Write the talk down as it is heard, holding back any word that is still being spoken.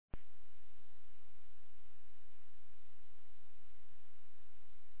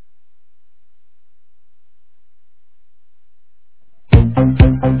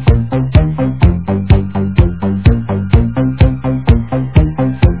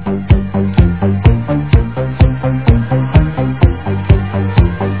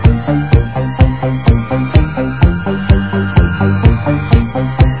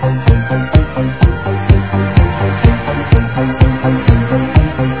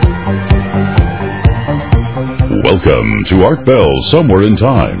Welcome to Art Bell Somewhere in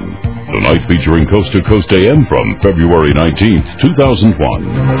Time. Tonight featuring Coast to Coast AM from February 19th,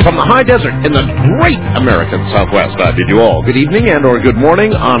 2001. From the high desert in the great American Southwest, I bid you all good evening and or good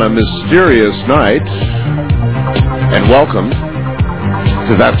morning on a mysterious night. And welcome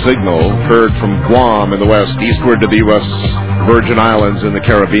to that signal heard from Guam in the west, eastward to the U.S. Virgin Islands in the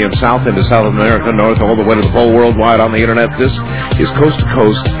Caribbean, south into South America, north all the way to the pole worldwide on the Internet. This is Coast to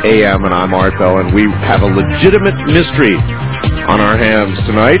Coast AM, and I'm Art Bell, and we have a legitimate mystery on our hands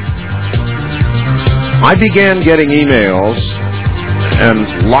tonight. I began getting emails,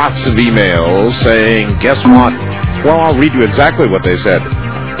 and lots of emails, saying, guess what? Well, I'll read you exactly what they said.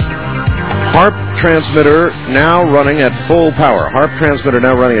 HARP transmitter now running at full power. HARP transmitter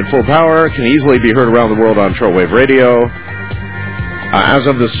now running at full power. Can easily be heard around the world on shortwave radio. As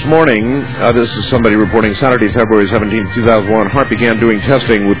of this morning, this is somebody reporting Saturday, February 17, 2001, HARP began doing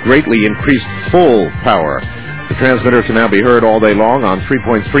testing with greatly increased full power. The transmitter can now be heard all day long on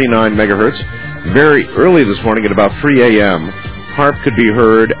 3.39 megahertz. Very early this morning at about 3 a.m., HARP could be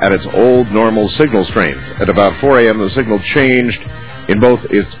heard at its old normal signal strength. At about 4 a.m., the signal changed in both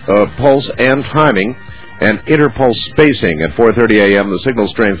its pulse and timing and interpulse spacing. At 4:30 a.m., the signal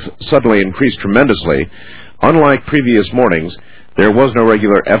strength suddenly increased tremendously. Unlike previous mornings, there was no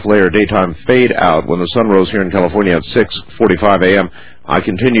regular F-layer daytime fade-out when the sun rose here in California at 6:45 a.m. I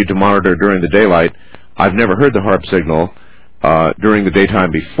continued to monitor during the daylight. I've never heard the HARP signal during the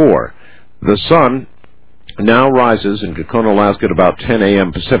daytime before. The sun now rises in Kokona, Alaska at about 10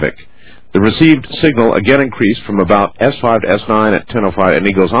 a.m. Pacific. The received signal again increased from about S5 to S9 at 10:05, and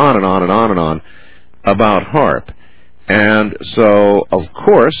he goes on and on and on and on about HARP. And so, of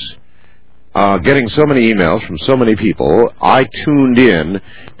course, getting so many emails from so many people, I tuned in,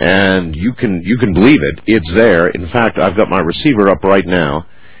 and you can believe it. It's there. In fact, I've got my receiver up right now,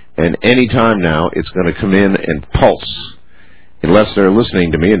 and any time now it's going to come in and pulse, unless they're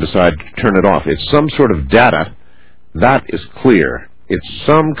listening to me and decide to turn it off. It's some sort of data. That is clear. It's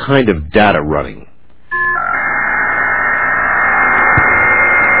some kind of data running.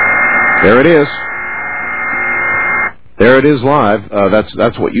 There it is. There it is live.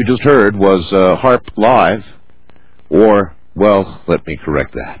 That's what you just heard was HARP live. Or, well, let me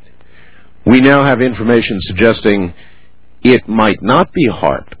correct that. We now have information suggesting it might not be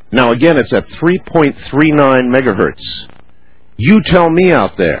HARP. Now, again, it's at 3.39 megahertz. You tell me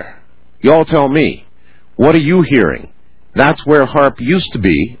out there. Y'all tell me. What are you hearing? That's where HARP used to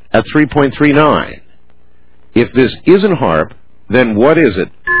be at 3.39. If this isn't HARP, then what is it?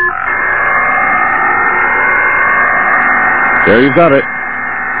 There you've got it.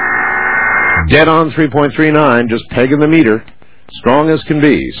 Dead on 3.39, just pegging the meter. Strong as can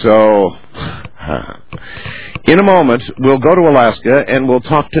be. So, in a moment, we'll go to Alaska and we'll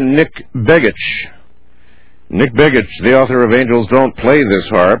talk to Nick Begich. Nick Begich, the author of Angels Don't Play This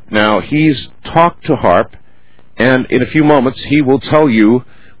HARP. Now, he's talked to HARP, and in a few moments, he will tell you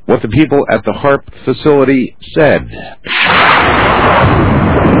what the people at the HARP facility said.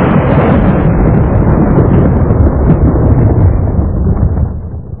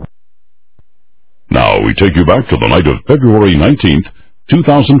 Now we take you back to the night of February 19th,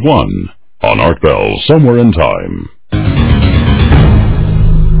 2001, on Art Bell Somewhere in Time.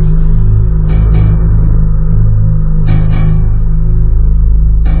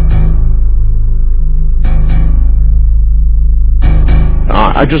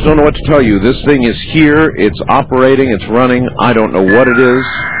 I just don't know what to tell you. This thing is here. It's operating. It's running. I don't know what it is.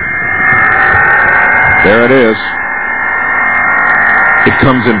 There it is. It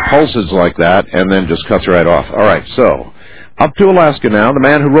comes in pulses like that and then just cuts right off. All right, so up to Alaska now. The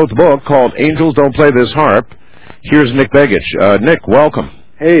man who wrote the book called Angels Don't Play This HARP. Here's Nick Begich. Nick, welcome.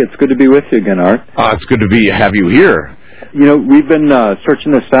 Hey, it's good to be with you again, Art. It's good to have you here. You know, we've been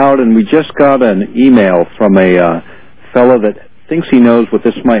searching this out, and we just got an email from a fellow that thinks he knows what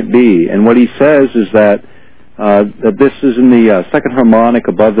this might be. And what he says is that this is in the second harmonic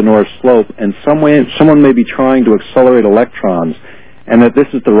above the North Slope, and someone may be trying to accelerate electrons, and that this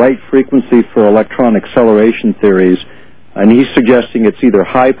is the right frequency for electron acceleration theories. And he's suggesting it's either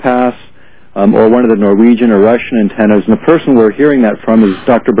high pass or one of the Norwegian or Russian antennas. And the person we're hearing that from is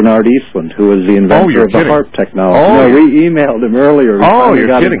Dr. Bernard Eastland, who is the inventor of the HARP technology. We emailed him earlier. We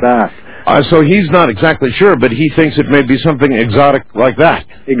got it back. So he's not exactly sure, but he thinks it may be something exotic like that.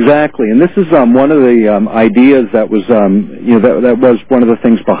 Exactly, and this is one of the ideas that was, that was one of the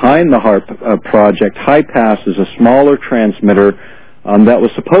things behind the HARP project. High pass is a smaller transmitter that was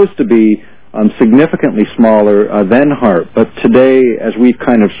supposed to be significantly smaller than HARP. But today, as we've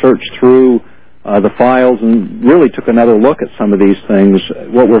kind of searched through the files and really took another look at some of these things,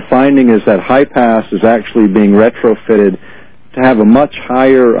 what we're finding is that high pass is actually being retrofitted to have a much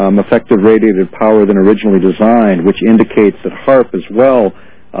higher effective radiated power than originally designed, which indicates that HARP as well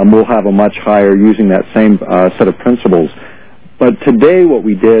will have a much higher using that same set of principles. But today what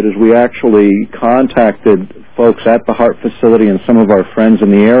we did is we actually contacted folks at the HARP facility and some of our friends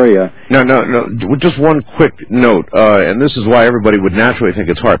in the area. No. Just one quick note, and this is why everybody would naturally think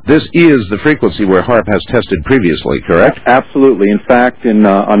it's HARP. This is the frequency where HARP has tested previously, correct? Absolutely. In fact,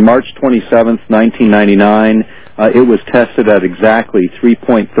 on March 27th, 1999, it was tested at exactly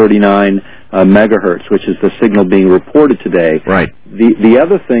 3.39 megahertz, which is the signal being reported today. Right. The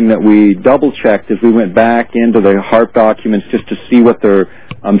other thing that we double-checked is we went back into the HARP documents just to see what their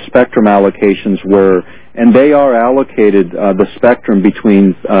spectrum allocations were, and they are allocated the spectrum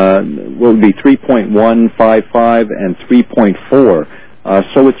between what would be 3.155 and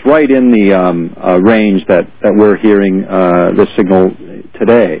 3.4. So it's right in the range that we're hearing the signal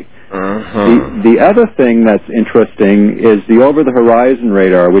today. The other thing that's interesting is the over-the-horizon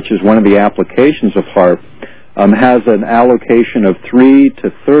radar, which is one of the applications of HARP, has an allocation of 3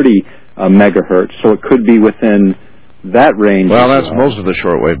 to 30 megahertz, so it could be within that range. Well, that's most of the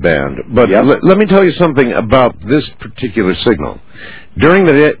shortwave band. But yep. Let me tell you something about this particular signal. During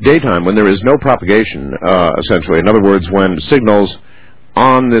the daytime, when there is no propagation, essentially, in other words, when signals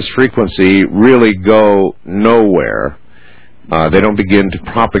on this frequency really go nowhere, they don't begin to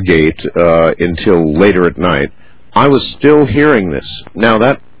propagate until later at night, I was still hearing this. Now,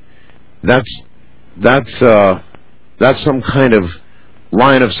 that's some kind of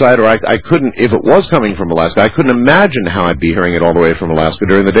line of sight, or I couldn't, if it was coming from Alaska, I couldn't imagine how I'd be hearing it all the way from Alaska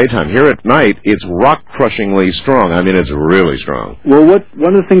during the daytime. Here at night, it's rock-crushingly strong. I mean, it's really strong. Well,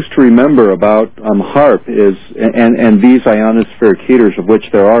 one of the things to remember about HARP is, and these ionospheric heaters, of which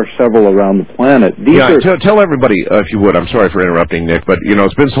there are several around the planet. Tell everybody, if you would, I'm sorry for interrupting, Nick, but,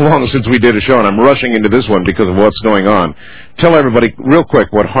 it's been so long since we did a show, and I'm rushing into this one because of what's going on. Tell everybody, real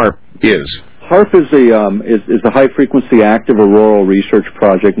quick, what HARP is. HARP is the High Frequency Active Auroral Research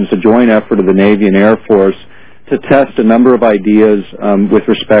Project, and it's a joint effort of the Navy and Air Force to test a number of ideas with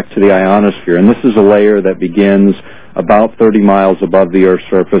respect to the ionosphere. And this is a layer that begins about 30 miles above the Earth's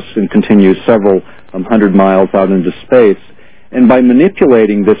surface and continues several hundred miles out into space. And by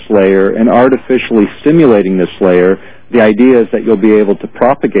manipulating this layer and artificially stimulating this layer, the idea is that you'll be able to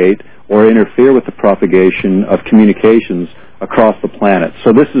propagate or interfere with the propagation of communications across the planet.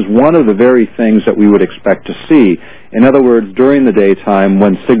 So this is one of the very things that we would expect to see. In other words, during the daytime,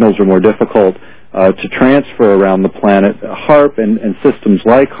 when signals are more difficult to transfer around the planet, HARP and systems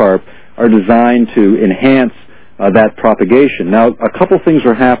like HARP are designed to enhance that propagation. Now, a couple things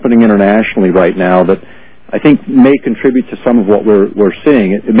are happening internationally right now that I think may contribute to some of what we're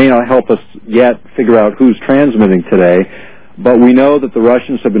seeing. It may not help us yet figure out who's transmitting today, but we know that the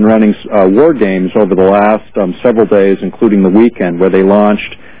Russians have been running war games over the last several days, including the weekend, where they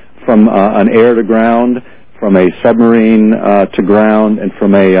launched from an air-to-ground, from a submarine to ground, and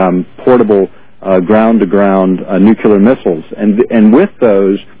from a portable ground-to-ground nuclear missiles. And with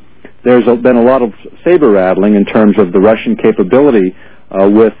those, there's been a lot of saber-rattling in terms of the Russian capability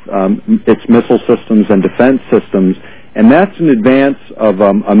with its missile systems and defense systems. And that's in advance of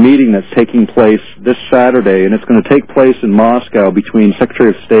a meeting that's taking place this Saturday, and it's going to take place in Moscow between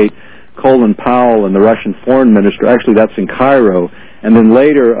Secretary of State Colin Powell and the Russian Foreign Minister. Actually, that's in Cairo. And then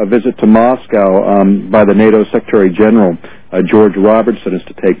later, a visit to Moscow by the NATO Secretary General, George Robertson, is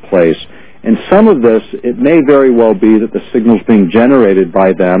to take place. And some of this, it may very well be that the signal's being generated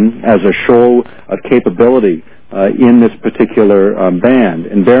by them as a show of capability in this particular band.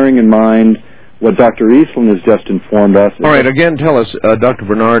 And bearing in mind what Dr. Eastland has just informed us. All right, again, tell us, Dr.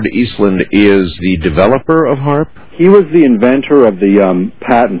 Bernard Eastland is the developer of HARP? He was the inventor of the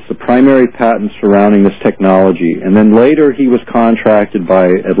patents, the primary patents surrounding this technology. And then later he was contracted by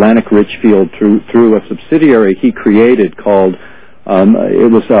Atlantic Richfield through a subsidiary he created called,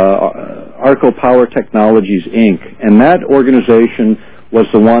 it was Arco Power Technologies, Inc. And that organization was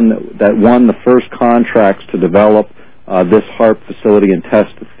the one that won the first contracts to develop this HARP facility and test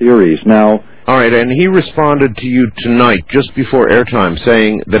the theories. Now, all right, and he responded to you tonight, just before airtime,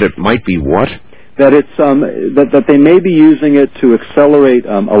 saying that it might be what? That it's that they may be using it to accelerate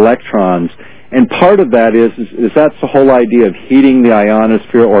electrons, and part of that is that's the whole idea of heating the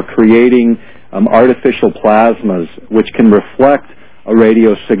ionosphere or creating artificial plasmas which can reflect a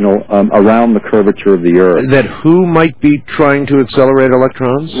radio signal around the curvature of the Earth. That who might be trying to accelerate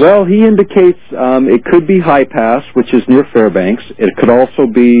electrons? Well, he indicates it could be high pass, which is near Fairbanks. It could also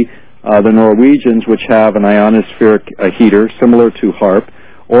be the Norwegians, which have an ionospheric heater similar to HARP,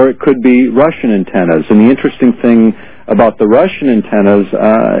 or it could be Russian antennas. And the interesting thing about the Russian antennas,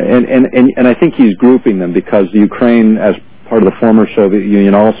 and I think he's grouping them because the Ukraine, as part of the former Soviet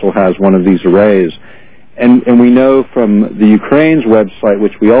Union, also has one of these arrays. And we know from the Ukraine's website,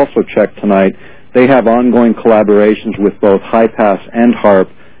 which we also checked tonight, they have ongoing collaborations with both HiPass and HARP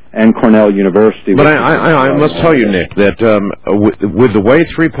and Cornell University. But I must tell you, Nick, that with the way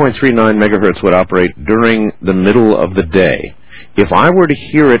 3.39 megahertz would operate during the middle of the day, if I were to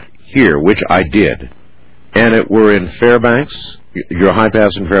hear it here, which I did, and it were in Fairbanks, your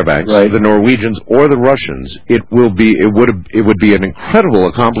HiPass in Fairbanks, right, the Norwegians or the Russians, it would be an incredible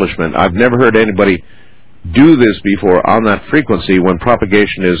accomplishment. I've never heard anybody do this before on that frequency when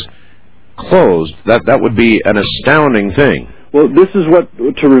propagation is closed. That would be an astounding thing. Well, this is what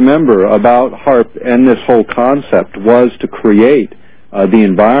to remember about HARP and this whole concept was to create the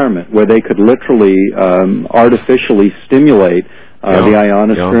environment where they could literally artificially stimulate the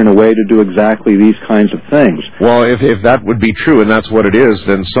ionosphere in a way to do exactly these kinds of things. Well, if that would be true, and that's what it is,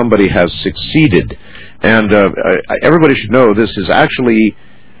 then somebody has succeeded. And everybody should know this is actually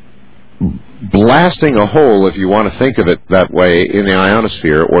blasting a hole, if you want to think of it that way, in the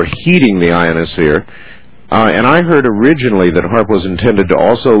ionosphere, or heating the ionosphere. And I heard originally that HARP was intended to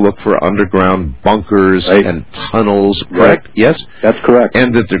also look for underground bunkers and tunnels, correct? Right. Yes? That's correct.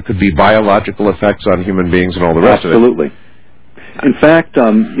 And that there could be biological effects on human beings and all the rest of it. Absolutely. In fact,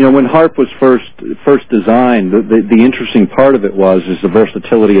 when HARP was first designed, the interesting part of it is the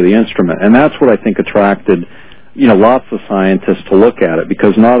versatility of the instrument. And that's what I think attracted, lots of scientists to look at it,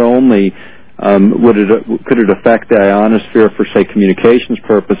 because not only could it affect the ionosphere for, say, communications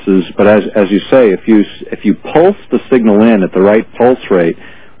purposes, but as you say, if you pulse the signal in at the right pulse rate,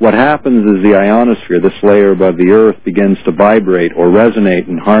 what happens is the ionosphere, this layer above the Earth, begins to vibrate or resonate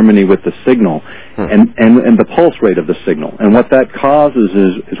in harmony with the signal and the pulse rate of the signal. And what that causes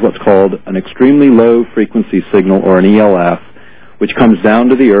is what's called an extremely low frequency signal, or an ELF, which comes down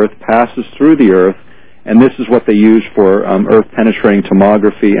to the Earth, passes through the Earth, and this is what they use for Earth-penetrating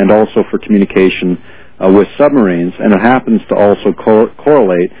tomography and also for communication with submarines. And it happens to also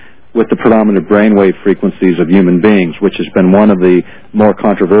correlate with the predominant brainwave frequencies of human beings, which has been one of the more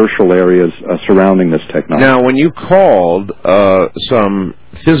controversial areas surrounding this technology. Now, when you called some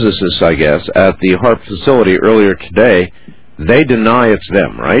physicists, I guess, at the HARP facility earlier today, they deny it's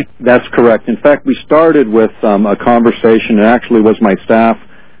them, right? That's correct. In fact, we started with a conversation. It actually was my staff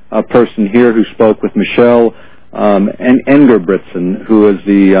person here who spoke with Michelle Engerbritsen, who is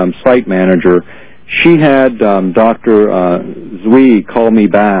the site manager. She had Dr. Zui call me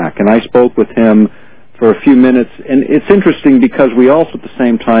back, and I spoke with him for a few minutes. And it's interesting because we also at the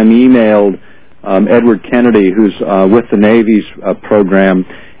same time emailed Edward Kennedy, who's with the Navy's program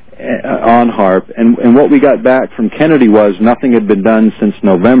on HARP. And what we got back from Kennedy was nothing had been done since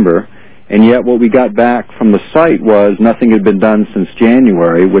November. And yet what we got back from the site was nothing had been done since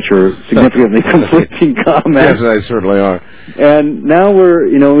January, which are significantly conflicting comments. Yes, they certainly are. And now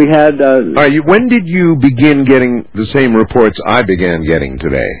we had... All right, when did you begin getting the same reports I began getting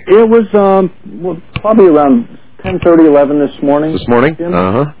today? It was probably around 10:30, 11 this morning. This morning?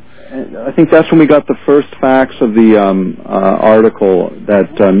 Uh-huh. And I think that's when we got the first facts of the article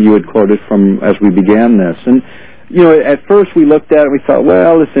that you had quoted from as we began this. And at first we looked at it and we thought,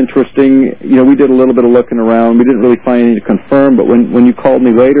 well, it's interesting. We did a little bit of looking around. We didn't really find anything to confirm, but when you called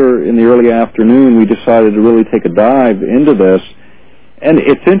me later in the early afternoon, we decided to really take a dive into this. And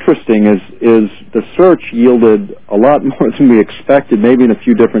it's interesting is the search yielded a lot more than we expected, maybe in a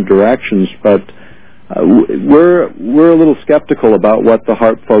few different directions, but we're a little skeptical about what the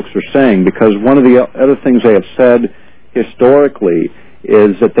HARP folks are saying, because one of the other things they have said historically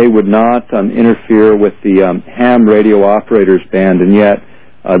is that they would not interfere with the ham radio operators band, and yet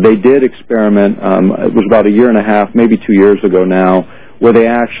they did experiment, it was about a year and a half, maybe 2 years ago now, where they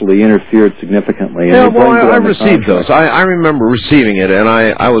actually interfered significantly. Yeah, well, I received those. I remember receiving it, and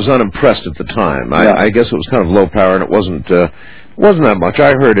I was unimpressed at the time. I guess it was kind of low power, and it wasn't that much.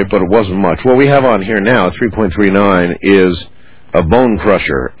 I heard it, but it wasn't much. What we have on here now, 3.39, is a bone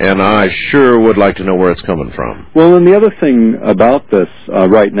crusher, and I sure would like to know where it's coming from. Well, and the other thing about this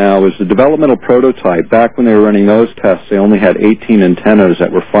right now is the developmental prototype. Back when they were running those tests, they only had 18 antennas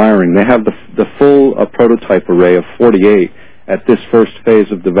that were firing. They have the full prototype array of 48 at this first phase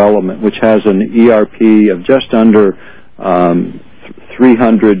of development, which has an ERP of just under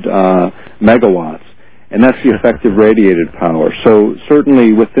 300 megawatts. And that's the effective radiated power. So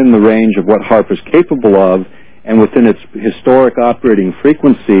certainly within the range of what HARP is capable of, and within its historic operating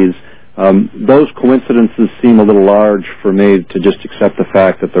frequencies, those coincidences seem a little large for me to just accept the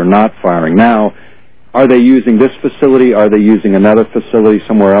fact that they're not firing. Now, Are they using this facility? Are they using another facility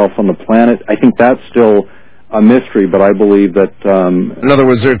somewhere else on the planet? I think that's still a mystery, but I believe that... in other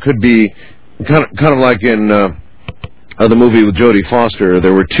words, there could be, kind of like in the movie with Jodie Foster,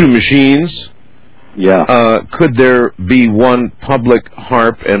 there were two machines. Yeah. Could there be one public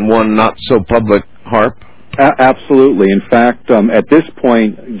HARP and one not-so-public HARP? Absolutely. In fact, at this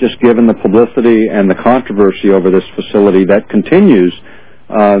point, just given the publicity and the controversy over this facility that continues,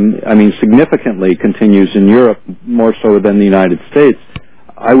 significantly continues in Europe, more so than the United States,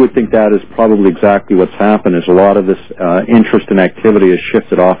 I would think that is probably exactly what's happened, is a lot of this interest and activity has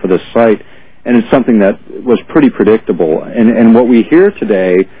shifted off of this site, and it's something that was pretty predictable. And what we hear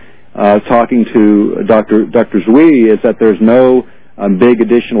today, talking to Dr. Zui, is that there's no big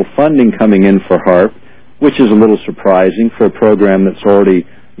additional funding coming in for HARP, which is a little surprising for a program that's already,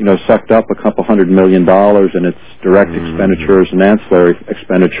 sucked up $200 million in its direct expenditures and ancillary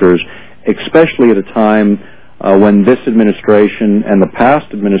expenditures, especially at a time when this administration and the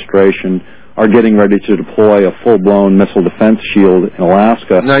past administration are getting ready to deploy a full-blown missile defense shield in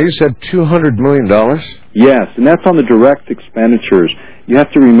Alaska. Now, you said $200 million? Yes, and that's on the direct expenditures. You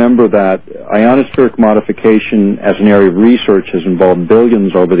have to remember that ionospheric modification as an area of research has involved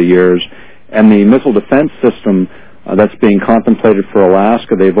billions over the years, and the missile defense system that's being contemplated for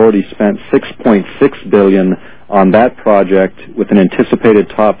Alaska, they've already spent $6.6 billion on that project with an anticipated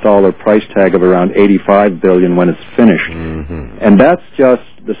top dollar price tag of around $85 billion when it's finished. Mm-hmm. And that's just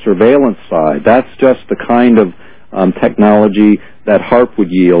the surveillance side. That's just the kind of technology that HARP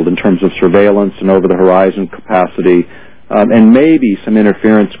would yield in terms of surveillance and over-the-horizon capacity, and maybe some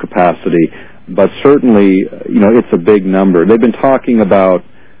interference capacity. But certainly, it's a big number. They've been talking about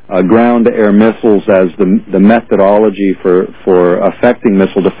ground-to-air missiles as the methodology for affecting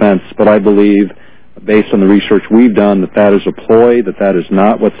missile defense, but I believe, based on the research we've done, that is a ploy, that is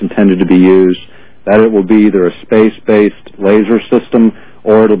not what's intended to be used, that it will be either a space-based laser system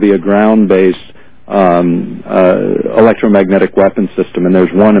or it'll be a ground-based electromagnetic weapon system. And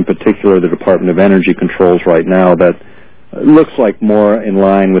there's one in particular the Department of Energy controls right now that looks like more in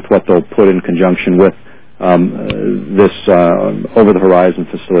line with what they'll put in conjunction with this over-the-horizon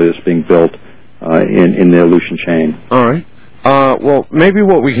facility that's being built in the Aleutian chain. All right. Well, maybe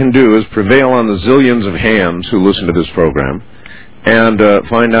what we can do is prevail on the zillions of hams who listen to this program and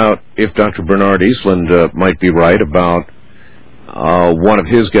find out if Dr. Bernard Eastland might be right about one of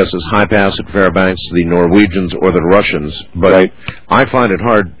his guesses, high pass at Fairbanks, the Norwegians or the Russians. But right. I find it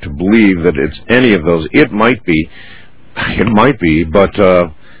hard to believe that it's any of those. It might be, but...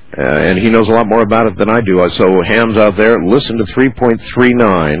 and he knows a lot more about it than I do. So hams out there, listen to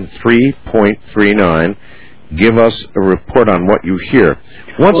 3.39. Give us a report on what you hear.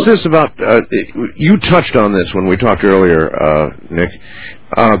 What's this about? You touched on this when we talked earlier, Nick.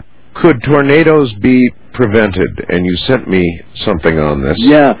 Could tornadoes be prevented? And you sent me something on this.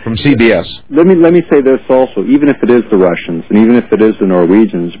 Yeah. From CBS. Let me say this also. Even if it is the Russians and even if it is the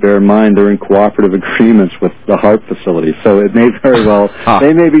Norwegians, bear in mind they're in cooperative agreements with the HARP facility. So it may very well,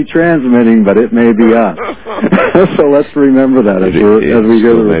 they may be transmitting, but it may be us. So let's remember that as we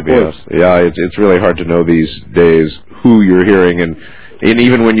hear the reports. Yeah, it's really hard to know these days who you're hearing, and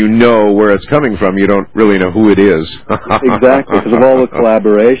even when you know where it's coming from, you don't really know who it is. Exactly, because of all the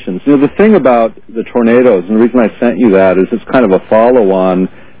collaborations. The thing about the tornadoes, and the reason I sent you that is it's kind of a follow-on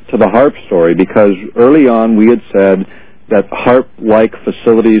to the HARP story, because early on we had said that HARP-like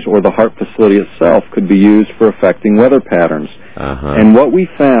facilities or the HARP facility itself could be used for affecting weather patterns. Uh-huh. And what we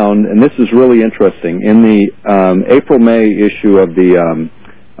found, and this is really interesting, in the April-May issue of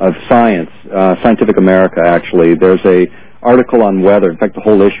of Scientific America, actually, there's a article on weather. In fact, the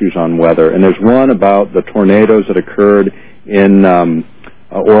whole issue's on weather. And there's one about the tornadoes that occurred in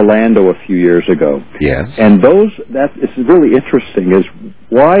Orlando a few years ago. Yes. And it's really interesting, is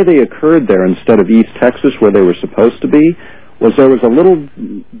why they occurred there instead of East Texas where they were supposed to be, was there was a little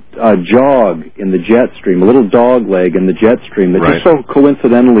jog in the jet stream, a little dog leg in the jet stream that just so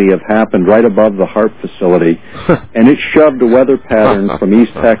coincidentally have happened right above the HARP facility, and it shoved a weather pattern from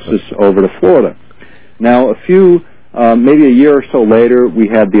East Texas over to Florida. Now, maybe a year or so later, we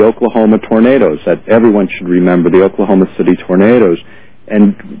had the Oklahoma tornadoes that everyone should remember, the Oklahoma City tornadoes.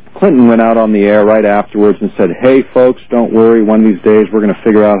 And Clinton went out on the air right afterwards and said, hey, folks, don't worry, one of these days we're going to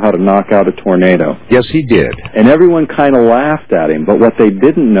figure out how to knock out a tornado. Yes, he did. And everyone kind of laughed at him. But what they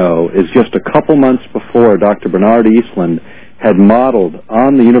didn't know is just a couple months before, Dr. Bernard Eastland had modeled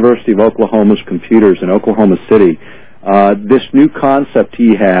on the University of Oklahoma's computers in Oklahoma City this new concept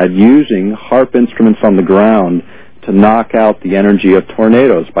he had using HARP instruments on the ground to knock out the energy of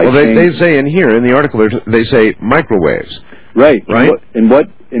tornadoes. They say in here, in the article, they say microwaves. Right. Right? And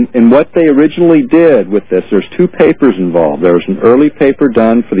what they originally did with this, there's two papers involved. There was an early paper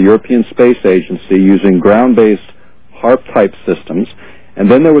done for the European Space Agency using ground-based HARP-type systems, and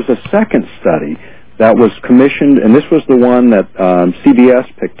then there was a second study that was commissioned, and this was the one that CBS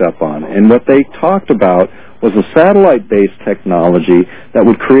picked up on. And what they talked about was a satellite-based technology that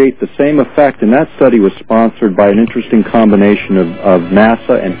would create the same effect, and that study was sponsored by an interesting combination of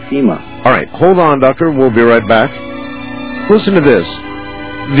NASA and FEMA. All right, hold on, Doctor. We'll be right back. Listen to this.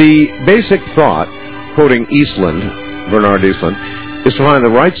 The basic thought, quoting Bernard Eastland, is to find the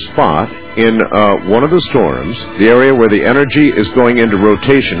right spot in one of the storms, the area where the energy is going into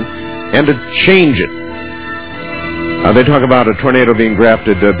rotation, and to change it. They talk about a tornado being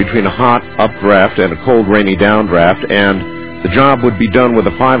drafted between a hot updraft and a cold, rainy downdraft, and the job would be done with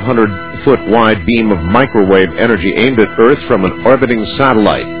a 500-foot wide beam of microwave energy aimed at Earth from an orbiting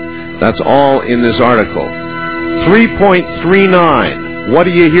satellite. That's all in this article. 3.39. What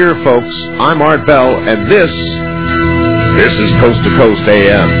do you hear, folks? I'm Art Bell, and this is Coast to Coast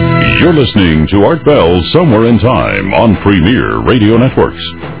AM. You're listening to Art Bell Somewhere in Time on Premier Radio Networks.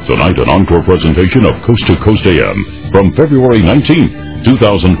 Tonight, an encore presentation of Coast to Coast AM from February 19th,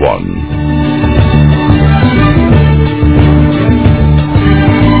 2001.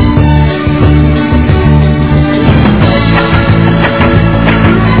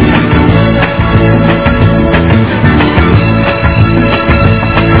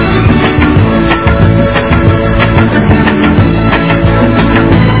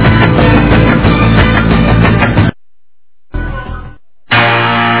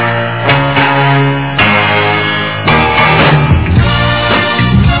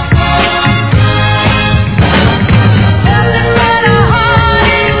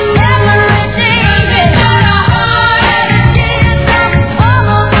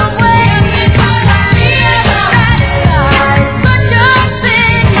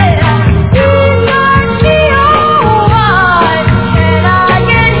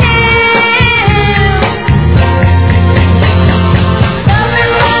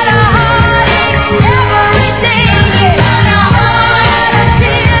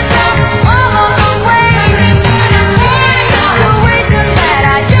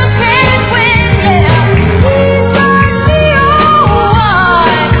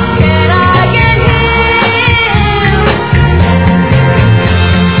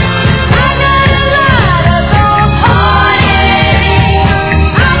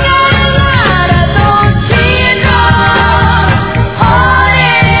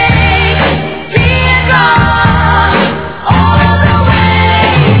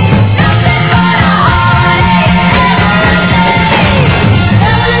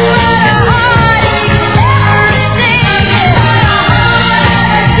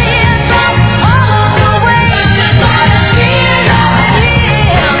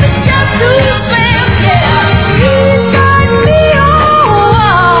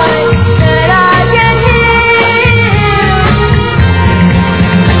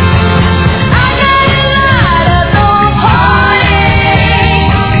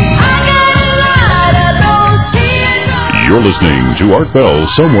 You're listening to Art Bell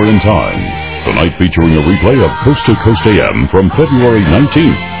Somewhere in Time. Tonight featuring a replay of Coast to Coast AM from February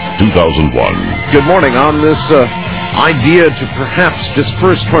 19th, 2001. Good morning. On this idea to perhaps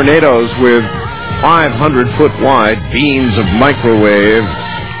disperse tornadoes with 500-foot wide beams of microwave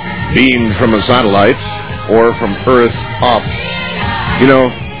beamed from a satellite or from Earth up, you know,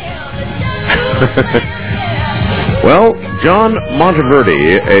 well, John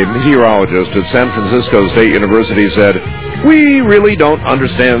Monteverdi, a meteorologist at San Francisco State University, said, "We really don't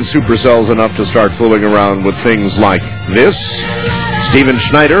understand supercells enough to start fooling around with things like this." Stephen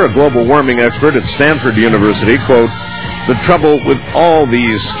Schneider, a global warming expert at Stanford University, quote, "The trouble with all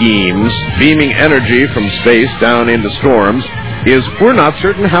these schemes, beaming energy from space down into storms, is we're not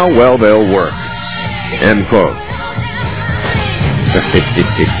certain how well they'll work." End quote.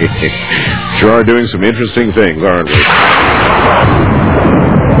 Sure are doing some interesting things, aren't we?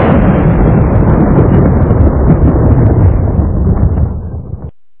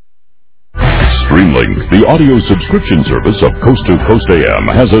 Streamlink, the audio subscription service of Coast to Coast AM,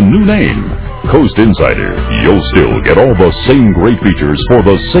 has a new name, Coast Insider. You'll still get all the same great features for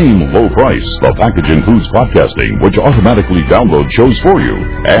the same low price. The package includes podcasting, which automatically downloads shows for you,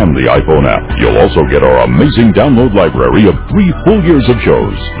 and the iPhone app. You'll also get our amazing download library of 3 full years of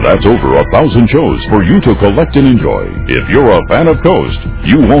shows. That's over 1,000 shows for you to collect and enjoy. If you're a fan of Coast,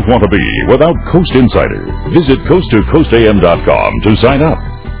 you won't want to be without Coast Insider. Visit coasttocoastam.com to sign up.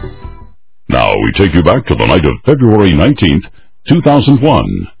 Now we take you back to the night of February 19th,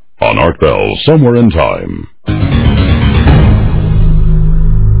 2001, on Art Bell Somewhere in Time.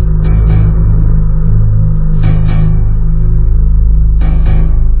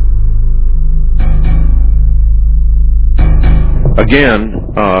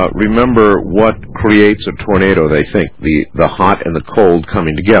 Again, remember what creates a tornado, they think, the hot and the cold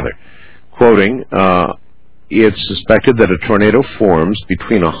coming together. Quoting, it's suspected that a tornado forms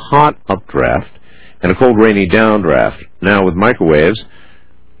between a hot updraft and a cold, rainy downdraft. Now, with microwaves,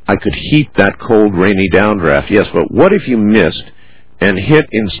 I could heat that cold, rainy downdraft, yes, but what if you missed and hit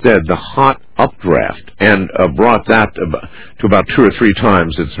instead the hot updraft and brought that to about 2 or 3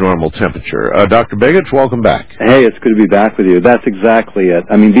 times its normal temperature? Dr. Begich, welcome back. Hey, it's good to be back with you. That's exactly it.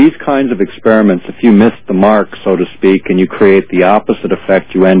 I mean, these kinds of experiments, if you miss the mark, so to speak, and you create the opposite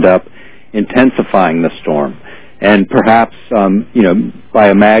effect, you end up intensifying the storm. And perhaps, by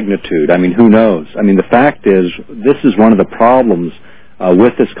a magnitude. I mean, who knows? I mean, the fact is, this is one of the problems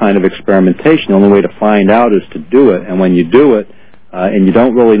with this kind of experimentation. The only way to find out is to do it. And when you do it, and you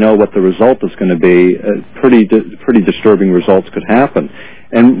don't really know what the result is going to be, pretty disturbing results could happen.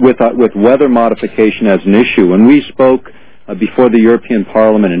 And with weather modification as an issue, when we spoke before the European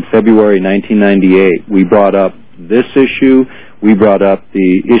Parliament in February 1998, we brought up this issue. We brought up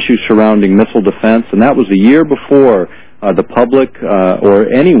the issue surrounding missile defense, and that was a year before the public or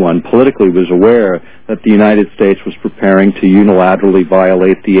anyone politically was aware that the United States was preparing to unilaterally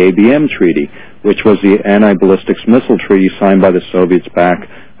violate the ABM Treaty, which was the anti-ballistics missile treaty signed by the Soviets back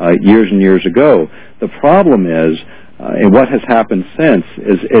years and years ago. The problem is, and what has happened since,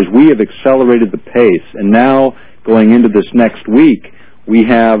 is we have accelerated the pace, and now going into this next week, we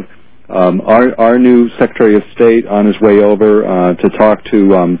have our new Secretary of State on his way over to talk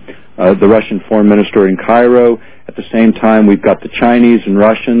to the Russian Foreign Minister in Cairo. At the same time, we've got the Chinese and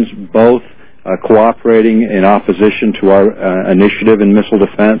Russians both cooperating in opposition to our initiative in missile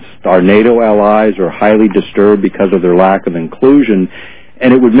defense. Our NATO allies are highly disturbed because of their lack of inclusion,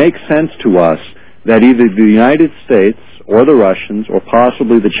 and it would make sense to us that either the United States or the Russians or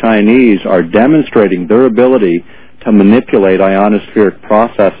possibly the Chinese are demonstrating their ability to manipulate ionospheric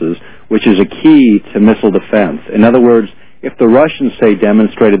processes, which is a key to missile defense. In other words, if the Russians, say,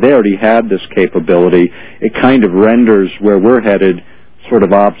 demonstrated they already had this capability, it kind of renders where we're headed sort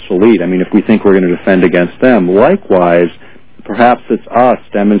of obsolete. I mean, if we think we're going to defend against them. Likewise, perhaps it's us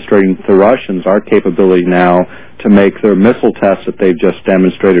demonstrating to the Russians our capability now to make their missile tests that they've just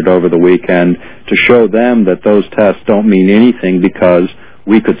demonstrated over the weekend, to show them that those tests don't mean anything because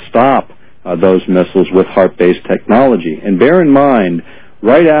we could stop those missiles with HARP-based technology. And bear in mind,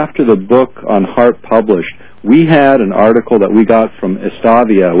 right after the book on HARP published, we had an article that we got from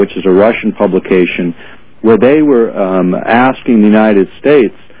Estavia, which is a Russian publication, where they were asking the United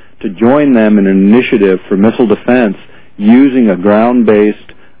States to join them in an initiative for missile defense using a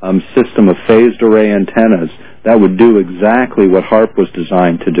ground-based system of phased array antennas that would do exactly what HARP was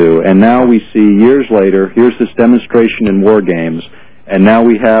designed to do. And now we see, years later, here's this demonstration in war games, and now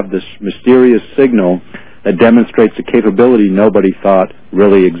we have this mysterious signal that demonstrates a capability nobody thought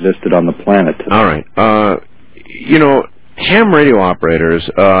really existed on the planet today. All right. Ham radio operators,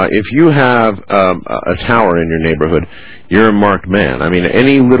 if you have a tower in your neighborhood, you're a marked man. I mean,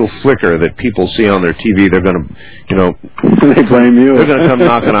 any little flicker that people see on their TV, they're going to, they blame you. They're going to come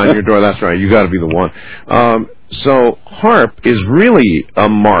knocking on your door. That's right. You got to be the one. So HARP is really a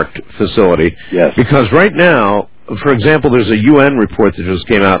marked facility. Yes. Because right now, for example, there's a UN report that just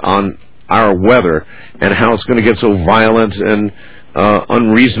came out on our weather and how it's going to get so violent and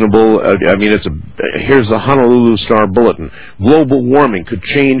unreasonable. Here's the Honolulu Star Bulletin. Global warming could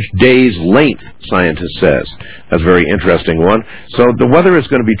change days' length, scientist says. That's a very interesting one. So the weather is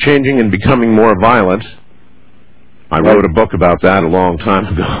going to be changing and becoming more violent. I wrote a book about that a long time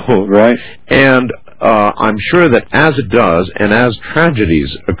ago. Right. And I'm sure that as it does, and as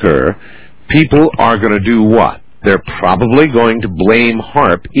tragedies occur, people are going to do what? They're probably going to blame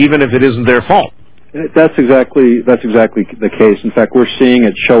HARP, even if it isn't their fault. That's exactly the case. In fact, we're seeing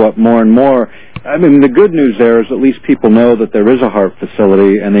it show up more and more. I mean, the good news there is at least people know that there is a HARP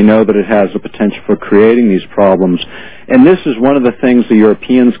facility, and they know that it has the potential for creating these problems. And this is one of the things the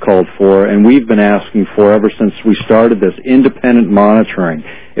Europeans called for, and we've been asking for ever since we started this, independent monitoring.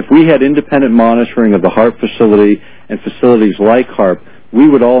 If we had independent monitoring of the HARP facility and facilities like HARP, we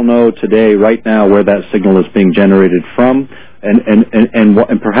would all know today, right now, where that signal is being generated from,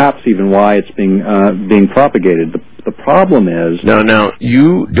 and perhaps even why it's being propagated. The problem is... Now,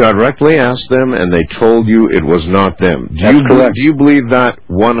 you directly asked them, and they told you it was not them. That's correct. Do you believe that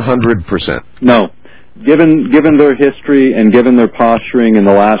 100%? No. Given their history and given their posturing in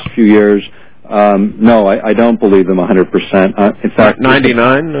the last few years, no, I don't believe them 100%. In fact,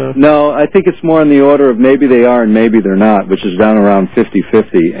 99? No, I think it's more in the order of maybe they are and maybe they're not, which is down around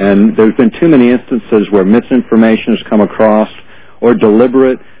 50-50. And there's been too many instances where misinformation has come across or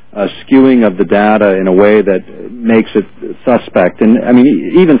deliberate skewing of the data in a way that makes it suspect. And, I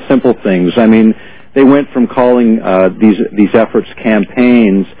mean, even simple things. I mean, they went from calling these efforts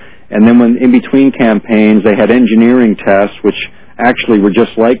campaigns, and then when in between campaigns they had engineering tests, which actually were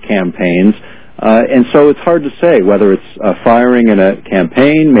just like campaigns. And so it's hard to say whether it's firing in a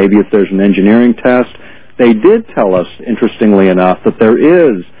campaign, maybe if there's an engineering test. They did tell us, interestingly enough, that there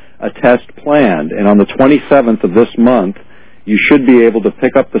is a test planned, and on the 27th of this month, you should be able to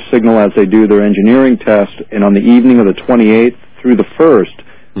pick up the signal as they do their engineering test, and on the evening of the 28th through the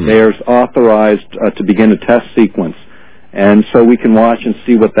 1st, they are authorized to begin a test sequence. And so we can watch and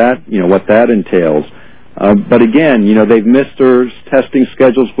see what that entails. But again, they've missed their testing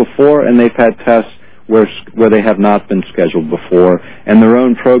schedules before, and they've had tests where they have not been scheduled before, and their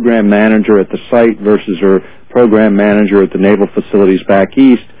own program manager at the site versus her program manager at the naval facilities back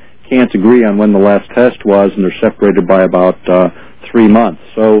east can't agree on when the last test was, and they're separated by about 3 months.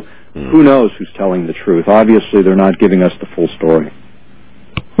 So who knows who's telling the truth? Obviously, they're not giving us the full story.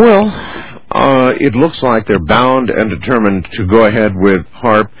 Well, it looks like they're bound and determined to go ahead with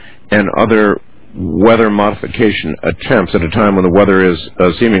HAARP and other weather modification attempts at a time when the weather is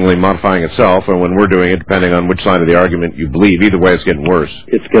seemingly modifying itself, or when we're doing it, depending on which side of the argument you believe. Either way, it's getting worse.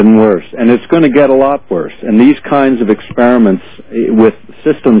 It's getting worse, and it's going to get a lot worse. And these kinds of experiments with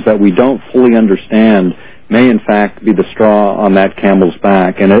systems that we don't fully understand may, in fact, be the straw on that camel's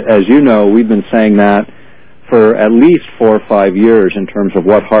back. And as you know, we've been saying that for at least 4 or 5 years in terms of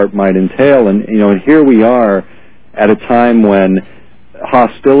what HAARP might entail. And, and here we are at a time when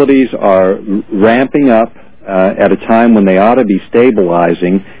hostilities are ramping up at a time when they ought to be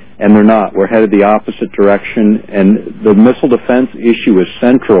stabilizing, and they're not. We're headed the opposite direction, and the missile defense issue is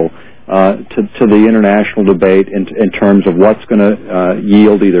central to the international debate in terms of what's going to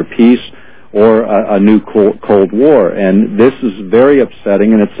yield either peace or a new Cold War. And this is very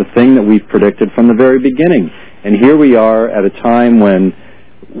upsetting, and it's a thing that we've predicted from the very beginning. And here we are at a time when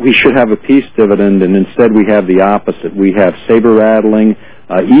we should have a peace dividend, and instead we have the opposite. We have saber-rattling,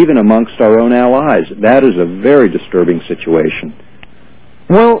 even amongst our own allies. That is a very disturbing situation.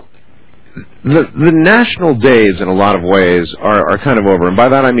 Well, the national days, in a lot of ways, are kind of over. And by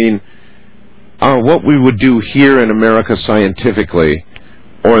that I mean what we would do here in America scientifically,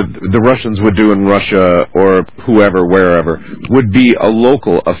 or the Russians would do in Russia, or whoever, wherever, would be a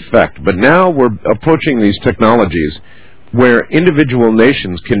local effect. But now we're approaching these technologies where individual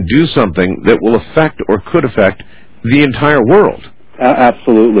nations can do something that will affect or could affect the entire world.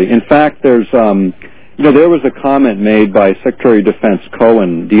 Absolutely. In fact, there was a comment made by Secretary of Defense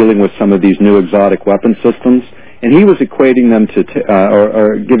Cohen dealing with some of these new exotic weapon systems, and he was equating them to,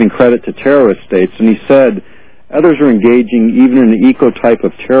 or giving credit to terrorist states, and he said others are engaging even in the eco-type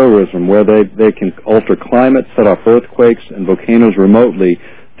of terrorism where they can alter climate, set off earthquakes and volcanoes remotely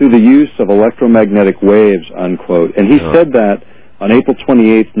through the use of electromagnetic waves, unquote. And he said that on April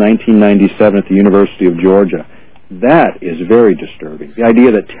 28, 1997 at the University of Georgia. That is very disturbing. The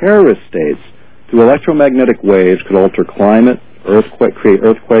idea that terrorist states, through electromagnetic waves, could alter climate, create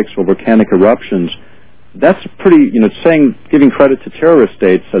earthquakes or volcanic eruptions, that's pretty, giving credit to terrorist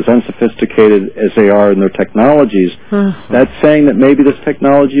states as unsophisticated as they are in their technologies. That's saying that maybe this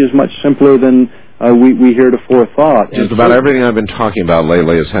technology is much simpler than we heretofore thought. Just about everything I've been talking about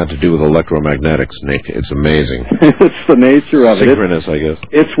lately has had to do with electromagnetics, Nick. It's amazing. It's the nature of it. Synchronous, I guess.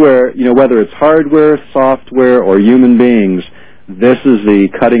 It's where, whether it's hardware, software, or human beings, this is the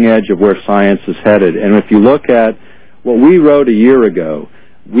cutting edge of where science is headed. And if you look at what we wrote a year ago,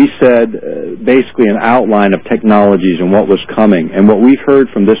 we said basically an outline of technologies and what was coming. And what we've heard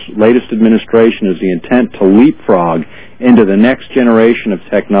from this latest administration is the intent to leapfrog into the next generation of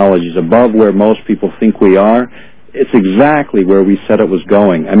technologies above where most people think we are. It's exactly where we said it was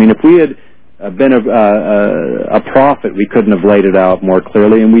going. I mean, if we had been a prophet, we couldn't have laid it out more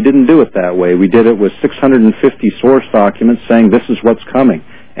clearly, and we didn't do it that way. We did it with 650 source documents saying this is what's coming.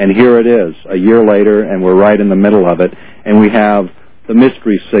 And here it is, a year later, and we're right in the middle of it. And we have the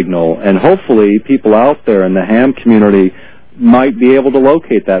mystery signal, and hopefully people out there in the ham community might be able to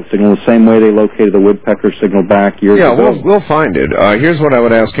locate that signal the same way they located the woodpecker signal back years ago. Yeah, we'll find it. Here's what I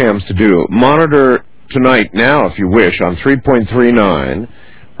would ask hams to do. Monitor tonight now, if you wish, on 3.39,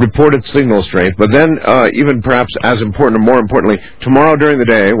 reported signal strength, but then even perhaps as important or more importantly, tomorrow during the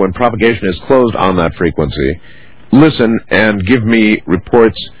day when propagation is closed on that frequency, listen and give me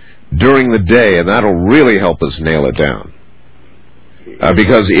reports during the day, and that'll really help us nail it down.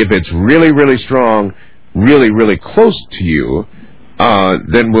 Because if it's really, really strong, really, really close to you,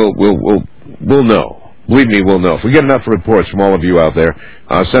 then we'll know. Believe me, we'll know. If we get enough reports from all of you out there,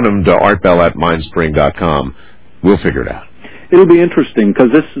 send them to artbell@mindspring.com. We'll figure it out. It'll be interesting because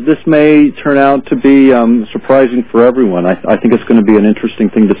this may turn out to be surprising for everyone. I think it's going to be an interesting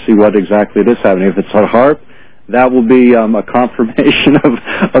thing to see what exactly it is happening. If it's a HARP, that will be a confirmation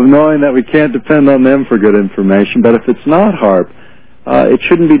of knowing that we can't depend on them for good information. But if it's not HARP, it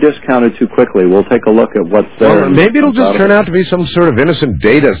shouldn't be discounted too quickly. We'll take a look at what's there. Well, maybe it'll just turn out to be some sort of innocent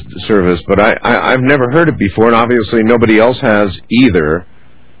data service, but I've never heard it before, and obviously nobody else has either.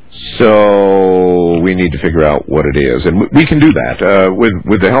 So we need to figure out what it is, and we can do that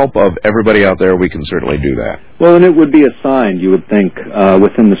with the help of everybody out there. We can certainly do that. Well, and it would be assigned, you would think,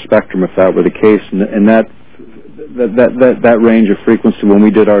 within the spectrum if that were the case, and that range of frequency when we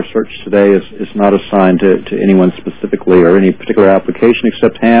did our search today is not assigned to anyone specifically or any particular application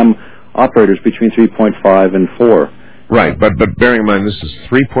except ham operators between 3.5 and 4. Right, but bearing in mind this is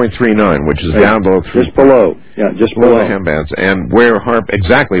 3.39, which is down below 3. Just below, just below the ham bands, and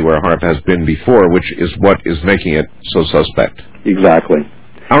exactly where HARP has been before, which is what is making it so suspect. Exactly.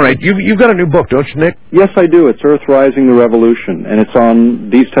 All right, you've got a new book, don't you, Nick? Yes, I do. It's Earth Rising: The Revolution, and it's on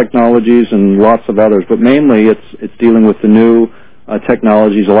these technologies and lots of others, but mainly it's dealing with the new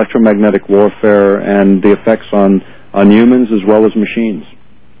technologies, electromagnetic warfare, and the effects on humans as well as machines.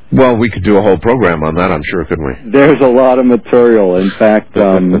 Well, we could do a whole program on that, I'm sure, couldn't we? There's a lot of material. In fact,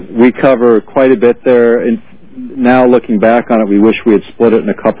 we cover quite a bit there. Now, looking back on it, we wish we had split it in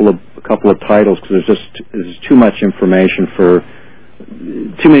a couple of titles because there's too much information for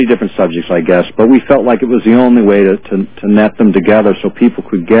too many different subjects, I guess. But we felt like it was the only way to net them together so people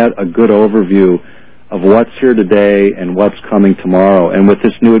could get a good overview of what's here today and what's coming tomorrow. And with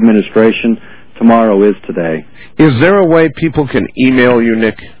this new administration, tomorrow is today. Is there a way people can email you,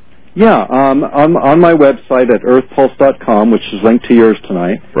 Nick? Yeah, on my website at earthpulse.com, which is linked to yours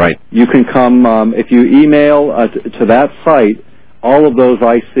tonight. Right. You can come, if you email to that site, all of those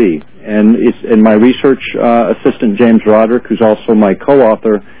I see. And my research assistant, James Roderick, who's also my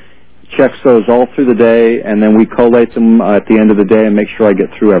co-author, checks those all through the day, and then we collate them at the end of the day and make sure I get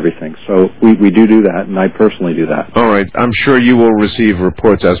through everything. So we do that, and I personally do that. All right. I'm sure you will receive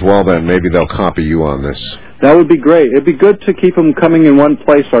reports as well then. Maybe they'll copy you on this. That would be great. It'd be good to keep them coming in one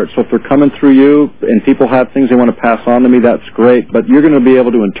place, Art. So if they're coming through you and people have things they want to pass on to me, that's great. But you're going to be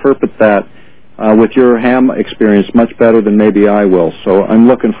able to interpret that with your ham experience much better than maybe I will. So I'm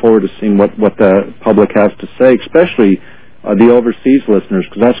looking forward to seeing what the public has to say, especially the overseas listeners,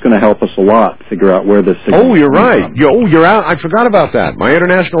 because that's going to help us a lot to figure out where this signal Oh, you're right. You're out. I forgot about that. My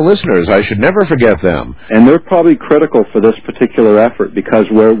international listeners, I should never forget them. And they're probably critical for this particular effort because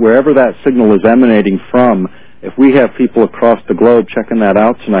wherever that signal is emanating from, if we have people across the globe checking that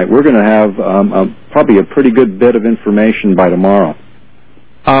out tonight, we're going to have probably a pretty good bit of information by tomorrow.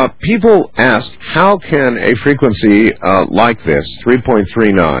 People ask, how can a frequency like this,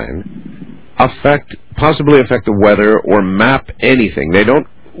 3.39, possibly affect the weather or map anything? They don't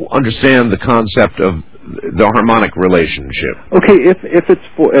understand the concept of the harmonic relationship. Okay, if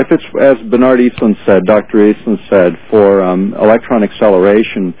it's as Bernard Eastland said, Dr. Eastland said, for electron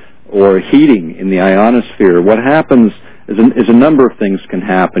acceleration or heating in the ionosphere, what happens is a number of things can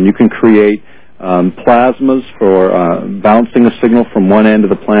happen. You can create plasmas for bouncing a signal from one end of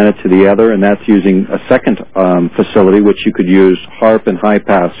the planet to the other, and that's using a second facility, which you could use HARP and high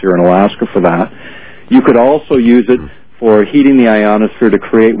pass here in Alaska for that. You could also use it for heating the ionosphere to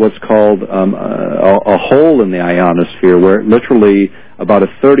create what's called a hole in the ionosphere, where literally about a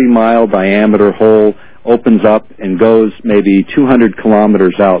 30-mile diameter hole opens up and goes maybe 200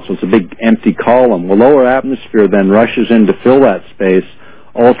 kilometers out, so it's a big empty column. Well, lower atmosphere then rushes in to fill that space,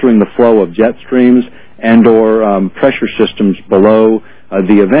 altering the flow of jet streams and or pressure systems below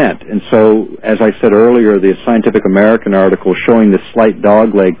the event. And so, as I said earlier, the Scientific American article showing this slight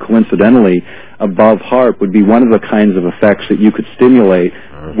dogleg coincidentally above HARP would be one of the kinds of effects that you could stimulate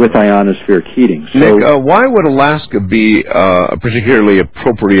with ionospheric heating. So, Nick, why would Alaska be a particularly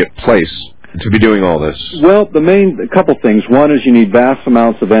appropriate place to be doing all this? Well, a couple things. One is you need vast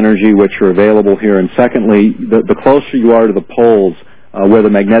amounts of energy which are available here, and secondly, the closer you are to the poles, where the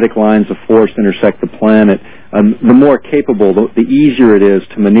magnetic lines of force intersect the planet, the more capable, the easier it is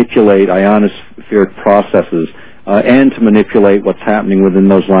to manipulate ionospheric processes and to manipulate what's happening within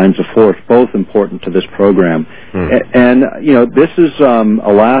those lines of force, both important to this program. And, this is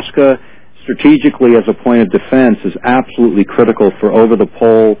Alaska strategically as a point of defense is absolutely critical for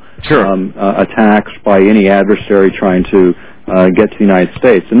over-the-pole attacks by any adversary trying to get to the United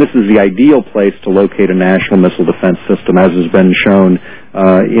States. And this is the ideal place to locate a national missile defense system, as has been shown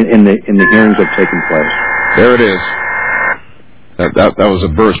in the hearings that have taken place. There it is. That was a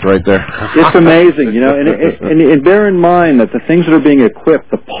burst right there. It's amazing, you know, and bear in mind that the things that are being equipped,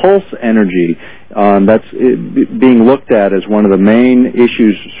 the pulse energy that's being looked at as one of the main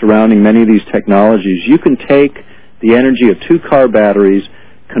issues surrounding many of these technologies. You can take the energy of 2 car batteries,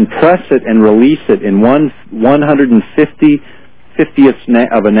 compress it, and release it in 1/150th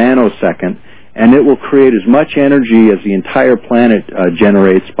of a nanosecond, and it will create as much energy as the entire planet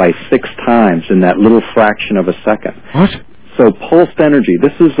generates by 6 times in that little fraction of a second. What? So pulsed energy.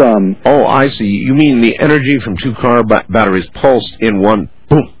 This is... Oh, I see. You mean the energy from 2 car batteries pulsed in one...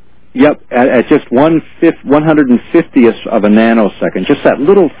 Boom. Yep, at just 1/150th of a nanosecond, just that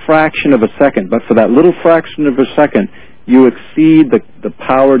little fraction of a second. But for that little fraction of a second, you exceed the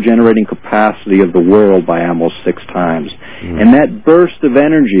power-generating capacity of the world by almost 6 times. And that burst of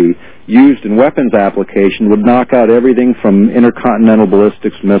energy used in weapons application would knock out everything from intercontinental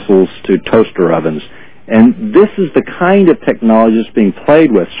ballistics missiles to toaster ovens. And this is the kind of technology that's being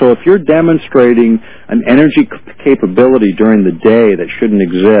played with. So if you're demonstrating an energy capability during the day that shouldn't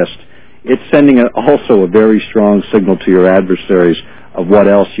exist, it's sending also a very strong signal to your adversaries of what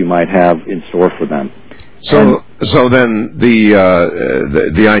else you might have in store for them. So then the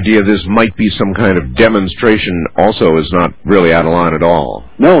idea of this might be some kind of demonstration also is not really out of line at all.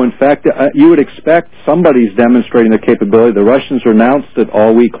 No, in fact, you would expect somebody's demonstrating their capability. The Russians announced it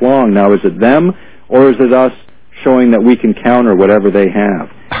all week long. Now, is it them, or is it us showing that we can counter whatever they have?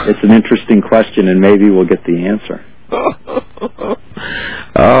 It's an interesting question, and maybe we'll get the answer.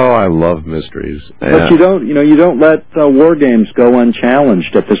 Oh, I love mysteries. But you don't let war games go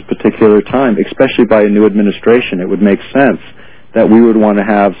unchallenged at this particular time, especially by a new administration. It would make sense that we would want to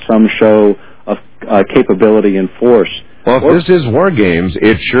have some show of capability and force. Well, if this is war games,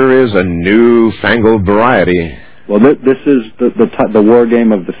 it sure is a new-fangled variety. Well, this is the war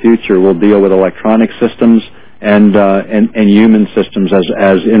game of the future. We'll deal with electronic systems and human systems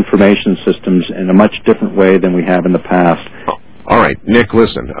as information systems in a much different way than we have in the past. All right, Nick,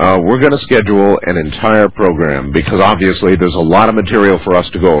 listen, we're going to schedule an entire program because obviously there's a lot of material for us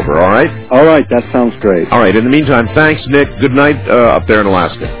to go over, all right? All right, that sounds great. All right, in the meantime, thanks, Nick. Good night up there in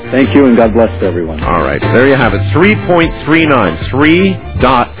Alaska. Thank you, and God bless everyone. All right, there you have it, 3.39,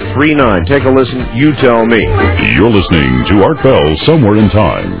 3.39. Take a listen, you tell me. You're listening to Art Bell Somewhere in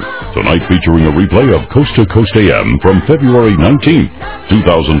Time. Tonight featuring a replay of Coast to Coast AM from February 19th,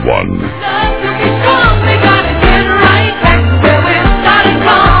 2001.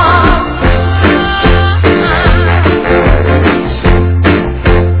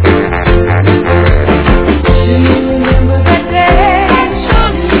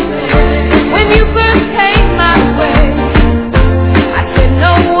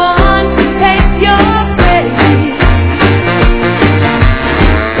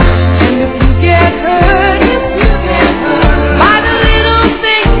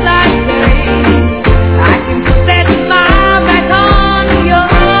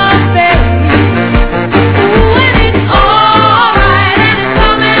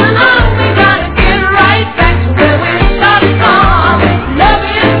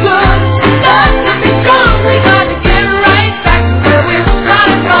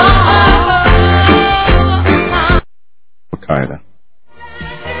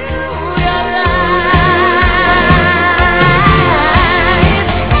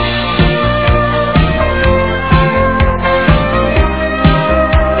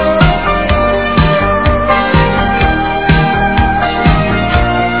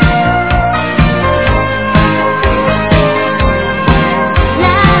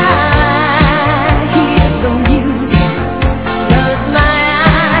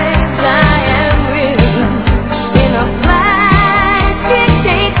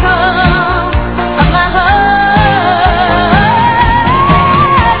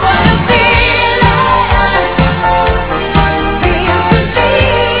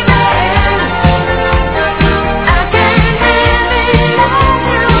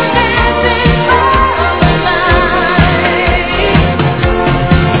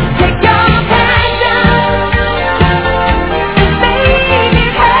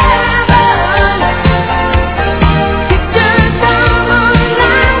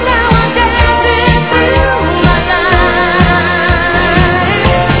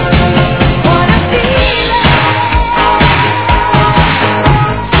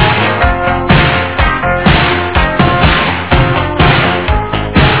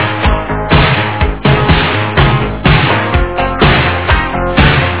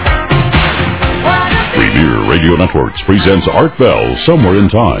 Radio Networks presents Art Bell Somewhere in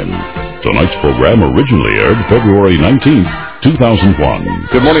Time. Tonight's program originally aired February 19th, 2001.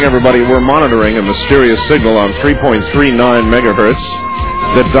 Good morning, everybody. We're monitoring a mysterious signal on 3.39 megahertz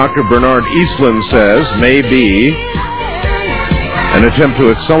that Dr. Bernard Eastland says may be an attempt to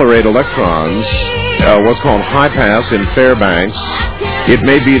accelerate electrons, what's called high pass in Fairbanks. It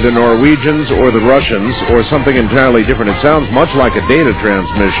may be the Norwegians or the Russians or something entirely different. It sounds much like a data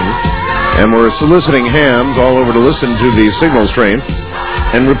transmission, and we're soliciting hams all over to listen to the signal stream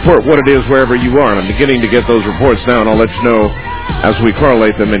and report what it is wherever you are. And I'm beginning to get those reports now, and I'll let you know as we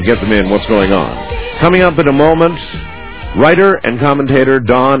correlate them and get them in what's going on. Coming up in a moment, writer and commentator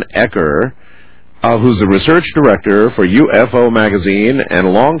Don Ecker, who's the research director for UFO magazine and a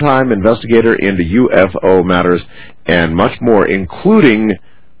longtime investigator into UFO matters and much more, including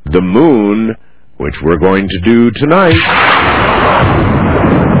the moon, which we're going to do tonight.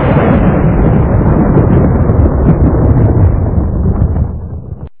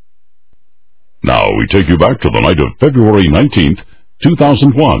 Now we take you back to the night of February 19th,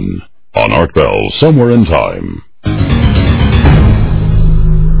 2001, on Art Bell, Somewhere in Time.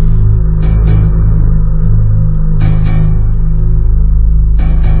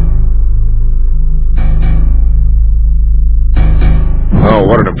 Oh,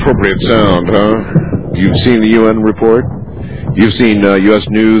 what an appropriate sound, huh? You've seen the UN report? You've seen U.S.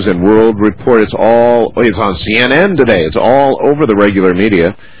 News and World Report. It's on CNN today. It's all over the regular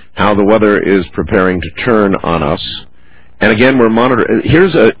media, how the weather is preparing to turn on us. And again, we're monitoring.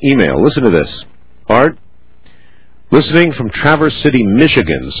 Here's an email. Listen to this. Art, listening from Traverse City,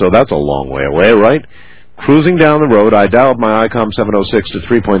 Michigan. So that's a long way away, right? Cruising down the road, I dialed my ICOM 706 to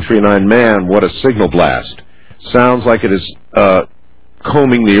 3.39. Man, what a signal blast. Sounds like it is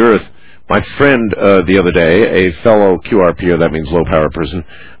combing the earth. My friend the other day, a fellow QRPer, that means low power person,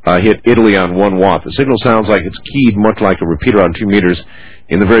 hit Italy on 1 watt. The signal sounds like it's keyed much like a repeater on 2 meters.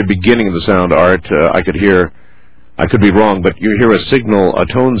 In the very beginning of the sound, Art, I could be wrong, but you hear a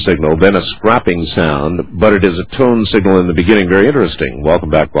tone signal, then a scrapping sound, but it is a tone signal in the beginning. Very interesting. Welcome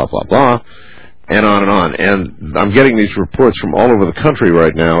back, blah, blah, blah, and on and on. And I'm getting these reports from all over the country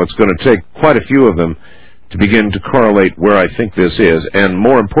right now. It's going to take quite a few of them to begin to correlate where I think this is, and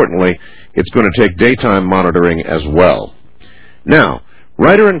more importantly, it's going to take daytime monitoring as well. Now,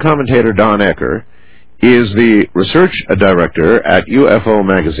 writer and commentator Don Ecker is the research director at UFO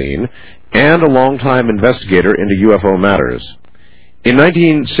magazine and a longtime investigator into UFO matters. In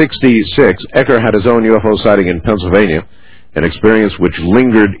 1966, Ecker had his own UFO sighting in Pennsylvania, an experience which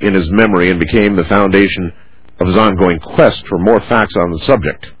lingered in his memory and became the foundation of his ongoing quest for more facts on the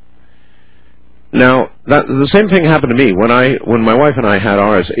subject. Now, the same thing happened to me. When my wife and I had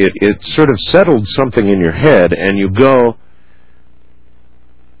ours, it sort of settled something in your head, and you go,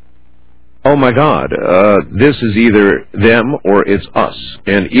 oh my God, this is either them or it's us.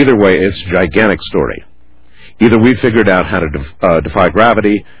 And either way, it's a gigantic story. Either we figured out how to defy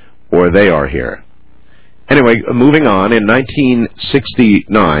gravity, or they are here. Anyway, moving on, in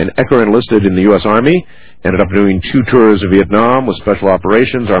 1969, Ecker enlisted in the U.S. Army, ended up doing 2 tours of Vietnam with Special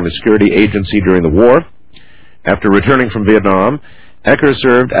Operations, Army Security Agency during the war. After returning from Vietnam, Ecker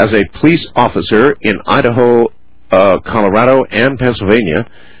served as a police officer in Idaho, Colorado, and Pennsylvania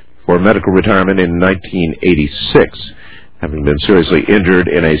for medical retirement in 1986. Having been seriously injured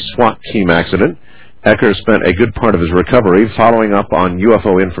in a SWAT team accident, Ecker spent a good part of his recovery following up on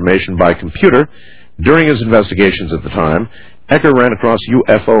UFO information by computer. During his investigations at the time, Ecker ran across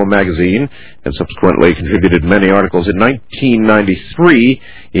UFO magazine and subsequently contributed many articles. In 1993,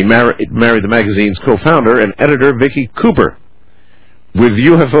 he married the magazine's co-founder and editor, Vicky Cooper. With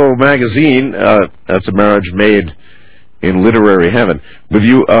UFO magazine, that's a marriage made in literary heaven. With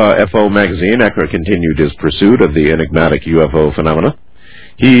UFO magazine, Ecker continued his pursuit of the enigmatic UFO phenomena.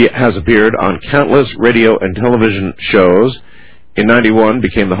 He has appeared on countless radio and television shows. In 91,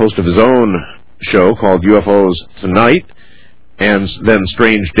 became the host of his own show called UFOs Tonight, and then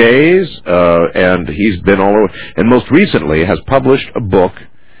Strange Days, and he's been all over. And most recently has published a book,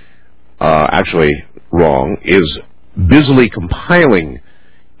 is busily compiling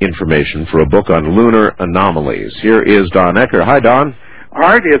information for a book on lunar anomalies. Here is Don Ecker. Hi, Don.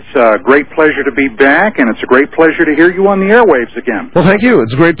 Art, it's a great pleasure to be back, and it's a great pleasure to hear you on the airwaves again. Well, thank you.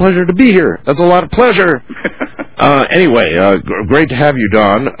 It's a great pleasure to be here. That's a lot of pleasure. Anyway, great to have you,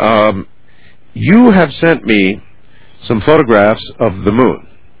 Don. You have sent me some photographs of the moon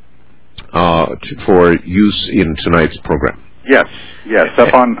for use in tonight's program. Yes,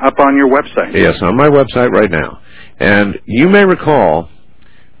 up on your website. Yes, on my website right now. And you may recall,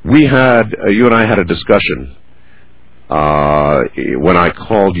 you and I had a discussion when I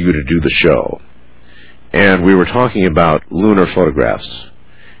called you to do the show, and we were talking about lunar photographs.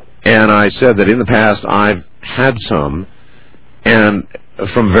 And I said that in the past I've had some, and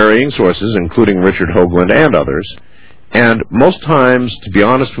from varying sources, including Richard Hoagland and others. And most times, to be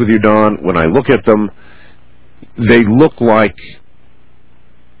honest with you, Don, when I look at them, they look like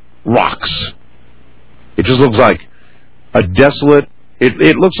rocks. It just looks like a desolate...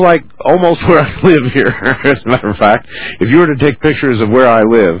 It looks like almost where I live here, as a matter of fact. If you were to take pictures of where I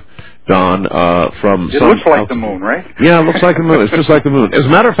live, Don, from... It looks like the moon, right? Yeah, it looks like the moon. It's just like the moon. As a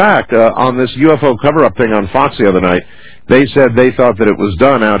matter of fact, on this UFO cover-up thing on Fox the other night, they said they thought that it was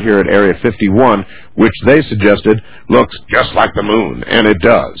done out here at Area 51, which they suggested looks just like the moon, and it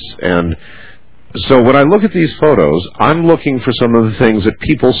does. And so when I look at these photos, I'm looking for some of the things that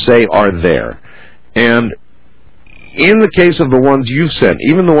people say are there. And in the case of the ones you've sent,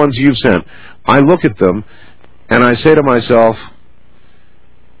 even the ones you've sent, I look at them and I say to myself,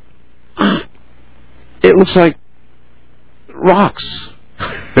 it looks like rocks.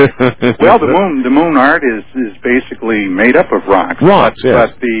 Well, the moon art is basically made up of rocks. Rocks, yes.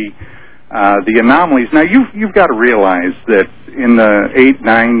 But the anomalies. Now you've got to realize that in the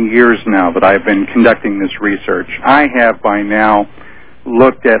 8-9 years now that I've been conducting this research, I have by now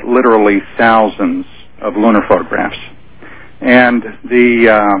looked at literally thousands of lunar photographs, and the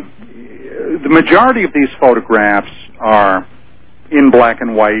majority of these photographs are in black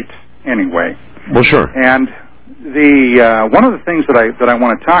and white anyway. Well, sure. And the one of the things that I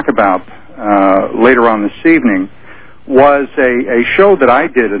want to talk about later on this evening was a show that I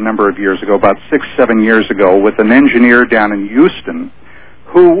did a number of years ago, about 6-7 years ago, with an engineer down in Houston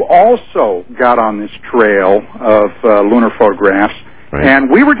who also got on this trail of lunar photographs. Right.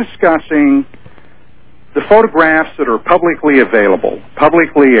 And we were discussing the photographs that are publicly available,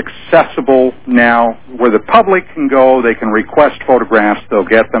 publicly accessible now, where the public can go, they can request photographs, they'll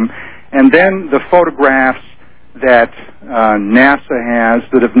get them, and then the photographs that NASA has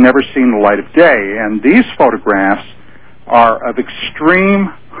that have never seen the light of day. And these photographs are of extreme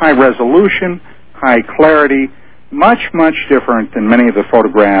high resolution, high clarity, much, much different than many of the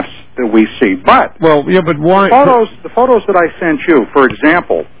photographs that we see. But well, yeah, but why? The photos that I sent you, for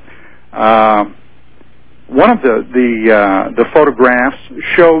example, one of the photographs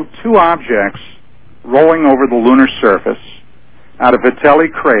show two objects rolling over the lunar surface out of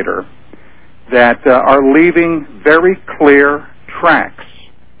Vitelli crater that are leaving very clear tracks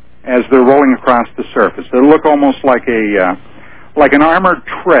as they're rolling across the surface. They look almost like an armored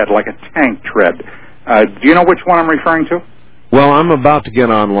tread, like a tank tread. Do you know which one I'm referring to? Well, I'm about to get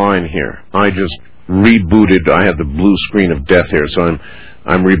online here. I just rebooted. I had the blue screen of death here, so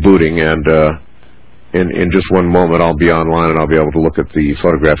I'm rebooting, and in just one moment I'll be online and I'll be able to look at the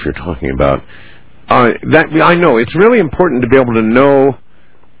photograph you're talking about. I know it's really important to be able to know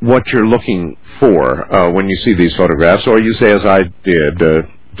what you're looking for when you see these photographs, or you say, as I did,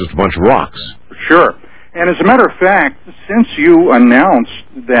 just a bunch of rocks. Sure. And as a matter of fact, since you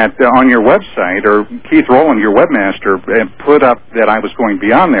announced that on your website, or Keith Rowland, your webmaster, put up that I was going to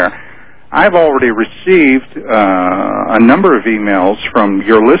be on there, I've already received a number of emails from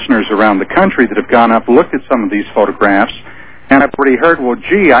your listeners around the country that have gone up, looked at some of these photographs, and I've already heard, well,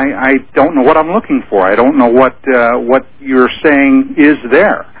 gee, I don't know what I'm looking for. I don't know what you're saying is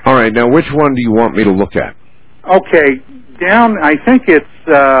there. All right, now which one do you want me to look at? Okay, down, I think it's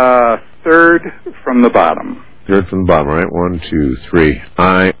third from the bottom. Third from the bottom, right? 1, 2, 3.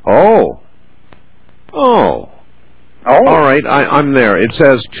 Oh. All right, I'm there. It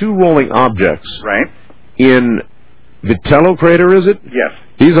says two rolling objects. Right. In Vitello crater, is it? Yes.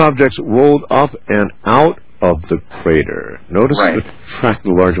 These objects rolled up and out of the crater. Notice the track,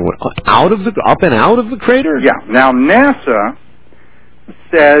 the larger one. Up and out of the crater? Yeah. Now, NASA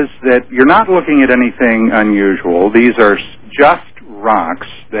says that you're not looking at anything unusual. These are just rocks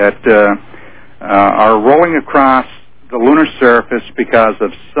that are rolling across the lunar surface because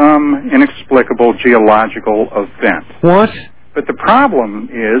of some inexplicable geological event. What? But the problem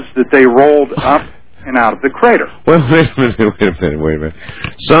is that they rolled up and out of the crater. Well, wait a minute.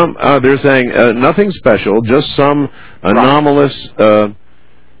 They're saying nothing special, just some anomalous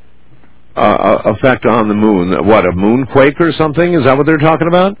effect on the moon. What, a moonquake or something? Is that what they're talking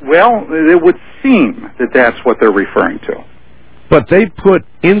about? Well, it would seem that that's what they're referring to. But they put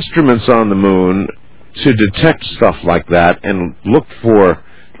instruments on the moon to detect stuff like that and look for...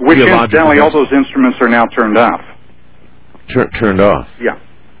 Which, incidentally, all those instruments are now turned off. Turned off? Yeah.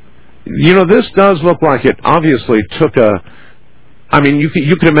 You know, this does look like it obviously took a... I mean, you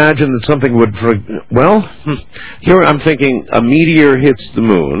could imagine that something would... Well, here I'm thinking a meteor hits the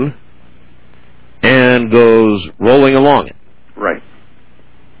moon and goes rolling along it. Right.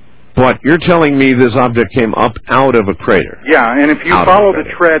 But you're telling me this object came up out of a crater? Yeah, and if you follow the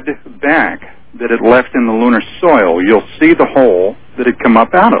tread back that it left in the lunar soil, you'll see the hole that it come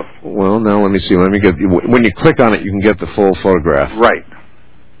up out of. Well, now let me see. Let me get. When you click on it, you can get the full photograph. Right.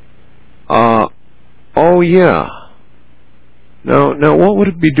 Oh yeah. Now, what would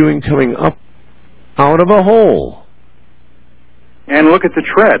it be doing coming up out of a hole? And look at the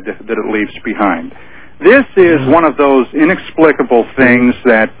tread that it leaves behind. This is one of those inexplicable things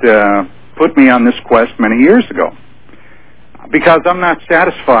that put me on this quest many years ago, because I'm not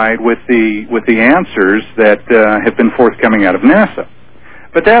satisfied with the answers that have been forthcoming out of NASA.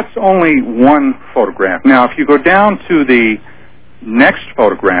 But that's only one photograph. Now, if you go down to the next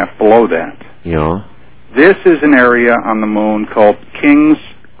photograph below that, yeah, this is an area on the moon called King's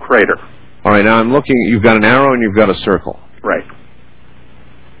Crater. All right, now I'm looking. You've got an arrow and you've got a circle. Right.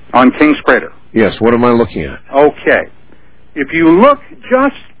 On King's Crater. Yes, what am I looking at? Okay. If you look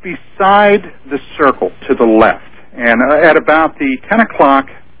just beside the circle to the left, and at about the 10 o'clock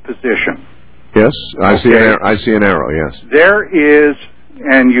position. Yes, I see an arrow, yes. There is,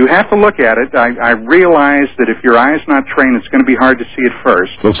 and you have to look at it. I realize that if your eye's not trained, it's going to be hard to see it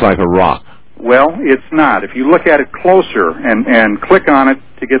first. Looks like a rock. Well, it's not. If you look at it closer and click on it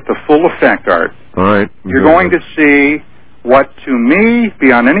to get the full effect, Art, all right, you're going to see what, to me,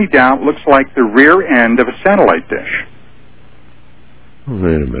 beyond any doubt, looks like the rear end of a satellite dish.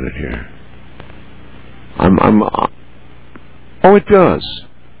 Wait a minute here. Oh, it does.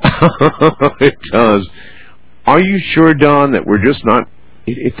 It does. Are you sure, Don, that we're just not...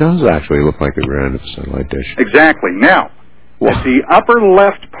 It does actually look like the rear end of a satellite dish. Exactly. Now, at the upper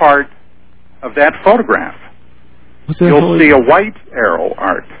left part of that photograph, you'll see a white arrow,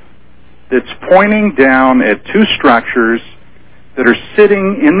 Art, that's pointing down at two structures that are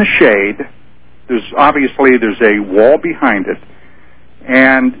sitting in the shade. There's a wall behind it.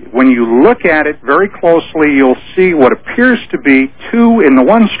 And when you look at it very closely, you'll see what appears to be in the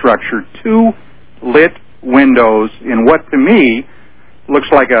one structure, two lit windows in what to me looks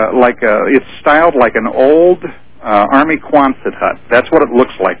like it's styled like an old Army Quonset hut. That's what it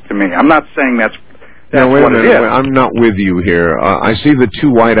looks like to me. I'm not saying that's now, wait what a minute. it is. I'm not with you here. I see the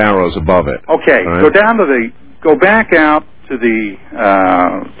two white arrows above it. Okay, right. Go back out to the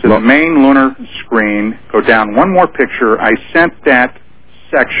main lunar screen. Go down one more picture. I sent that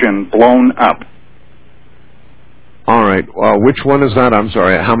section blown up. All right. Which one is that? I'm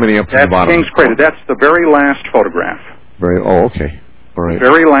sorry. How many up to the bottom? That's King's Crater. That's the very last photograph. Oh, okay. All right.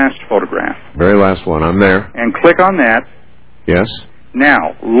 Very last photograph. Very last one. I'm there. And click on that. Yes.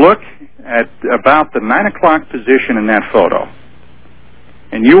 Now, look at about the 9 o'clock position in that photo.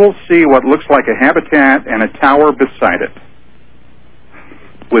 And you will see what looks like a habitat and a tower beside it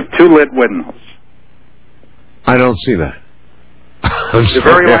with two lit windows. I don't see that. The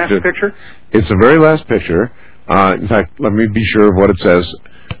very last picture? It's the very last picture. In fact, let me be sure of what it says.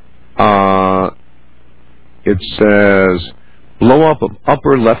 It says, blow up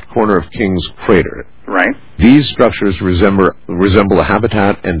upper left corner of King's Crater. Right. These structures resemble a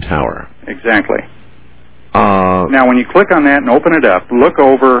habitat and tower. Exactly. Now, when you click on that and open it up, look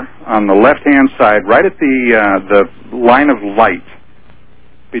over on the left-hand side, right at the line of light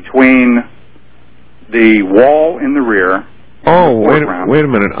between the wall in the rear. Oh, wait a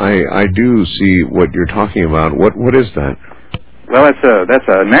minute. I do see what you're talking about. What is that? Well, that's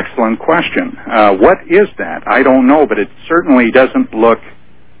an excellent question. What is that? I don't know, but it certainly doesn't look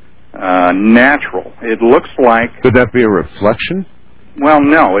natural. It looks like... Could that be a reflection? Well,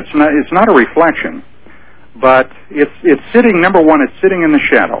 no, it's not a reflection. But it's sitting, number one, it's sitting in the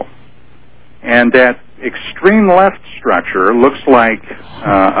shadow. And that extreme left structure looks like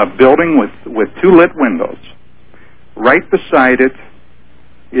a building with two lit windows. Right beside it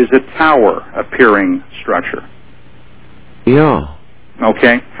is a tower-appearing structure. Yeah.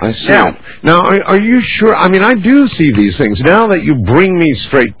 Okay? I see it. Now, are you sure? I mean, I do see these things. Now that you bring me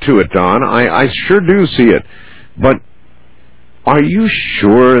straight to it, Don, I sure do see it. But are you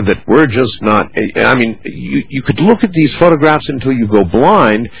sure that we're just not... I mean, you could look at these photographs until you go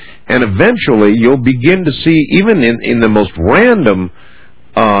blind, and eventually you'll begin to see, even in the most random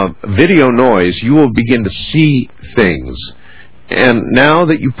video noise, you will begin to see things. And now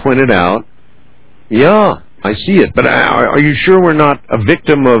that you point it out, yeah, I see it. But are you sure we're not a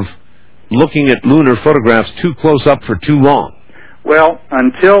victim of looking at lunar photographs too close up for too long? Well,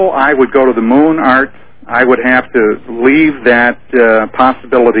 until I would go to the moon, Art, I would have to leave that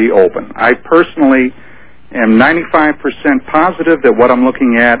possibility open. I personally am 95% positive that what I'm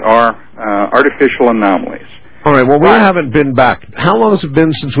looking at are artificial anomalies. All right, well, we haven't been back. How long has it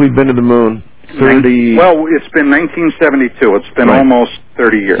been since we've been to the moon? 30... Well, it's been 1972. It's been almost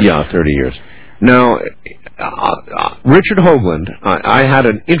 30 years. Yeah, 30 years. Now, Richard Hoagland, I had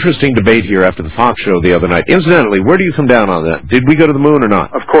an interesting debate here after the Fox show the other night. Incidentally, where do you come down on that? Did we go to the moon or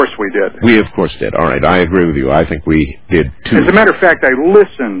not? Of course we did. We, of course, did. All right, I agree with you. I think we did, too. As a matter of fact, I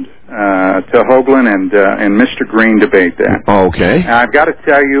listened to Hoagland and Mr. Green debate that. Okay. I've got to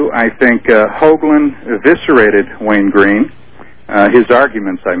tell you, I think Hoagland eviscerated Wayne Green. His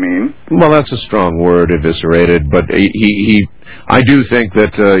arguments, I mean. Well, that's a strong word, eviscerated, but I do think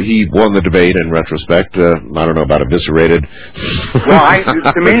that he won the debate in retrospect. I don't know about eviscerated. Well,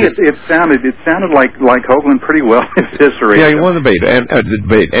 to me, it sounded like Hoagland pretty well eviscerated. Yeah, he won the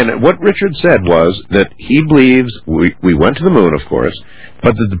debate. And what Richard said was that he believes we went to the moon, of course,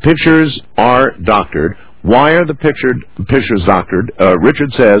 but that the pictures are doctored. Why are the pictures doctored?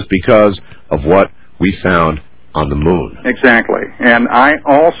 Richard says because of what we found on the moon. Exactly. And I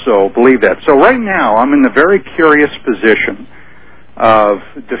also believe that. So right now, I'm in the very curious position of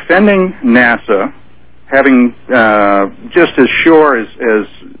defending NASA, having just as sure as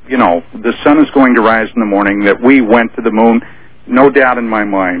you know, the sun is going to rise in the morning, that we went to the moon, no doubt in my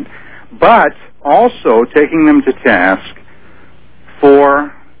mind, but also taking them to task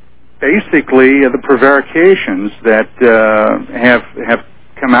for basically the prevarications that have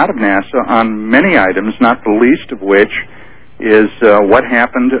come out of NASA on many items, not the least of which is what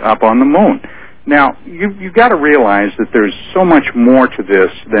happened up on the moon. Now, you've got to realize that there's so much more to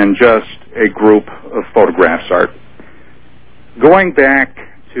this than just a group of photographs, Art. Going back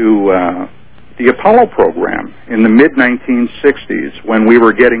to the Apollo program in the mid-1960s, when we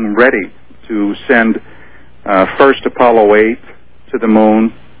were getting ready to send first Apollo 8 to the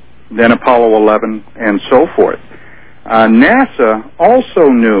moon, then Apollo 11, and so forth, NASA also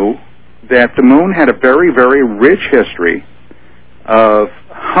knew that the moon had a very, very rich history of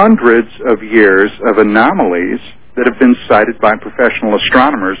hundreds of years of anomalies that have been cited by professional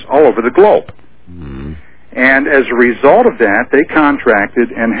astronomers all over the globe. Mm-hmm. And as a result of that, they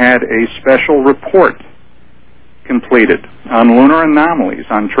contracted and had a special report completed on lunar anomalies,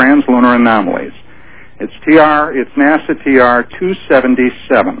 on translunar anomalies. It's NASA TR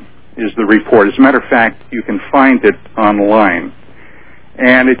 277 is the report. As a matter of fact, you can find it online.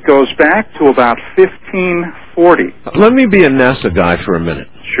 And it goes back to about 1540. Let me be a NASA guy for a minute.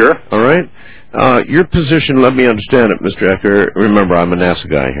 Sure. All right? Your position, let me understand it, Mr. Ecker. Remember, I'm a NASA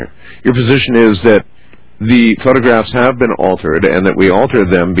guy here. Your position is that the photographs have been altered and that we altered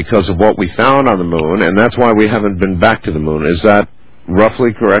them because of what we found on the moon, and that's why we haven't been back to the moon. Is that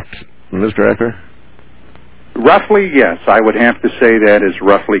roughly correct, Mr. Ecker? Roughly, yes. I would have to say that is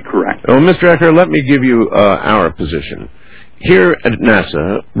roughly correct. Well, Mr. Ecker, let me give you our position. Here at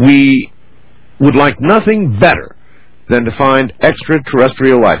NASA, we would like nothing better than to find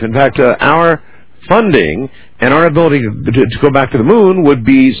extraterrestrial life. In fact, our funding and our ability to go back to the moon would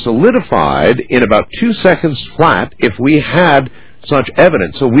be solidified in about 2 seconds flat if we had such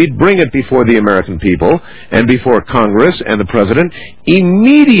evidence. So we'd bring it before the American people and before Congress and the President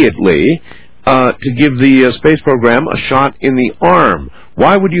immediately to give the space program a shot in the arm.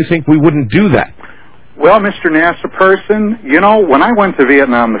 Why would you think we wouldn't do that? Well, Mr. NASA person, you know, when I went to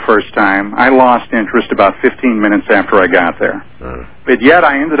Vietnam the first time, I lost interest about 15 minutes after I got there. But yet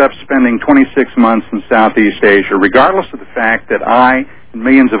I ended up spending 26 months in Southeast Asia, regardless of the fact that I and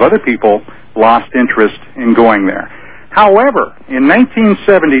millions of other people lost interest in going there. However, in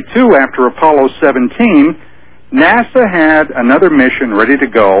 1972, after Apollo 17, NASA had another mission ready to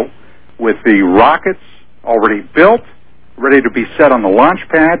go with the rockets already built, ready to be set on the launch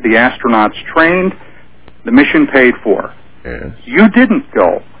pad, the astronauts trained, the mission paid for. Yes. You didn't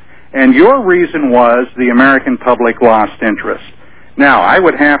go. And your reason was the American public lost interest. Now, I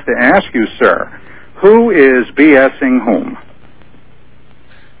would have to ask you, sir, who is BSing whom?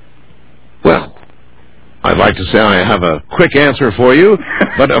 Well, I'd like to say I have a quick answer for you,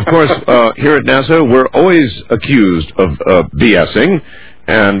 but of course, here at NASA, we're always accused of BSing.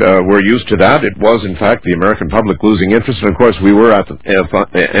 And we're used to that. It was, in fact, the American public losing interest. And, of course, we were at the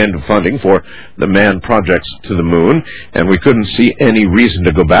end of funding for the manned projects to the moon, and we couldn't see any reason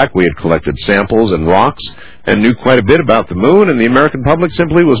to go back. We had collected samples and rocks and knew quite a bit about the moon, and the American public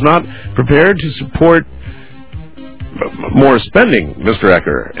simply was not prepared to support more spending, Mr.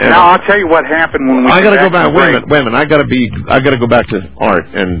 Ecker. And now, I'll tell you what happened when we... I got to go back. Wait a minute. I got to go back to Art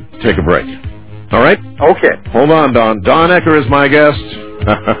and take a break. All right? Okay. Hold on, Don. Don Ecker is my guest.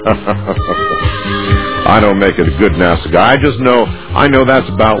 I don't make it a good NASA guy. I know that's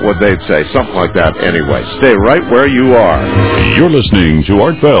about what they'd say. Something like that anyway. Stay right where you are. You're listening to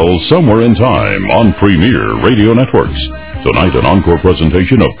Art Bell's Somewhere in Time on Premier Radio Networks. Tonight, an encore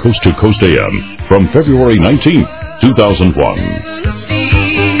presentation of Coast to Coast AM from February 19th, 2001.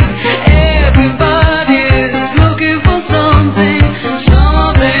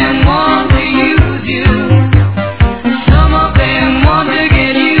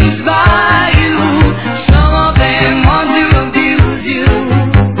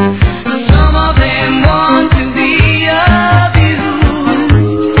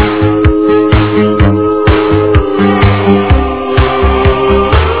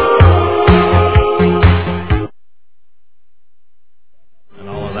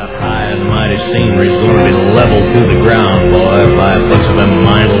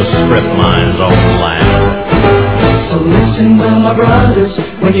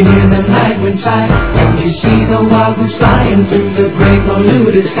 When you hear the night wind sigh, and you see the wild goose flying through the great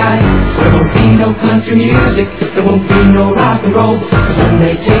polluted sky, there won't be no country music, there won't be no rock and roll, 'cause when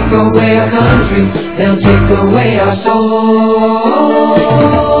they take away our country, they'll take away our soul.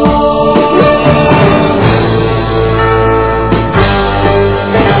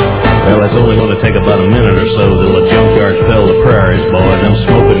 Well, it's only going to take about a minute or so till the junkyards fill the prairies, boy. Them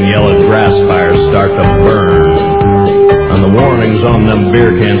smoking yellow grass fires start to burn. And the warnings on them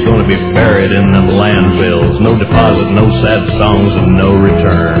beer cans going to be buried in them landfills. No deposit, no sad songs, and no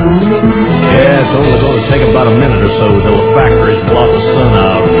return. Yeah, it's only going to take about a minute or so till the factories blot the sun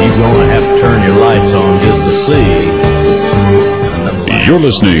out. You're going to have to turn your lights on just to see. You're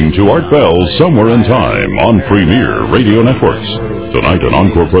listening to Art Bell's Somewhere in Time on Premier Radio Networks. Tonight, an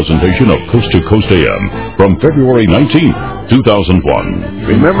encore presentation of Coast to Coast AM from February 19th, 2001.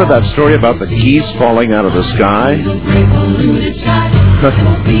 Remember that story about the geese falling out of the sky?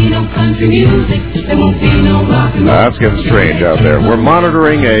 That's getting strange out there. We're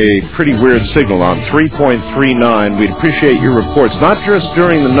monitoring a pretty weird signal on 3.39. We'd appreciate your reports, not just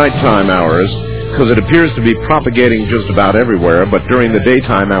during the nighttime hours, because it appears to be propagating just about everywhere, but during the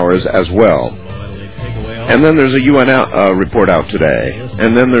daytime hours as well. And then there's a UN report out today.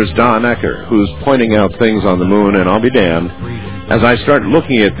 And then there's Don Ecker, who's pointing out things on the moon, and I'll be damned. As I start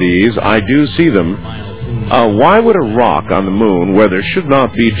looking at these, I do see them. Why would a rock on the moon, where there should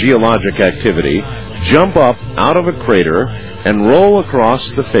not be geologic activity, jump up out of a crater and roll across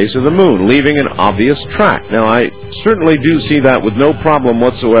the face of the moon, leaving an obvious track? Now, I certainly do see that with no problem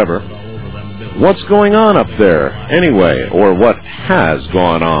whatsoever. What's going on up there, anyway, or what has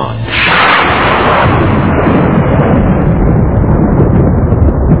gone on?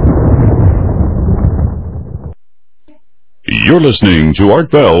 You're listening to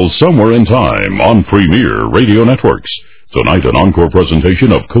Art Bell's Somewhere in Time on Premier Radio Networks. Tonight, an encore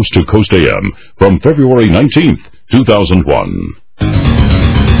presentation of Coast to Coast AM from February 19th, 2001.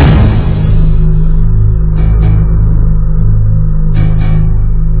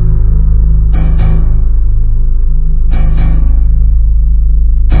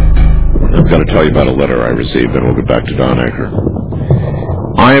 I've got to tell you about a letter I received, and we'll get back to Don Ecker.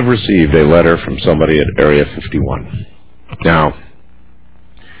 I have received a letter from somebody at Area 51. Now,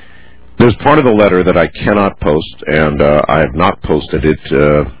 there's part of the letter that I cannot post, and I have not posted it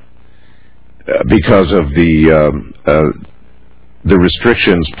because of the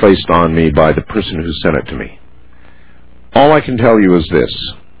restrictions placed on me by the person who sent it to me. All I can tell you is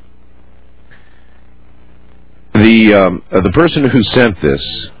this. The person who sent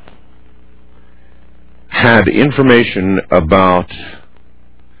this had information about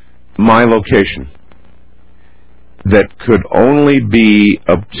my location that could only be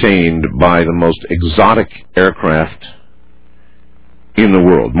obtained by the most exotic aircraft in the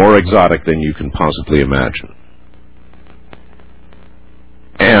world, more exotic than you can possibly imagine.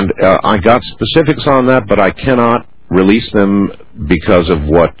 And I got specifics on that, but I cannot release them because of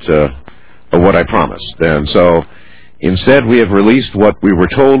what I promised. And so instead we have released what we were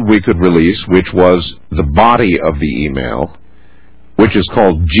told we could release, which was the body of the email, which is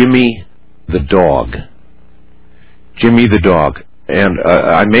called Jimmy the Dog. Jimmy the Dog. And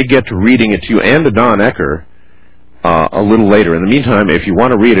I may get to reading it to you and to Don Ecker a little later. In the meantime, if you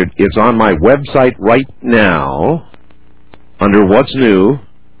want to read it, it's on my website right now under What's New.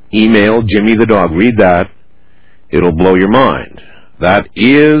 Email Jimmy the Dog. Read that. It'll blow your mind. That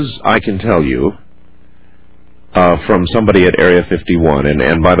is, I can tell you, from somebody at Area 51.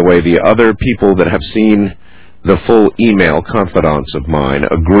 And by the way, the other people that have seen the full email, confidants of mine,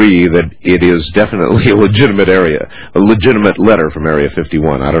 agree that it is definitely a legitimate letter from Area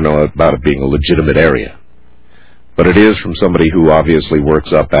 51. I don't know about it being a legitimate area, but it is from somebody who obviously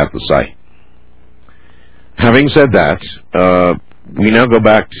works up at the site. Having said that, we now go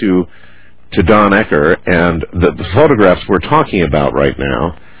back to Don Ecker, and the photographs we're talking about right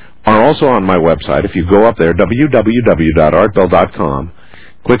now are also on my website. If you go up there, www.artbell.com,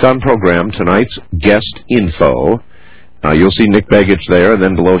 click on Program, tonight's Guest Info, you'll see Nick Begich there, and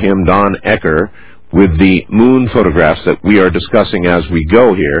then below him, Don Ecker, with the moon photographs that we are discussing as we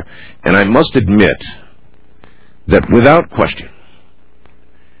go here. And I must admit that without question,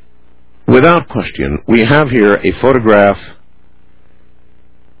 we have here a photograph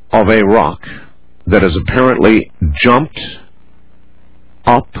of a rock that has apparently jumped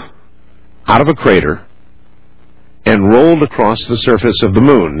up out of a crater and rolled across the surface of the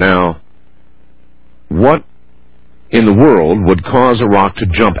moon. Now, what in the world would cause a rock to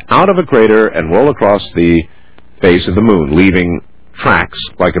jump out of a crater and roll across the face of the moon, leaving tracks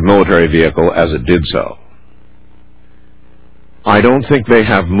like a military vehicle as it did so? I don't think they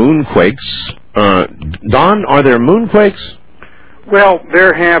have moonquakes. Don, are there moonquakes? Well,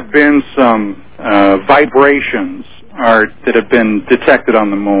 there have been some vibrations that have been detected on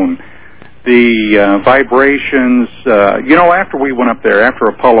the moon. The vibrations, after we went up there, after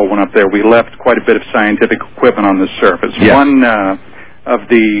Apollo went up there, we left quite a bit of scientific equipment on the surface. Yes. One of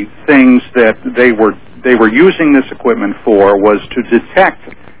the things that they were using this equipment for was to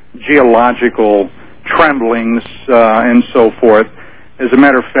detect geological tremblings and so forth. As a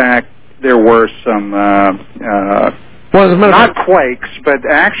matter of fact, there were some not quakes, but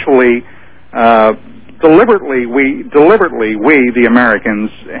actually deliberately we the Americans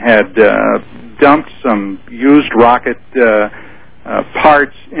had dumped some used rocket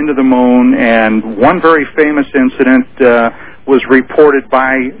parts into the moon, and one very famous incident was reported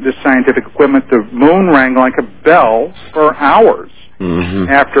by the scientific equipment. The moon rang like a bell for hours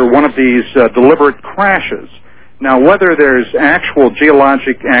after one of these deliberate crashes. Now, whether there's actual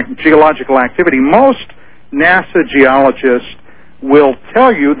geological activity, most NASA geologists will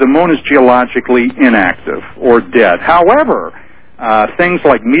tell you the moon is geologically inactive or dead. However, things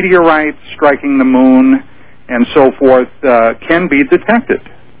like meteorites striking the moon and so forth can be detected.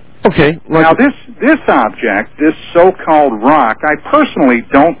 Okay. Now, this object, this so-called rock, I personally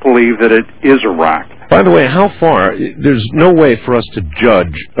don't believe that it is a rock. By the way, how far? There's no way for us to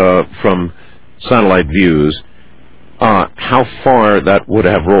judge from satellite views how far that would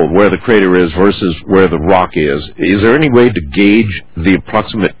have rolled, where the crater is versus where the rock is. Is there any way to gauge the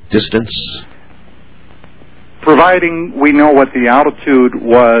approximate distance? Providing we know what the altitude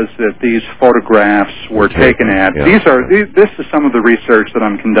was that these photographs were taken at. Yeah. This is some of the research that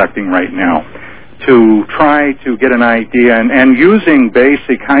I'm conducting right now to try to get an idea, and using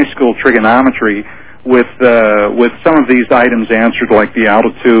basic high school trigonometry with some of these items answered, like the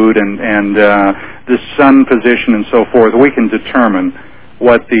altitude and the sun position and so forth, we can determine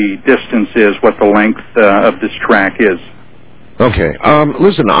what the distance is, what the length of this track is. Okay.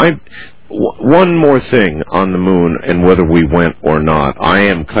 Listen, one more thing on the moon and whether we went or not. I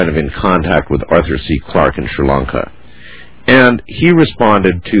am kind of in contact with Arthur C. Clarke in Sri Lanka. And he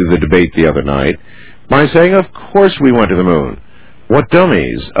responded to the debate the other night by saying, of course we went to the moon. What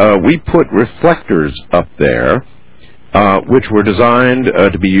dummies. We put reflectors up there, which were designed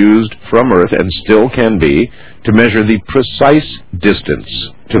to be used from Earth, and still can be, to measure the precise distance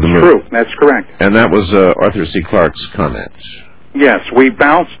to the moon. True, that's correct. And that was Arthur C. Clarke's comment. Yes, we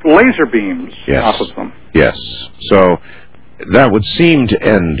bounced laser beams off of them. Yes. So that would seem to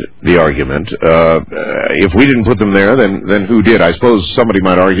end the argument. If we didn't put them there, then who did? I suppose somebody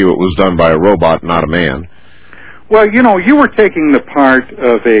might argue it was done by a robot, not a man. Well, you were taking the part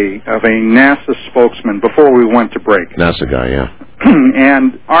of a NASA spokesman before we went to break. NASA guy, yeah.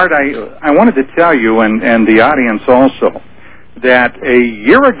 And Art, I wanted to tell you and the audience also that a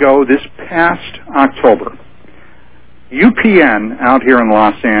year ago, this past October, UPN out here in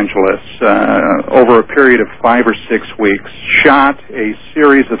Los Angeles, over a period of 5 or 6 weeks, shot a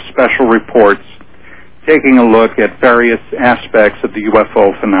series of special reports taking a look at various aspects of the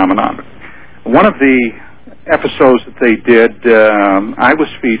UFO phenomenon. One of the episodes that they did, I was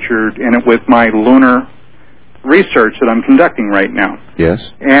featured in it with my lunar research that I'm conducting right now. Yes.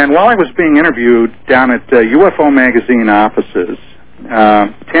 And while I was being interviewed down at UFO Magazine offices,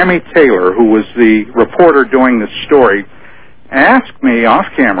 Tammy Taylor, who was the reporter doing this story, asked me off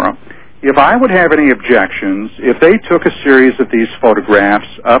camera if I would have any objections if they took a series of these photographs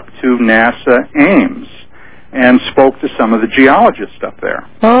up to NASA Ames and spoke to some of the geologists up there.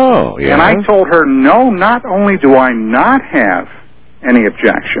 Oh, yeah. And I told her, no, not only do I not have any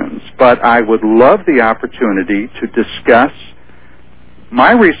objections, but I would love the opportunity to discuss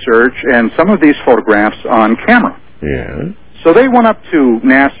my research and some of these photographs on camera. Yeah. So they went up to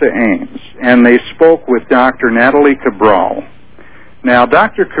NASA Ames, and they spoke with Dr. Natalie Cabral, Now,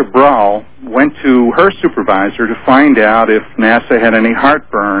 Dr. Cabral went to her supervisor to find out if NASA had any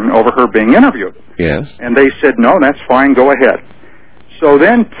heartburn over her being interviewed. Yes. And they said, no, that's fine, go ahead. So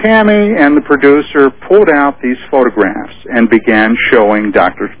then Tammy and the producer pulled out these photographs and began showing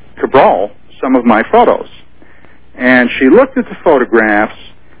Dr. Cabral some of my photos. And she looked at the photographs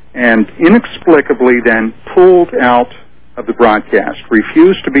and inexplicably then pulled out of the broadcast,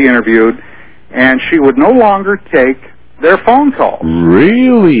 refused to be interviewed, and she would no longer take their phone calls.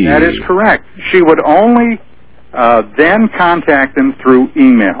 Really? That is correct. She would only then contact them through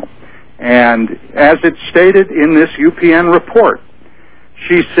email. And as it's stated in this UPN report,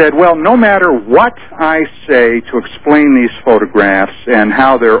 she said, well, no matter what I say to explain these photographs and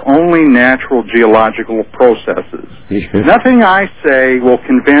how they're only natural geological processes, nothing I say will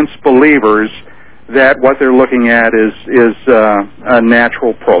convince believers that what they're looking at is a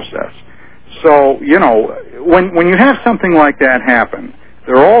natural process. So, you know, when you have something like that happen,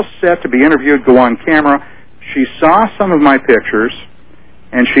 they're all set to be interviewed, go on camera. She saw some of my pictures,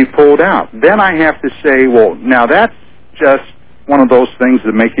 and she pulled out. Then I have to say, well, now that's just one of those things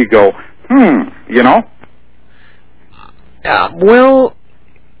that make you go, you know? Well,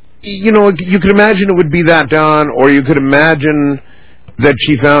 you know, you could imagine it would be that, Don, or you could imagine that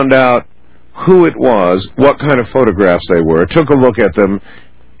she found out who it was, what kind of photographs they were, took a look at them,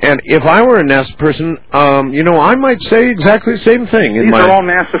 and if I were a NASA person, you know, I might say exactly the same thing. These are all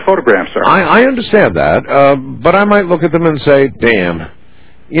NASA photographs, sir. I understand that, but I might look at them and say, damn,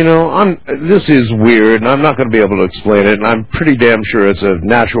 you know, this is weird, and I'm not going to be able to explain it, and I'm pretty damn sure it's a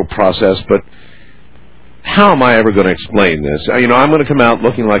natural process, but how am I ever going to explain this? You know, I'm going to come out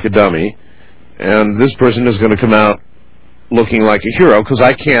looking like a dummy, and this person is going to come out looking like a hero, because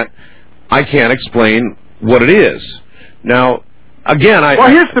I can't explain what it is. Now, again, Well,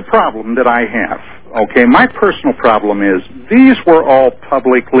 here's the problem that I have, okay? My personal problem is these were all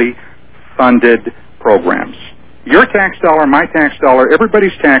publicly funded programs. Your tax dollar, my tax dollar,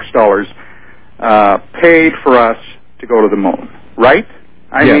 everybody's tax dollars paid for us to go to the moon, right?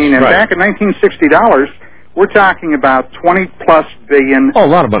 I mean, and back in $1960, we're talking about $20+ billion. Oh, a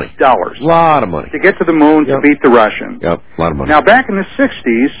lot of money. Dollars. A lot of money. To get to the moon to beat the Russians. Yep, a lot of money. Now, back in the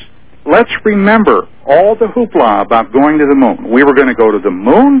 60s, let's remember all the hoopla about going to the moon. We were going to go to the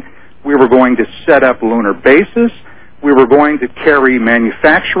moon. We were going to set up lunar bases. We were going to carry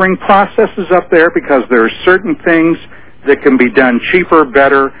manufacturing processes up there because there are certain things that can be done cheaper,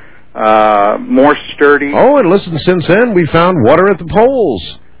 better, more sturdy. Oh, and listen, since then, we found water at the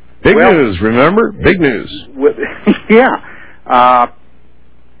poles. Big news, remember? Big news. Yeah.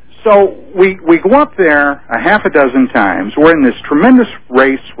 So we go up there a half a dozen times. We're in this tremendous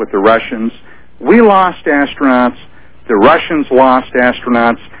race with the Russians. We lost astronauts. The Russians lost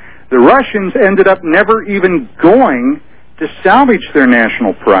astronauts. The Russians ended up never even going to salvage their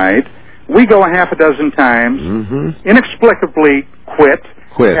national pride. We go a half a dozen times, inexplicably quit,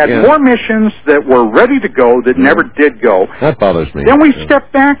 had more missions that were ready to go that never did go. That bothers me. Then we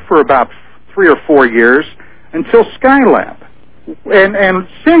stepped back for about 3 or 4 years until Skylab. And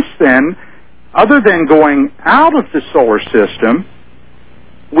since then, other than going out of the solar system,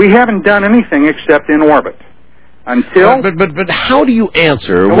 we haven't done anything except in orbit. Until... But how do you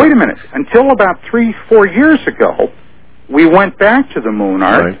answer... Now, wait a minute. Until about 3-4 years ago, we went back to the moon,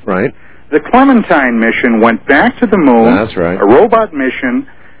 Art. Right. The Clementine mission went back to the moon. That's right. A robot mission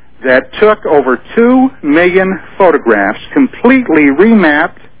that took over 2 million photographs, completely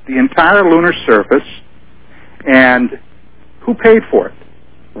remapped the entire lunar surface, and who paid for it?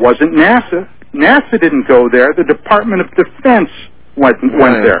 Wasn't NASA. NASA didn't go there. The Department of Defense went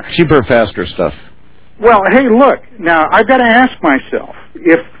there. Cheaper, faster stuff. Well, hey, look, now I've got to ask myself,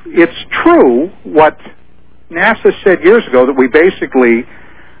 if it's true what NASA said years ago, that we basically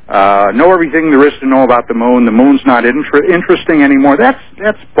know everything there is to know about the moon's not interesting anymore,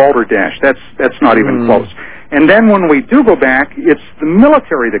 that's balderdash. That's not even close. And then when we do go back, it's the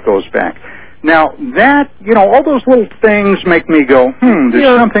military that goes back. Now, that, you know, all those little things make me go,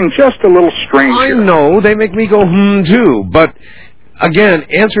 there's something just a little strange here. I know, they make me go, too, but... Again,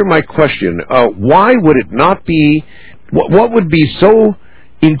 answer my question. Why would it not be... What would be so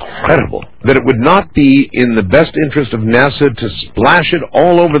incredible that it would not be in the best interest of NASA to splash it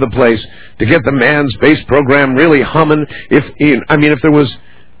all over the place to get the manned space program really humming? If there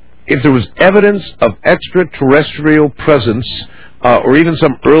was evidence of extraterrestrial presence, or even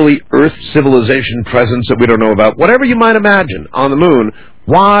some early Earth civilization presence that we don't know about, whatever you might imagine on the moon,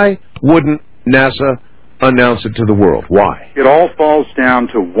 why wouldn't NASA announce it to the world? Why? It all falls down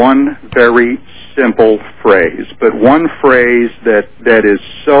to one very simple phrase, but one phrase that is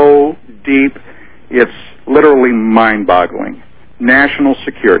so deep, it's literally mind-boggling. national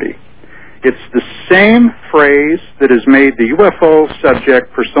security. It's the same phrase that has made the UFO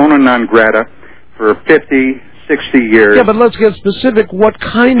subject persona non grata for 50, 60 years. Yeah, but let's get specific. What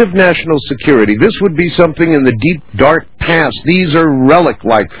kind of national security? This would be something in the deep, dark past. These are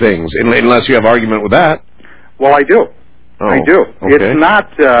relic-like things, unless you have argument with that. Well, I do. Oh, I do. okay. It's not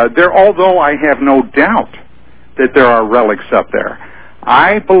there. Although I have no doubt that there are relics up there,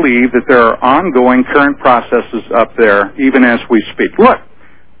 I believe that there are ongoing current processes up there, even as we speak. Look,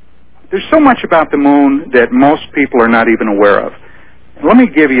 there's so much about the moon that most people are not even aware of. Let me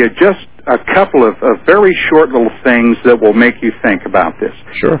give you just a couple of very short little things that will make you think about this.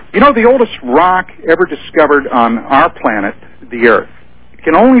 Sure. You know, the oldest rock ever discovered on our planet, the Earth,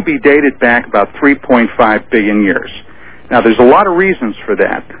 can only be dated back about 3.5 billion years. Now, there's a lot of reasons for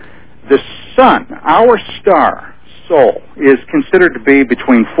that. The sun, our star, Sol, is considered to be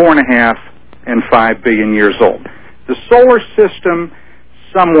between 4.5 and 5 billion years old. The solar system,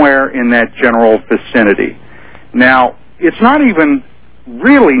 somewhere in that general vicinity. Now, it's not even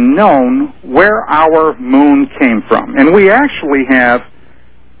really known where our moon came from. And we actually have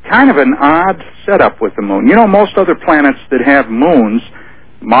kind of an odd setup with the moon. You know, most other planets that have moons,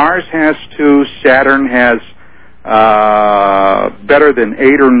 Mars has 2, Saturn has better than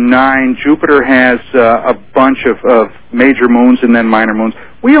 8 or 9, Jupiter has a bunch of major moons and then minor moons.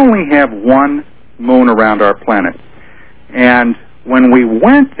 We only have one moon around our planet. And when we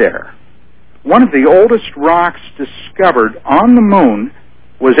went there, one of the oldest rocks discovered on the moon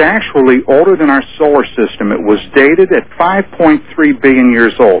was actually older than our solar system. It was dated at 5.3 billion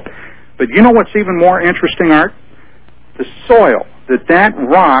years old. But you know what's even more interesting, Art? The soil that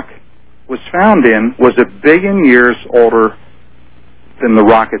rock was found in was 1 billion years older than the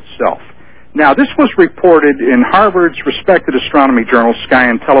rock itself. Now, this was reported in Harvard's respected astronomy journal, Sky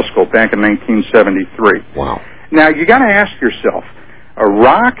and Telescope, back in 1973. Wow. Now, you got to ask yourself, a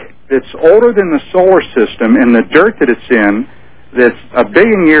rock that's older than the solar system and the dirt that it's in, that's 1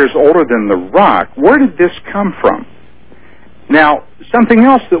 billion years older than the rock, where did this come from? Now, something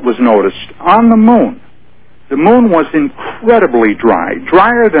else that was noticed on the moon. The moon was incredibly dry,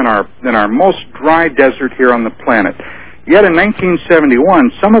 drier than our most dry desert here on the planet. Yet in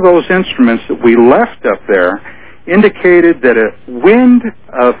 1971, some of those instruments that we left up there indicated that a wind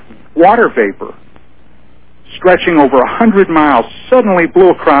of water vapor stretching over 100 miles suddenly blew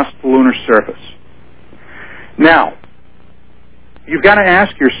across the lunar surface. Now, you've got to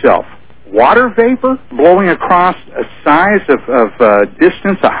ask yourself, water vapor blowing across a size of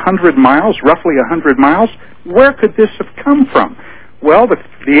distance 100 miles, roughly 100 miles, where could this have come from? Well,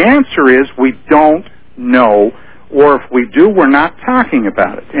 the answer is we don't know, or if we do, we're not talking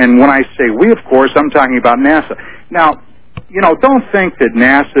about it. And when I say we, of course, I'm talking about NASA. Now, you know, don't think that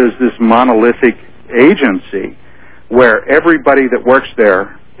NASA is this monolithic agency where everybody that works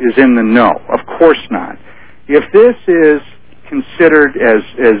there is in the know. Of course not. If this is considered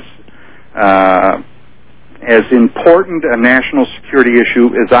as important a national security issue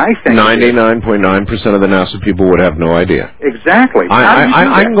as I think 99.9% of the NASA people would have no idea. Exactly.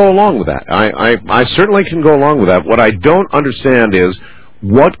 I can go along with that. I certainly can go along with that. What I don't understand is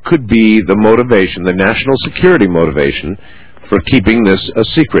what could be the motivation, the national security motivation, for keeping this a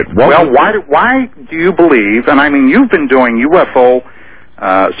secret. Why do you believe, and I mean you've been doing UFO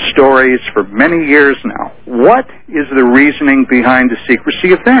stories for many years now, what is the reasoning behind the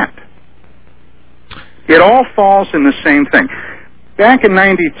secrecy of that? It all falls in the same thing. Back in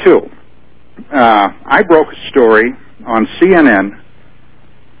 '92, I broke a story on CNN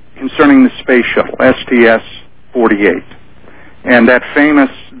concerning the space shuttle, STS-48, and that famous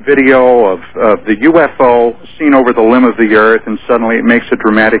video of the UFO seen over the limb of the Earth, and suddenly it makes a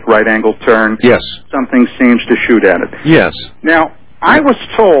dramatic right-angle turn. Yes. Something seems to shoot at it. Yes. Now, I was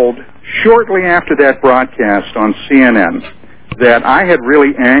told shortly after that broadcast on CNN that I had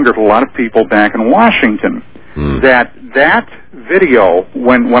really angered a lot of people back in Washington. That video,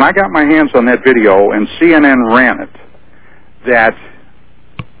 when I got my hands on that video and CNN ran it, that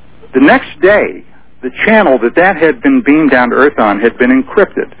the next day the channel that had been beamed down to Earth on had been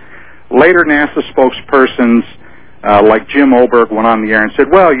encrypted. Later, NASA spokespersons like Jim Oberg went on the air and said,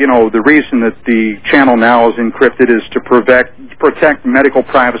 well, you know, the reason that the channel now is encrypted is to protect medical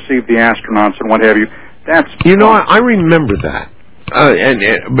privacy of the astronauts and what have you. That's I remember that.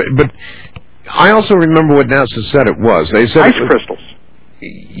 But I also remember what NASA said it was. They said ice crystals.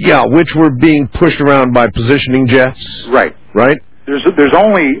 Yeah, which were being pushed around by positioning jets. Right. Right? There's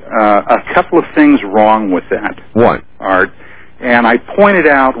only a couple of things wrong with that. What? Art. And I pointed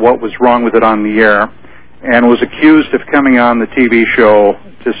out what was wrong with it on the air and was accused of coming on the TV show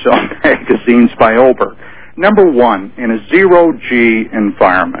to sell magazines by Oberg. Number one, in a zero-G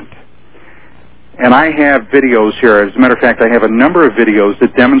environment, and I have videos here. As a matter of fact, I have a number of videos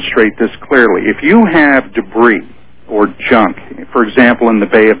that demonstrate this clearly. If you have debris or junk, for example, in the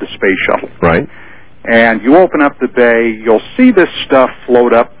bay of the space shuttle, Right. and you open up the bay, you'll see this stuff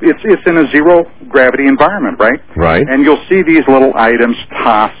float up. It's in a zero-gravity environment, right? Right. And you'll see these little items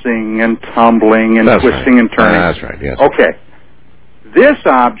tossing and tumbling and twisting and turning. That's right, yes. Okay. This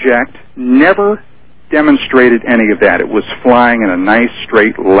object never demonstrated any of that. It was flying in a nice,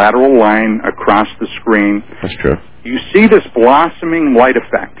 straight, lateral line across the screen. That's true. You see this blossoming light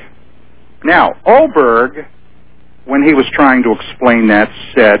effect. Now, Oberg, when he was trying to explain that,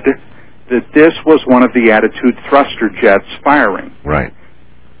 said that this was one of the attitude thruster jets firing. Right.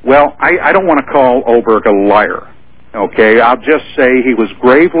 Well, I don't want to call Oberg a liar, okay? I'll just say he was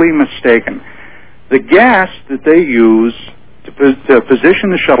gravely mistaken. The gas that they use to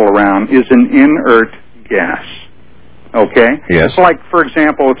position the shuttle around is an inert gas, okay? Yes. It's like, for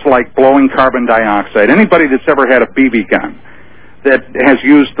example, it's like blowing carbon dioxide. Anybody that's ever had a BB gun that has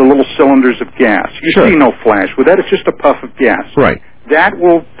used the little cylinders of gas, you Sure. see no flash with that. It's just a puff of gas. Right. That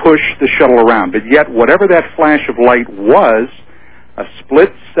will push the shuttle around. But yet, whatever that flash of light was, a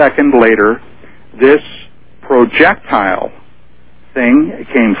split second later, this projectile thing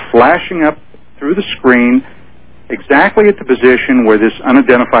came flashing up through the screen exactly at the position where this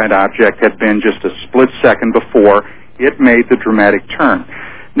unidentified object had been just a split second before it made the dramatic turn.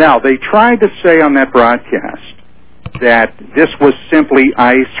 Now, they tried to say on that broadcast that this was simply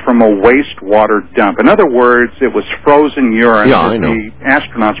ice from a wastewater dump. In other words, it was frozen urine that the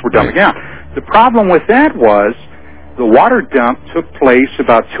astronauts were dumping out. The problem with that was the water dump took place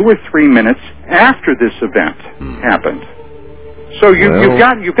about 2 or 3 minutes after this event happened. So you've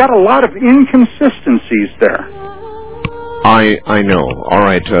got a lot of inconsistencies there. I know. All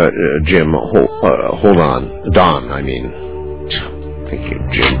right, Jim, hold on. Don, I mean. Thank you,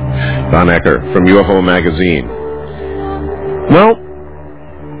 Jim. Don Ecker from UFO Magazine. Well,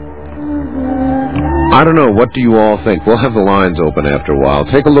 I don't know. What do you all think? We'll have the lines open after a while.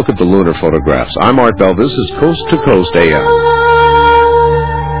 Take a look at the lunar photographs. I'm Art Bell. This is Coast to Coast AM.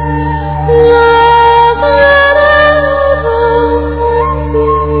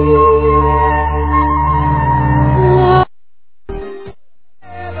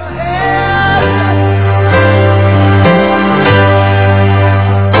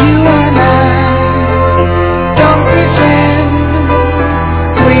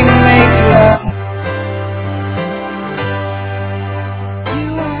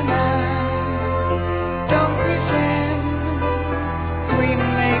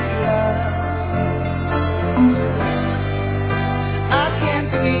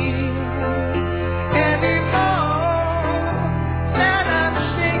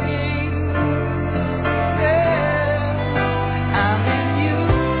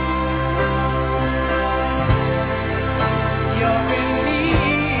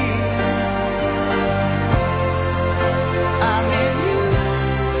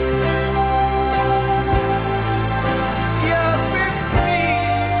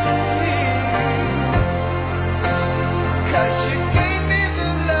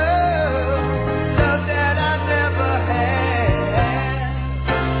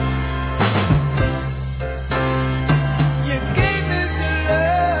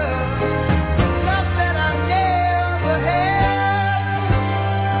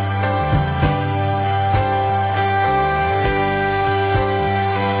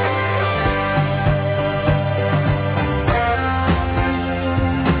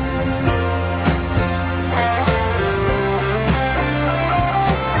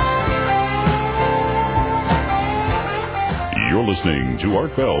 Listening to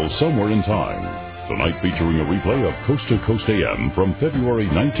Art Bell Somewhere in Time. Tonight featuring a replay of Coast to Coast AM from February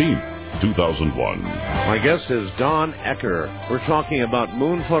 19th, 2001. My guest is Don Ecker. We're talking about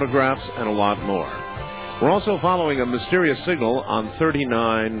moon photographs and a lot more. We're also following a mysterious signal on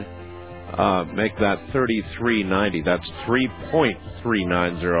 39, make that 3390. That's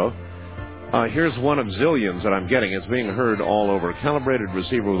 3.390. Here's one of zillions that I'm getting. It's being heard all over. Calibrated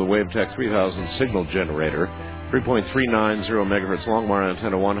receiver with a WaveTech 3000 signal generator. 3.390 megahertz Longmire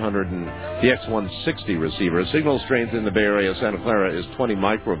antenna 100 and the X160 receiver. Signal strength in the Bay Area, Santa Clara is 20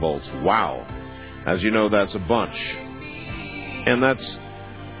 microvolts. Wow. As you know, that's a bunch. And that's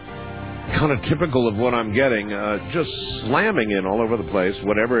kind of typical of what I'm getting. Just slamming in all over the place,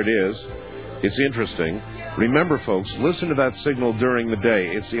 whatever it is. It's interesting. Remember, folks, listen to that signal during the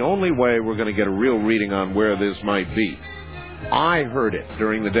day. It's the only way we're going to get a real reading on where this might be. I heard it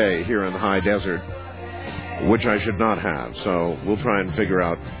during the day here in the high desert, which I should not have, so we'll try and figure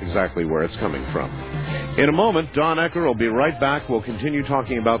out exactly where it's coming from. In a moment, Don Ecker will be right back. We'll continue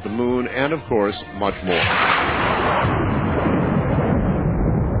talking about the moon and, of course, much more.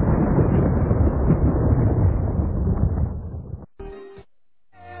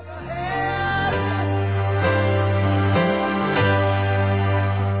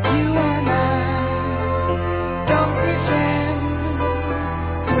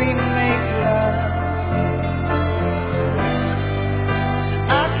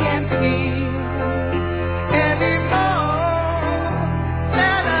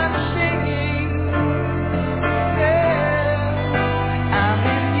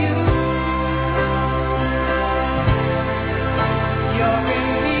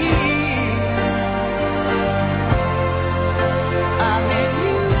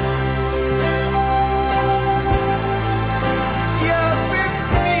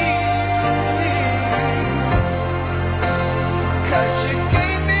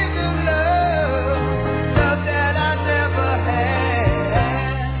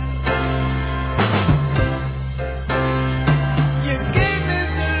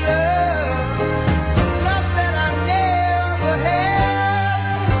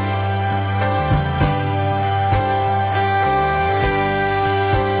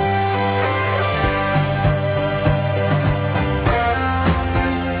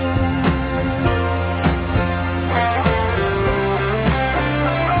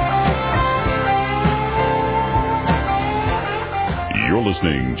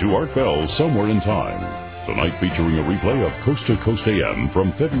 Listening to Art Bell Somewhere in Time. Tonight featuring a replay of Coast to Coast AM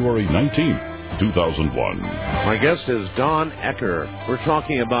from February 19th, 2001. My guest is Don Ecker. We're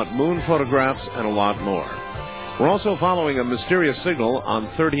talking about moon photographs and a lot more. We're also following a mysterious signal on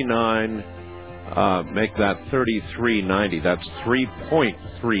 39, make that 3390. That's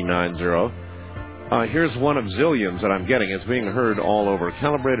 3.390. Here's one of zillions that I'm getting. It's being heard all over.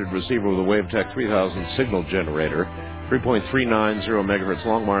 Calibrated receiver with a WaveTech 3000 signal generator. 3.390 megahertz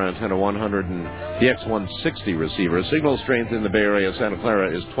Longmire antenna 100 and the X160 receiver. Signal strength in the Bay Area, Santa Clara,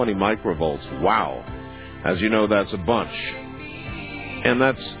 is 20 microvolts. Wow. As you know, that's a bunch. And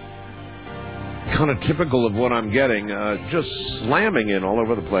that's kind of typical of what I'm getting. Just slamming in all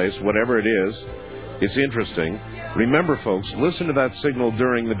over the place, whatever it is. It's interesting. Remember, folks, listen to that signal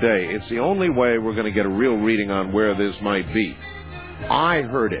during the day. It's the only way we're going to get a real reading on where this might be. I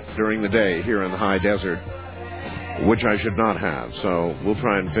heard it during the day here in the high desert, which I should not have, so we'll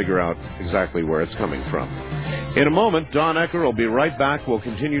try and figure out exactly where it's coming from. In a moment, Don Ecker will be right back. We'll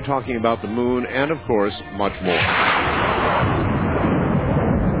continue talking about the moon and, of course, much more.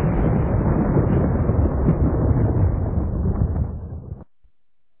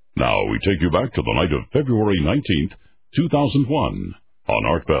 Now we take you back to the night of February 19th, 2001, on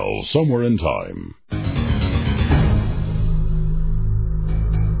Art Bell Somewhere in Time.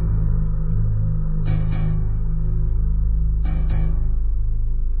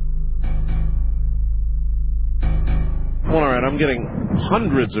 Well, all right, I'm getting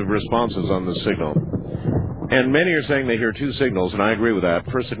hundreds of responses on this signal. And many are saying they hear two signals, and I agree with that.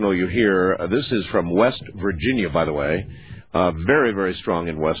 First signal you hear, this is from West Virginia, by the way. Very, very strong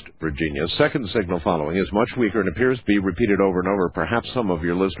in West Virginia. Second signal following is much weaker and appears to be repeated over and over. Perhaps some of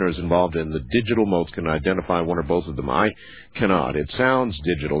your listeners involved in the digital modes can identify one or both of them. I cannot. It sounds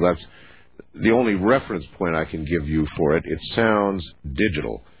digital. That's the only reference point I can give you for it. It sounds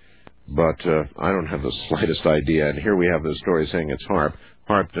digital. But I don't have the slightest idea. And here we have this story saying it's HARP,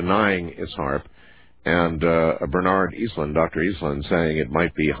 HARP denying it's HARP, and Bernard Eastland, Dr. Eastland, saying it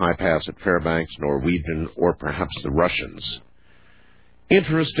might be High Pass at Fairbanks, Norwegian, or perhaps the Russians.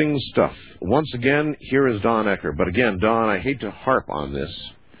 Interesting stuff. Once again, here is Don Ecker. But again, Don, I hate to harp on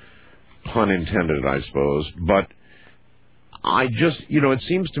this, pun intended, I suppose, but I just, it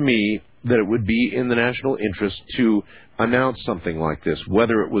seems to me that it would be in the national interest to announce something like this,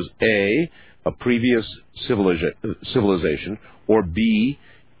 whether it was A, a previous civilization, or B,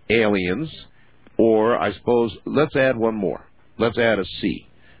 aliens, or I suppose, let's add one more. Let's add a C.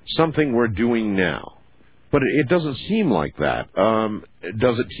 Something we're doing now. But it doesn't seem like that.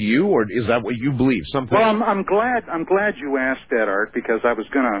 Does it to you, or is that what you believe? Something? Well, I'm glad you asked that, Art, because I was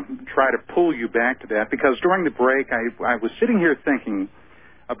going to try to pull you back to that. Because during the break, I was sitting here thinking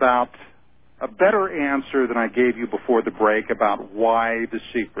about a better answer than I gave you before the break about why the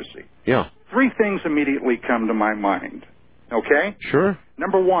secrecy. Yeah. Three things immediately come to my mind. Okay? Sure.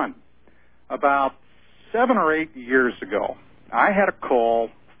 Number one, about 7 or 8 years ago, I had a call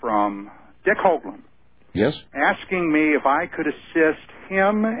from Dick Hoagland. Yes. Asking me if I could assist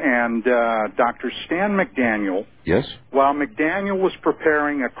him and Dr. Stan McDaniel. Yes. While McDaniel was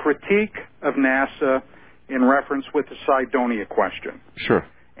preparing a critique of NASA in reference with the Cydonia question. Sure.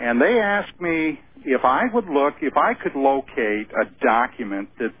 And they asked me if I could locate a document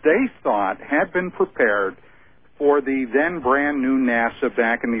that they thought had been prepared for the then brand new NASA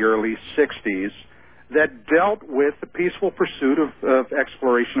back in the early 60s that dealt with the peaceful pursuit of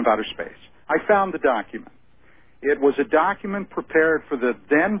exploration of outer space. I found the document. It was a document prepared for the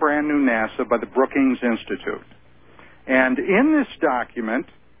then brand new NASA by the Brookings Institute. And in this document,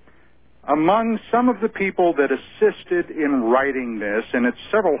 among some of the people that assisted in writing this, and it's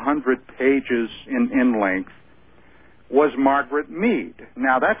several hundred pages in length, was Margaret Mead.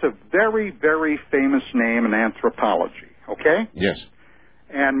 Now, that's a very, very famous name in anthropology, okay? Yes.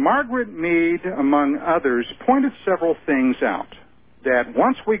 And Margaret Mead, among others, pointed several things out. That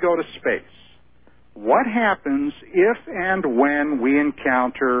once we go to space, what happens if and when we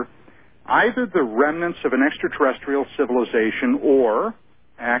encounter either the remnants of an extraterrestrial civilization or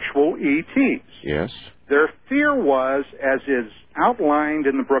actual ETs? Yes. Their fear was, as is outlined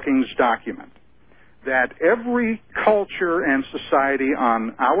in the Brookings document, that every culture and society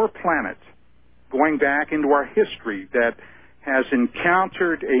on our planet, going back into our history, that has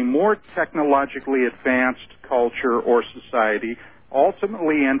encountered a more technologically advanced culture or society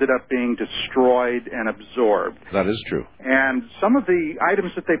ultimately ended up being destroyed and absorbed. That is true. And some of the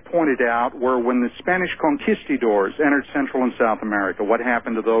items that they pointed out were when the Spanish conquistadors entered Central and South America, what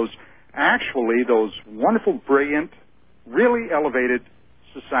happened to those wonderful, brilliant, really elevated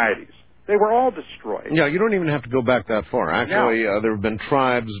societies. They were all destroyed. Yeah, you don't even have to go back that far. Actually, there have been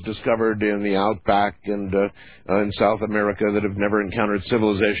tribes discovered in the outback and in South America that have never encountered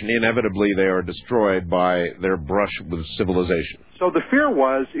civilization. Inevitably, they are destroyed by their brush with civilization. So the fear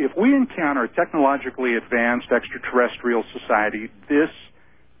was, if we encounter a technologically advanced extraterrestrial society, this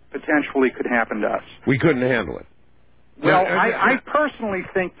potentially could happen to us. We couldn't handle it. Well, I personally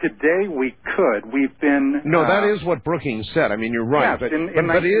think today we could. We've been... No, that is what Brookings said. I mean, you're right. Yes,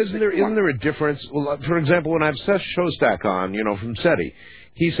 but isn't there a difference? Well, for example, when I've Seth Shostak on, from SETI,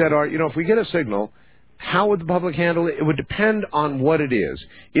 he said, if we get a signal, how would the public handle it? It would depend on what it is.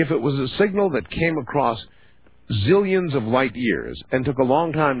 If it was a signal that came across zillions of light years and took a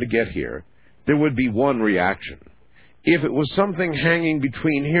long time to get here, there would be one reaction. If it was something hanging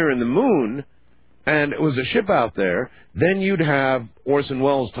between here and the moon, and it was a ship out there, then you'd have Orson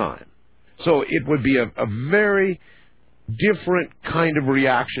Welles time. So it would be a very different kind of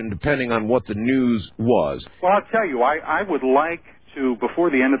reaction depending on what the news was. Well, I'll tell you, I would like to, before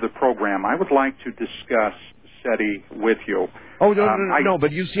the end of the program, I would like to discuss SETI with you. Oh, no,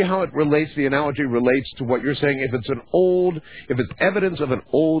 but you see how it relates, the analogy relates to what you're saying. If it's evidence of an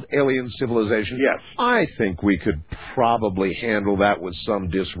old alien civilization, yes, I think we could probably handle that with some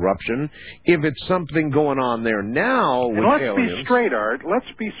disruption. If it's something going on there now with aliens... Let's be straight, Art.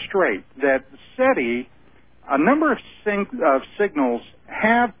 Let's be straight. That SETI, a number of signals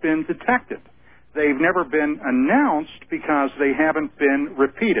have been detected. They've never been announced because they haven't been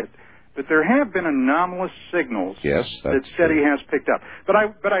repeated. But there have been anomalous signals that SETI has picked up. But I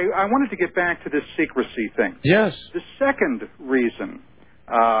wanted to get back to this secrecy thing. Yes. The second reason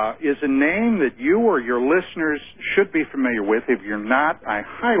is a name that you or your listeners should be familiar with. If you're not, I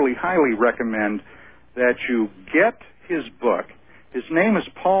highly, highly recommend that you get his book. His name is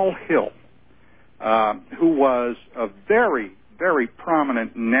Paul Hill, who was a very, very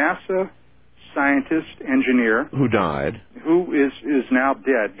prominent NASA scientist, engineer. Who died. Who is now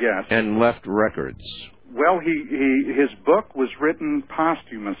dead, yes. And left records. Well, his book was written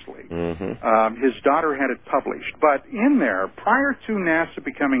posthumously. Mm-hmm. His daughter had it published. But in there, prior to NASA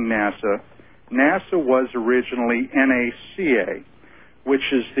becoming NASA was originally NACA,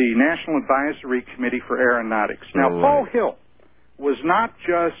 which is the National Advisory Committee for Aeronautics. Now, Paul Hill was not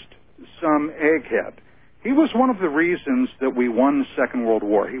just some egghead. He was one of the reasons that we won the Second World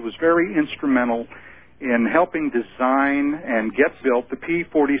War. He was very instrumental in helping design and get built the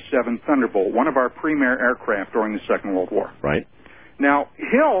P-47 Thunderbolt, one of our premier aircraft during the Second World War. Right. Now,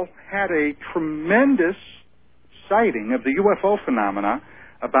 Hill had a tremendous sighting of the UFO phenomena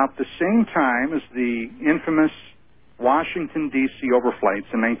about the same time as the infamous Washington, D.C.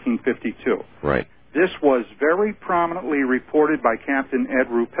 overflights in 1952. Right. This was very prominently reported by Captain Ed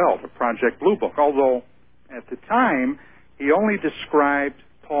Ruppelt of Project Blue Book, although at the time, he only described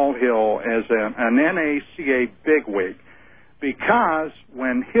Paul Hill as an NACA bigwig because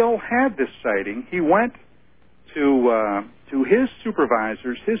when Hill had this sighting, he went to his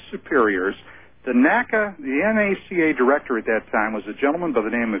supervisors, his superiors. The NACA director at that time was a gentleman by the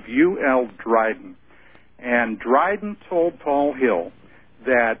name of U.L. Dryden. And Dryden told Paul Hill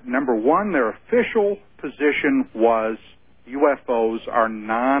that, number one, their official position was UFOs are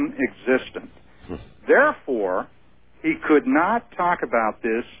non-existent. Therefore, he could not talk about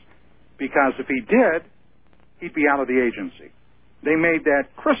this because if he did, he'd be out of the agency. They made that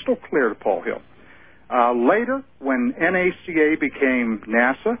crystal clear to Paul Hill. Later, when NACA became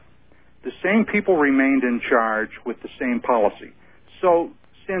NASA, the same people remained in charge with the same policy. So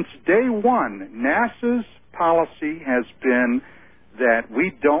since day one, NASA's policy has been that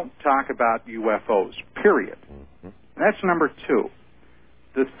we don't talk about UFOs, period. That's number two.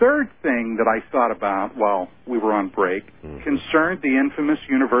 The third thing that I thought about while we were on break concerned the infamous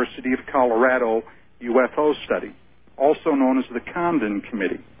University of Colorado UFO study, also known as the Condon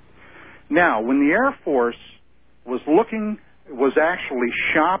Committee. Now, when the Air Force was actually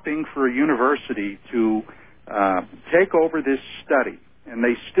shopping for a university to take over this study, and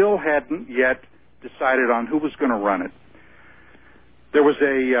they still hadn't yet decided on who was going to run it, there was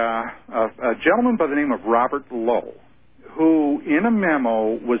a gentleman by the name of Robert Lowe, who in a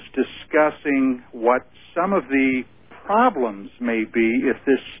memo was discussing what some of the problems may be if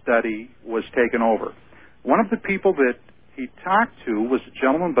this study was taken over. One of the people that he talked to was a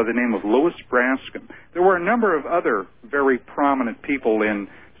gentleman by the name of Louis Branscombe. There were a number of other very prominent people in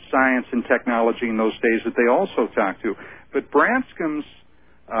science and technology in those days that they also talked to. But Branscombe's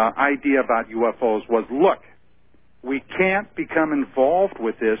idea about UFOs was, look, we can't become involved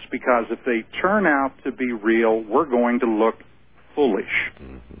with this because if they turn out to be real, we're going to look foolish.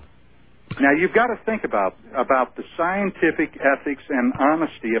 Now, you've got to think about the scientific ethics and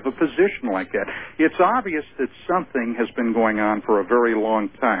honesty of a position like that. It's obvious that something has been going on for a very long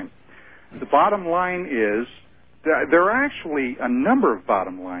time. The bottom line is, there are actually a number of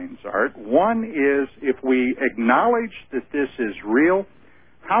bottom lines, Art. One is, if we acknowledge that this is real,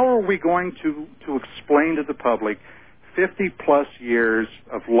 how are we going to explain to the public 50-plus years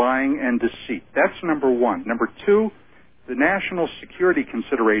of lying and deceit? That's number one. Number two, the national security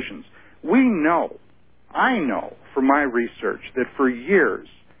considerations. I know from my research that for years,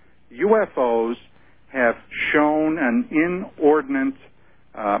 UFOs have shown an inordinate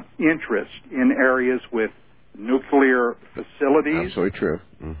interest in areas with nuclear facilities. Absolutely true.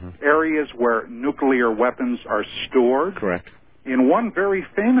 Areas where nuclear weapons are stored. Correct. In one very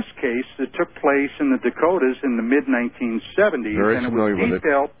famous case that took place in the Dakotas in the mid-1970s, Very and it familiar was with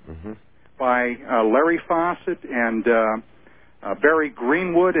detailed it. by Larry Fawcett and Barry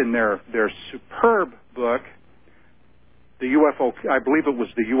Greenwood in their superb book, the UFO, I believe it was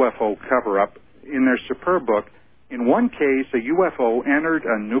the UFO cover-up, in their superb book. In one case, a UFO entered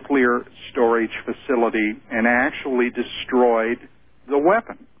a nuclear storage facility and actually destroyed the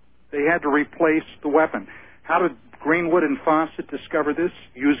weapon. They had to replace the weapon. How did Greenwood and Fawcett discover this?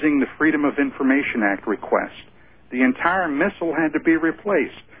 Using the Freedom of Information Act request. The entire missile had to be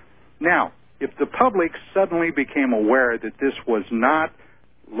replaced. Now, if the public suddenly became aware that this was not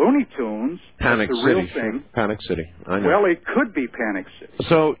Looney Tunes, Panic the City. real thing, Panic City. I know. well, it could be Panic City.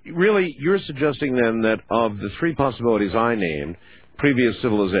 So, really, you're suggesting then that of the three possibilities I named, previous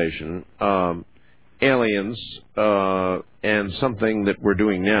civilization, aliens, and something that we're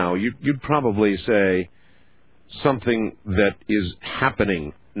doing now, you'd probably say something that is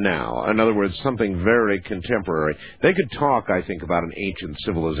happening now. In other words, something very contemporary. They could talk, I think, about an ancient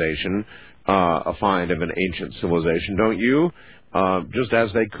civilization, a find of an ancient civilization, don't you? Just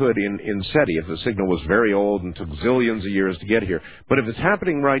as they could in SETI if the signal was very old and took zillions of years to get here. But if it's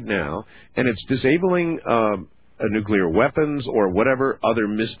happening right now and it's disabling nuclear weapons or whatever other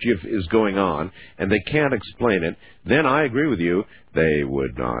mischief is going on and they can't explain it, then I agree with you, they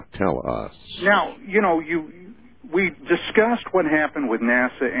would not tell us. Now, we discussed what happened with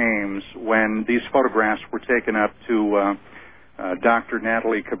NASA Ames when these photographs were taken up to Dr.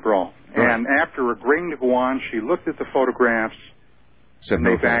 Natalie Cabral. Right. And after agreeing to go on, she looked at the photographs and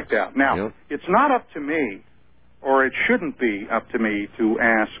they backed out. Now, It's not up to me, or it shouldn't be up to me to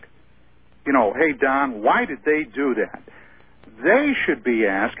ask, hey, Don, why did they do that? They should be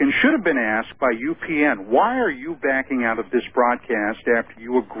asked, and should have been asked by UPN, why are you backing out of this broadcast after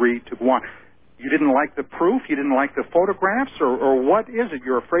you agreed to go on? You didn't like the proof? You didn't like the photographs? Or what is it?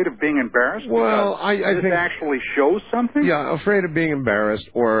 You're afraid of being embarrassed? Well, I think it actually shows something? Yeah, afraid of being embarrassed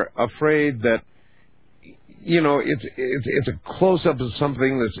or afraid that, it's a close-up of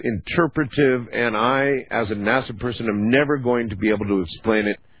something that's interpretive, and I, as a NASA person, am never going to be able to explain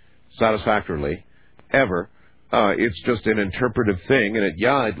it satisfactorily, ever. It's just an interpretive thing, and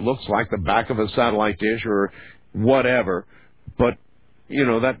it looks like the back of a satellite dish or whatever, but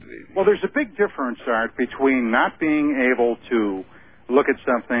Well, there's a big difference, Art, between not being able to look at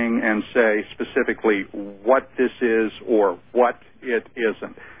something and say specifically what this is or what it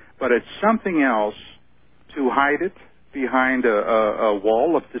isn't. But it's something else to hide it behind a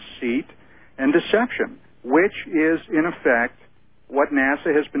wall of deceit and deception, which is, in effect, what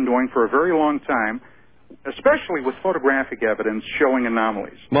NASA has been doing for a very long time, especially with photographic evidence showing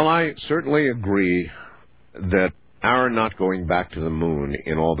anomalies. Well, I certainly agree that our not going back to the moon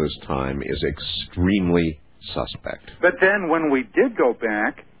in all this time is extremely suspect. But then when we did go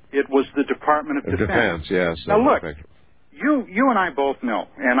back, it was the Department of Defense. Yes. Now look, you and I both know,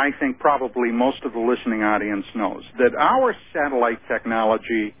 and I think probably most of the listening audience knows, that our satellite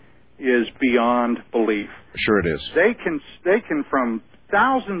technology is beyond belief. Sure it is. They can from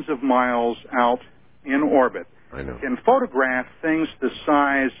thousands of miles out in orbit, I know, can photograph things the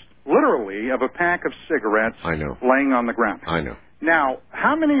size, literally, of a pack of cigarettes laying on the ground. I know. Now,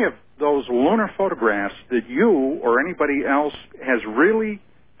 how many of those lunar photographs that you or anybody else has really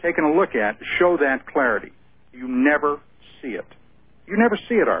taken a look at show that clarity? You never see it. You never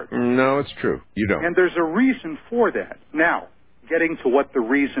see it, Art. No, it's true. You don't. And there's a reason for that. Now, getting to what the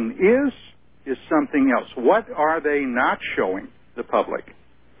reason is something else. What are they not showing the public?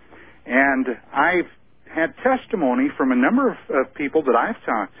 And I've had testimony from a number of people that I've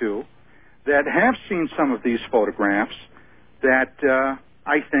talked to that have seen some of these photographs that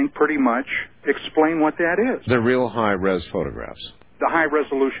I think pretty much explain what that is. The real high-res photographs. The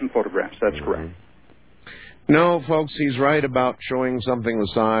high-resolution photographs, that's correct. No, folks, he's right about showing something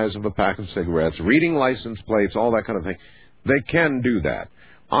the size of a pack of cigarettes, reading license plates, all that kind of thing. They can do that.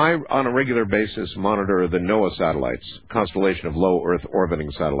 I, on a regular basis, monitor the NOAA satellites, constellation of low Earth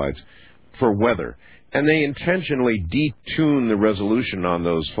orbiting satellites, for weather. And they intentionally detune the resolution on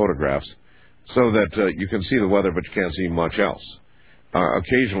those photographs so that you can see the weather, but you can't see much else.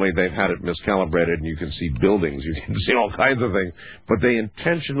 Occasionally, they've had it miscalibrated, and you can see buildings. You can see all kinds of things. But they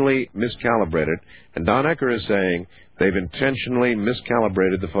intentionally miscalibrate it. And Don Ecker is saying they've intentionally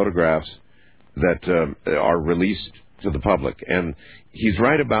miscalibrated the photographs that are released to the public. And he's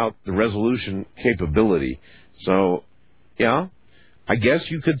right about the resolution capability. So, yeah, I guess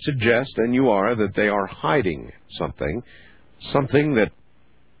you could suggest, and you are, that they are hiding something that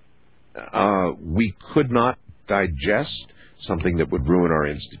we could not digest, something that would ruin our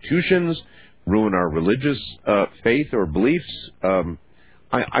institutions, ruin our religious faith or beliefs.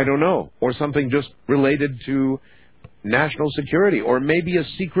 I don't know. Or something just related to national security, or maybe a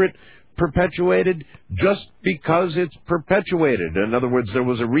secret perpetuated just because it's perpetuated. In other words, there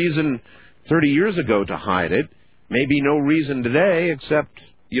was a reason 30 years ago to hide it, maybe no reason today except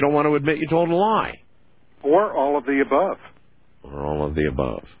you don't want to admit you told a lie. Or all of the above. Or all of the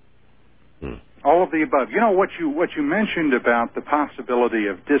above. All of the above. You know, what you mentioned about the possibility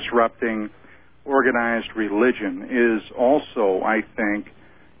of disrupting organized religion is also, I think,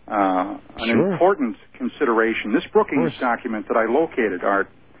 an important consideration. This Brookings document that I located, Art,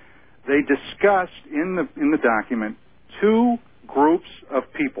 they discussed in the document two groups of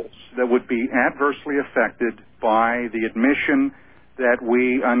peoples that would be adversely affected by the admission that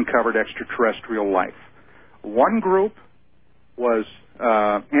we uncovered extraterrestrial life. One group was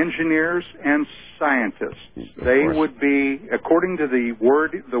engineers and scientists. They would be, according to the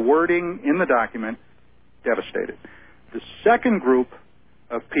wording in the document, devastated. The second group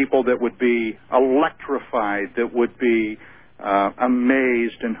of people that would be electrified, that would be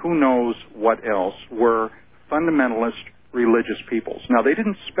amazed, and who knows what else, were fundamentalist religious peoples. Now, they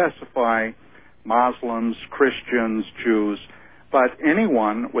didn't specify Muslims, Christians, Jews, but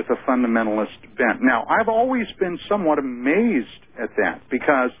anyone with a fundamentalist bent. Now, I've always been somewhat amazed at that,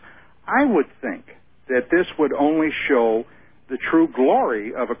 because I would think that this would only show the true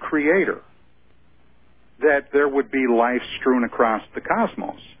glory of a creator, that there would be life strewn across the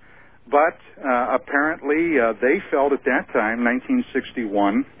cosmos. But apparently they felt at that time,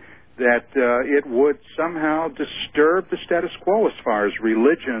 1961, that it would somehow disturb the status quo as far as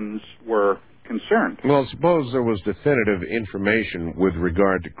religions were concerned. Well, suppose there was definitive information with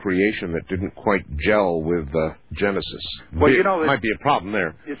regard to creation that didn't quite gel with Genesis. Well, you know, it might be a problem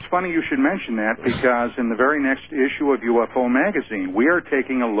there. It's funny you should mention that, because in the very next issue of UFO magazine, we are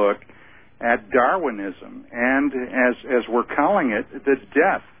taking a look at Darwinism, and as we're calling it, the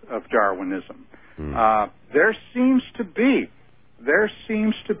death of Darwinism. There seems to be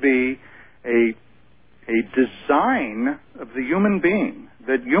a design of the human being,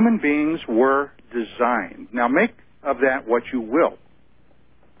 that human beings were designed. Now, make of that what you will.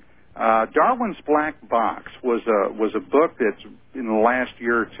 Darwin's Black Box was a book that's in the last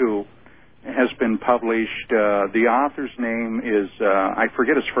year or two has been published. The author's name is, I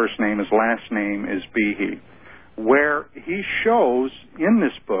forget his first name, his last name is Begich, where he shows in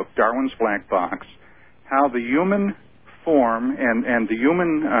this book, Darwin's Black Box, how the human form and the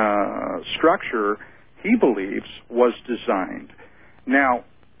human structure, he believes, was designed. Now,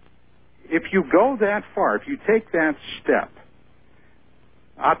 if you go that far, if you take that step,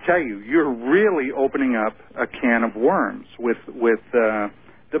 I'll tell you, you're really opening up a can of worms with the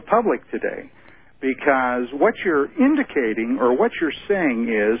public today, because what you're indicating or what you're saying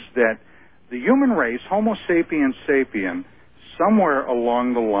is that the human race, Homo sapiens sapien, somewhere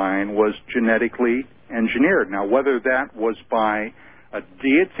along the line was genetically engineered. Now, whether that was by a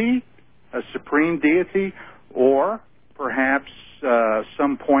deity, a supreme deity, or perhaps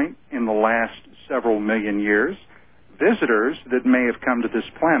some point in the last several million years, visitors that may have come to this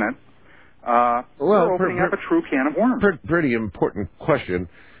planet, we're opening up a true can of worms. Pretty important question.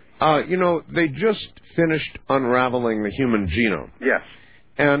 They just finished unraveling the human genome. Yes.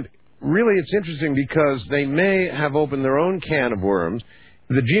 And really it's interesting because they may have opened their own can of worms.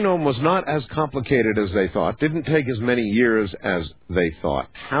 The genome was not as complicated as they thought, didn't take as many years as they thought.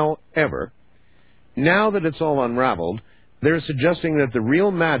 However, now that it's all unraveled, they're suggesting that the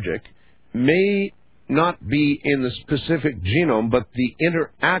real magic may not be in the specific genome, but the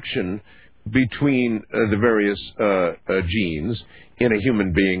interaction between the various genes in a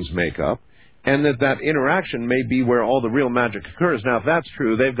human being's makeup, and that interaction may be where all the real magic occurs. Now, if that's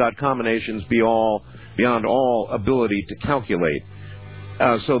true, they've got combinations beyond all ability to calculate.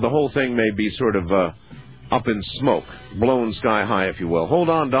 So the whole thing may be sort of up in smoke, blown sky high, if you will. Hold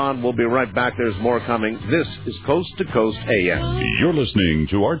on, Don. We'll be right back. There's more coming. This is Coast to Coast AM. You're listening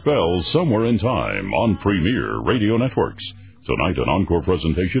to Art Bell Somewhere in Time on Premier Radio Networks. Tonight, an encore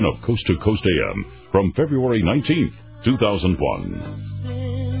presentation of Coast to Coast AM from February 19th, 2001.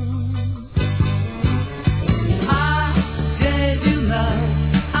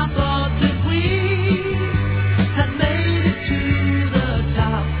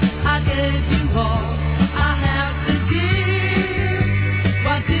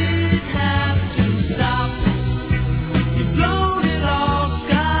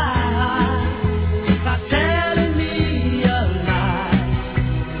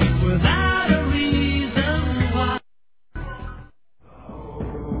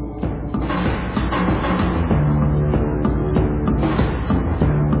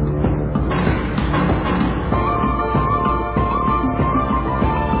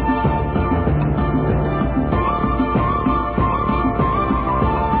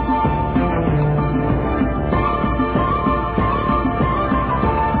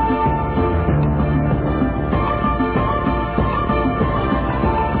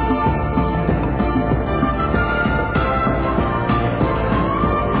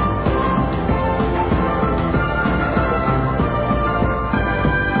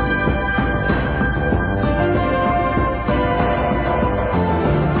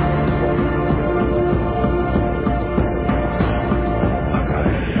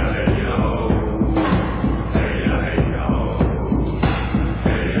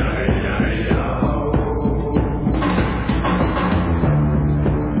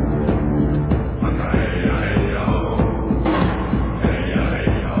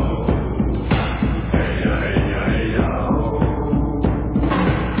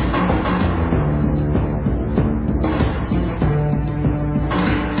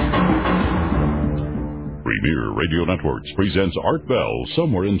 Radio Networks presents Art Bell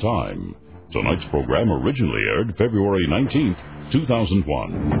Somewhere in Time. Tonight's program originally aired February 19th,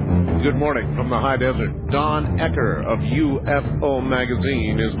 2001. Good morning from the high desert. Don Ecker of UFO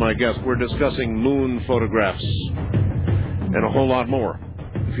magazine is my guest. We're discussing moon photographs and a whole lot more.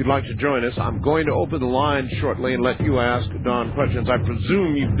 If you'd like to join us, I'm going to open the line shortly and let you ask Don questions. I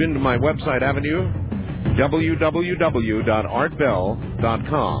presume you've been to my website, haven't you?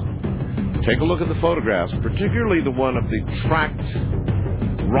 www.artbell.com. Take a look at the photographs, particularly the one of the tracked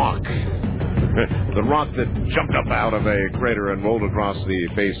rock. The rock that jumped up out of a crater and rolled across the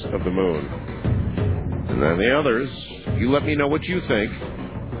face of the moon. And then the others, you let me know what you think.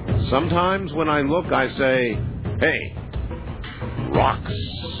 Sometimes when I look, I say, hey, rocks.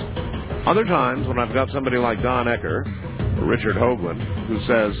 Other times when I've got somebody like Don Ecker or Richard Hoagland who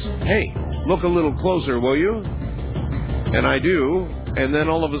says, hey, look a little closer, will you? And I do, and then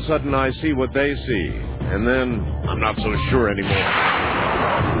all of a sudden I see what they see. And then I'm not so sure anymore.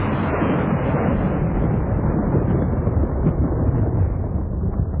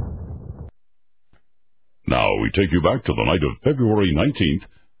 Now we take you back to the night of February 19th,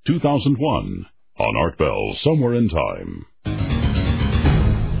 2001, on Art Bell Somewhere in Time.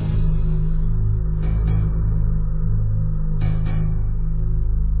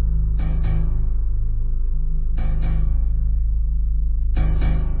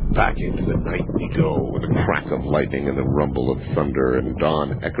 Back into the night we go with a crack of lightning and the rumble of thunder and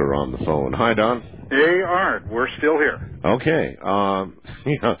Don Ecker on the phone. Hi, Don. Hey, Art. We're still here. Okay.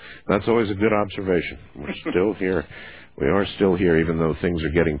 That's always a good observation. We're still here. We are still here, even though things are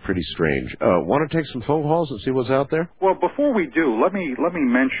getting pretty strange. Want to take some phone calls and see what's out there? Well, before we do, let me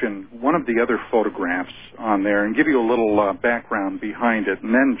mention one of the other photographs on there and give you a little background behind it,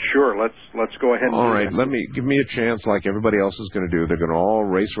 and then sure, let's go ahead and all right. Give me a chance, like everybody else is going to do. They're going to all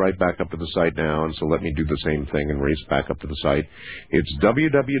race right back up to the site now, and so let me do the same thing and race back up to the site. It's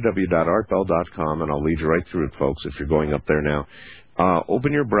www.artbell.com, and I'll lead you right through it, folks. If you're going up there now,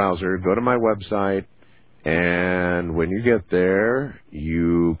 open your browser, go to my website. And when you get there,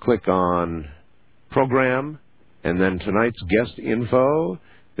 you click on Program, and then tonight's guest info.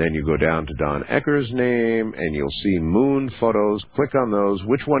 Then you go down to Don Ecker's name, and you'll see moon photos. Click on those.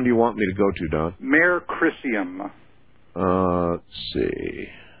 Which one do you want me to go to, Don? Mare Crisium. Let's see.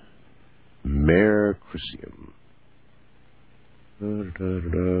 Mare Crisium.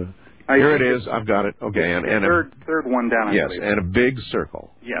 Here it is. I've got it. Okay. And third one down. Yes, and a big circle.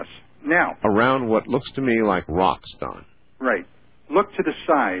 Yes. Now, around what looks to me like rocks, Don. Right. Look to the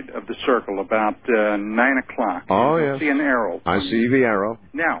side of the circle about 9 o'clock. Oh, yes. See an arrow. I see the arrow.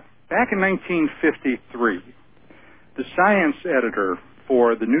 Now, back in 1953, the science editor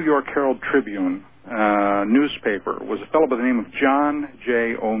for the New York Herald Tribune newspaper was a fellow by the name of John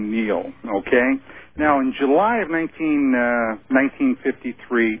J. O'Neill, okay? Now, in July of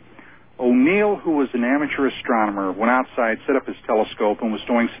 1953, O'Neill, who was an amateur astronomer, went outside, set up his telescope, and was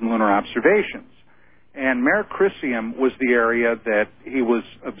doing some lunar observations. And Mare Crisium was the area that he was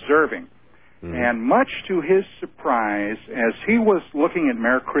observing. Mm-hmm. And much to his surprise, as he was looking at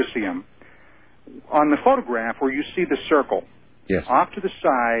Mare Crisium, on the photograph where you see the circle, yes, off to the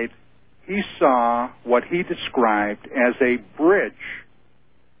side, he saw what he described as a bridge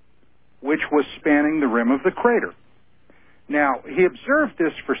which was spanning the rim of the crater. Now, he observed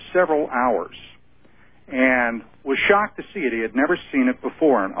this for several hours and was shocked to see it. He had never seen it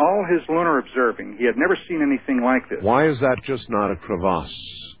before. In all his lunar observing, he had never seen anything like this. Why is that just not a crevasse?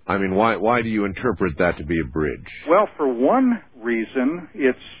 I mean, why do you interpret that to be a bridge? Well, for one reason,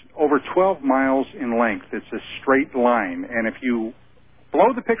 it's over 12 miles in length. It's a straight line. And if you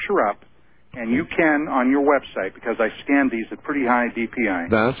blow the picture up, and you can on your website, because I scanned these at pretty high DPI.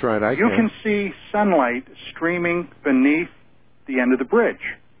 That's right, you can see sunlight streaming beneath the end of the bridge.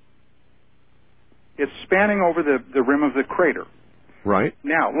 It's spanning over the rim of the crater. Right.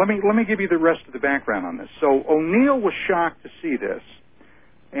 Now, let me give you the rest of the background on this. So O'Neill was shocked to see this,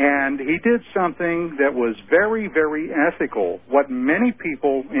 and he did something that was very, very ethical, what many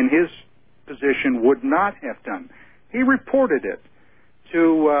people in his position would not have done. He reported it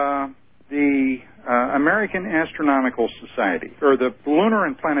to the American Astronomical Society, or the Lunar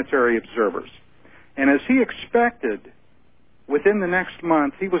and Planetary Observers. And as he expected, within the next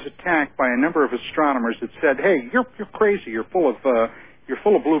month, he was attacked by a number of astronomers that said, "Hey, you're crazy. You're full of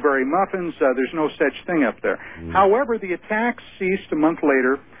blueberry muffins. There's no such thing up there." Mm. However, the attacks ceased a month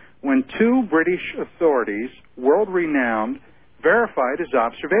later when two British authorities, world-renowned, verified his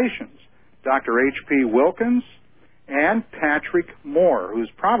observations. Dr. H.P. Wilkins and Patrick Moore, who's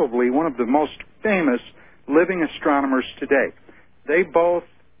probably one of the most famous living astronomers today. They both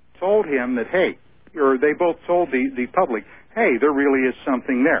told him that, hey, or they both told the public, hey, there really is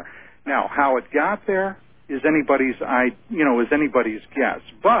something there. Now, how it got there is anybody's guess.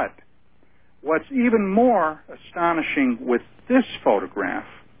 But what's even more astonishing with this photograph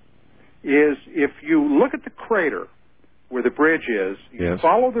is if you look at the crater where the bridge is, you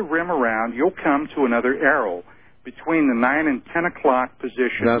follow the rim around, you'll come to another arrow between the 9 and 10 o'clock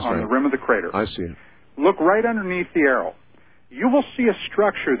position on the rim of the crater. I see it. Look right underneath the arrow. You will see a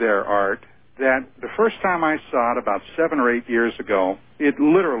structure there, Art, that the first time I saw it about 7 or 8 years ago, it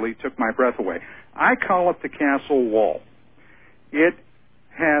literally took my breath away. I call it the castle wall. It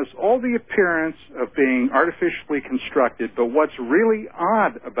has all the appearance of being artificially constructed, but what's really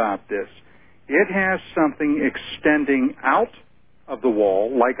odd about this, it has something extending out of the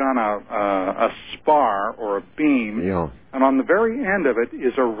wall, like on a spar or a beam, and on the very end of it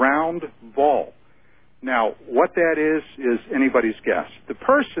is a round ball. Now, what that is anybody's guess. The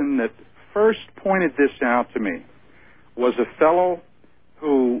person that first pointed this out to me was a fellow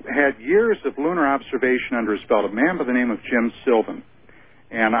who had years of lunar observation under his belt, a man by the name of Jim Sylvan.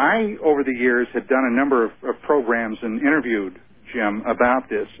 And I, over the years, had done a number of programs and interviewed Jim about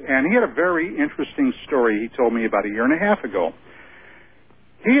this. And he had a very interesting story he told me about a year and a half ago.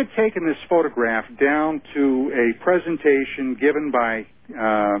 He had taken this photograph down to a presentation given by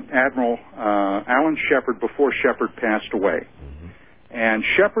Admiral Alan Shepard before Shepard passed away. Mm-hmm. And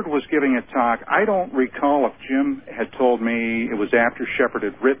Shepard was giving a talk. I don't recall if Jim had told me it was after Shepard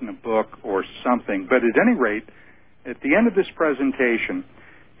had written a book or something, but at any rate, at the end of this presentation,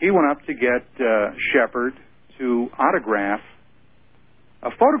 he went up to get Shepard to autograph a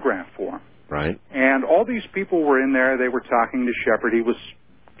photograph for him. Right. And all these people were in there. They were talking to Shepard. He was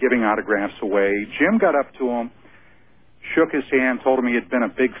giving autographs away. Jim got up to him, shook his hand, told him he had been a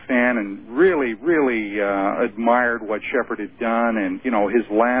big fan and really, really admired what Shepard had done and, you know, his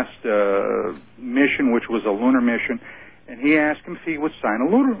last mission, which was a lunar mission. And he asked him if he would sign a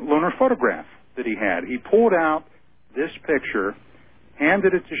lunar photograph that he had. He pulled out this picture,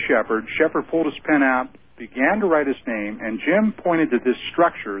 handed it to Shepard. Shepard pulled his pen out, began to write his name, and Jim pointed to this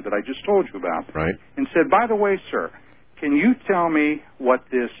structure that I just told you about. Right. And said, by the way, sir, can you tell me what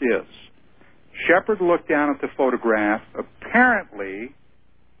this is? Shepard looked down at the photograph. Apparently,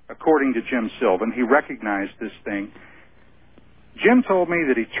 according to Jim Sylvan, he recognized this thing. Jim told me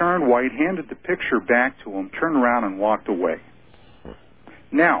that he turned white, handed the picture back to him, turned around, and walked away.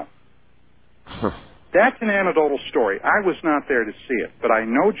 Now, that's an anecdotal story. I was not there to see it, but I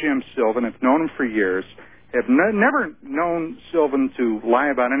know Jim Sylvan, have known him for years, have never known Sylvan to lie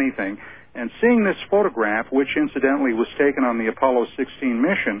about anything, and seeing this photograph, which incidentally was taken on the Apollo 16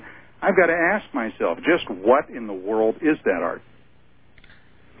 mission, I've got to ask myself, just what in the world is that, Art?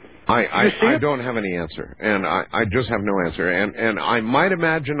 I don't have any answer, and I just have no answer. And I might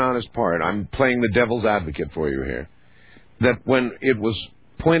imagine on his part, I'm playing the devil's advocate for you here, that when it was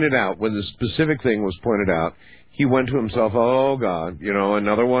pointed out, when the specific thing was pointed out, he went to himself, oh, God, you know,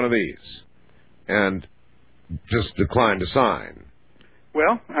 another one of these, and just declined to sign.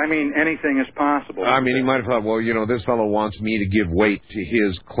 Well, I mean, anything is possible. I mean, he might have thought, well, you know, this fellow wants me to give weight to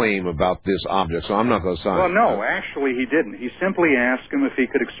his claim about this object, so I'm not going to sign. Well, no, actually he didn't. He simply asked him if he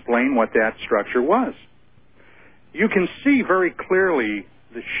could explain what that structure was. You can see very clearly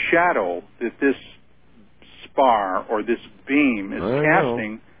the shadow that this spar or this beam is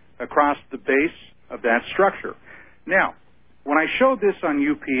casting across the base of that structure. Now, when I showed this on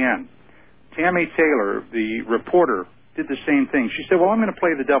UPN, Tammy Taylor, the reporter, did the same thing. She said, well, I'm going to play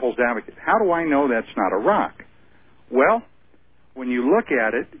the devil's advocate. How do I know that's not a rock? Well, when you look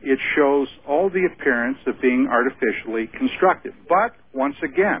at it, it shows all the appearance of being artificially constructed. But, once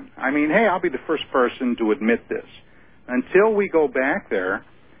again, I mean, hey, I'll be the first person to admit this. Until we go back there,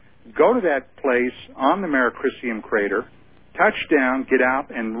 go to that place on the Maricrisium crater, touch down, get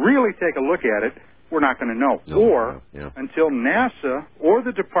out, and really take a look at it, we're not going to know. Until NASA or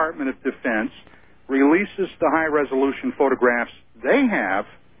the Department of Defense releases the high-resolution photographs they have,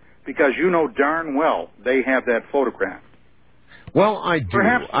 because you know darn well they have that photograph. Well, I do.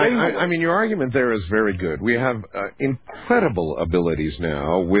 Perhaps I mean, your argument there is very good. We have incredible abilities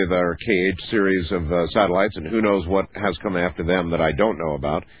now with our KH series of satellites, and who knows what has come after them that I don't know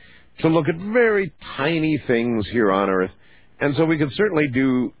about, to look at very tiny things here on Earth. And so we could certainly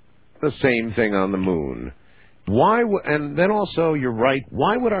do the same thing on the moon. Why? And then also, you're right.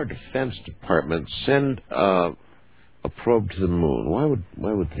 Why would our Defense Department send a probe to the moon?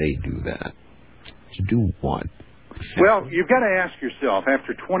 Why would they do that? To do what? Well, you've got to ask yourself.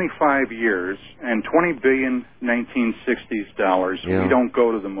 After 25 years and $20 billion 1960s dollars, we don't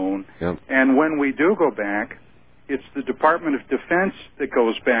go to the moon. Yep. And when we do go back, it's the Department of Defense that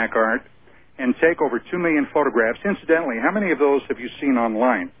goes back, Art, and take over 2 million photographs. Incidentally, how many of those have you seen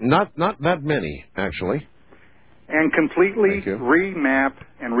online? Not that many, actually. And completely remap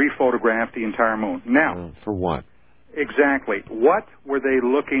and rephotograph the entire moon. Now, for what? Exactly. What were they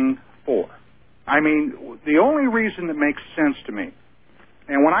looking for? I mean, the only reason that makes sense to me,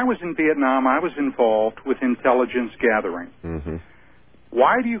 and when I was in Vietnam, I was involved with intelligence gathering. Mm-hmm.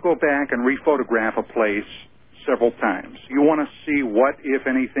 Why do you go back and rephotograph a place several times? You want to see what, if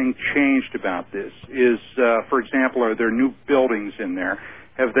anything, changed about this. For example, are there new buildings in there?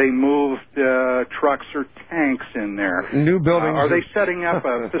 Have they moved trucks or tanks in there? New buildings. Are they setting up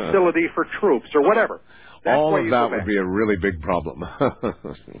a facility for troops or whatever? That's all of that would be a really big problem.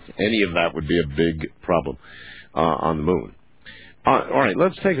 Any of that would be a big problem on the moon. All right,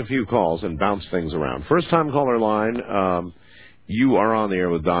 let's take a few calls and bounce things around. First-time caller line, you are on the air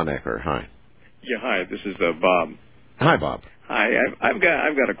with Don Ecker. Hi. Yeah, hi. This is Bob. Hi, Bob. Hi. I've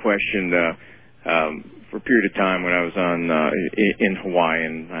got a question. For a period of time when I was on in Hawaii,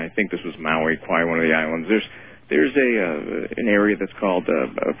 and I think this was Maui, Kauai, one of the islands. There's an area that's called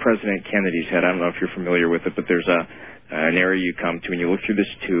President Kennedy's Head. I don't know if you're familiar with it, but there's an area you come to, and you look through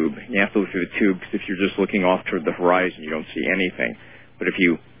this tube. You have to look through the tube because if you're just looking off toward the horizon, you don't see anything. But if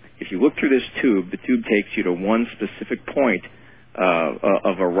you look through this tube, the tube takes you to one specific point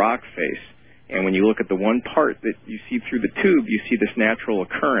of a rock face, and when you look at the one part that you see through the tube, you see this natural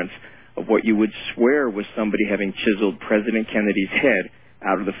occurrence of what you would swear was somebody having chiseled President Kennedy's head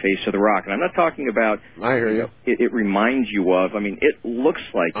out of the face of the rock. And I'm not talking about... I hear you. It reminds you of... I mean, it looks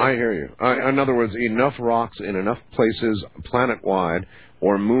like... I hear you. In other words, enough rocks in enough places planet-wide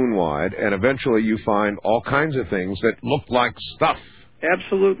or moon-wide, and eventually you find all kinds of things that look like stuff.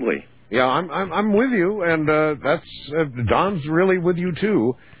 Absolutely. Yeah, I'm with you, and that's Don's really with you,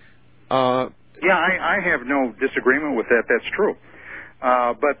 too. Yeah, I have no disagreement with that. That's true.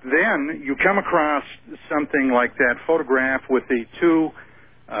 But then you come across something like that photograph with the two,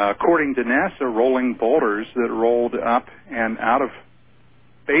 according to NASA, rolling boulders that rolled up and out of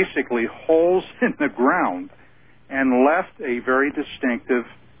basically holes in the ground and left a very distinctive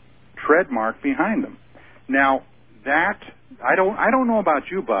tread mark behind them. Now, that, I don't know about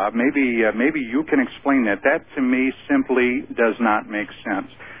you, Bob. Maybe you can explain that. That, to me, simply does not make sense.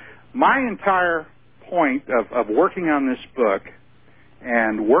 My entire point of working on this book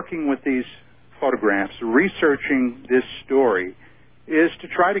and working with these photographs, researching this story, is to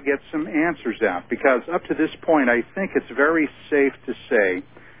try to get some answers out. Because up to this point, I think it's very safe to say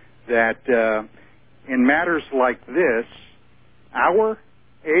that in matters like this, our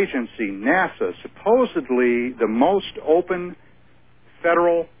agency, NASA, supposedly the most open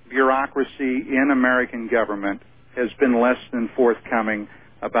federal bureaucracy in American government, has been less than forthcoming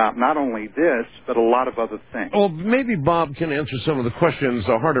about not only this, but a lot of other things. Well, maybe Bob can answer some of the questions,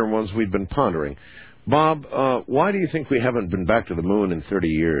 the harder ones we've been pondering. Bob, why do you think we haven't been back to the moon in 30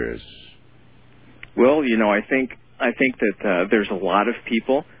 years? Well, you know, I think that there's a lot of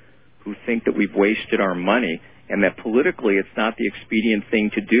people who think that we've wasted our money and that politically it's not the expedient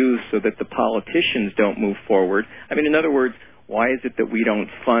thing to do so that the politicians don't move forward. I mean, in other words, why is it that we don't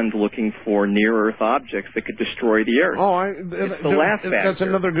fund looking for near-Earth objects that could destroy the Earth? It's the laugh factor. That's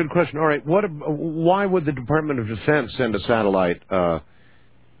another good question. All right, why would the Department of Defense send a satellite to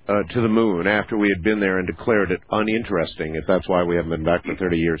the moon after we had been there and declared it uninteresting, if that's why we haven't been back for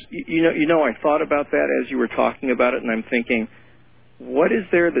 30 years? You know, I thought about that as you were talking about it, and I'm thinking, what is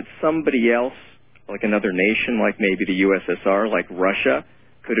there that somebody else, like another nation, like maybe the USSR, like Russia,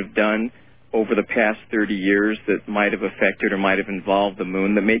 could have done over the past 30 years that might have affected or might have involved the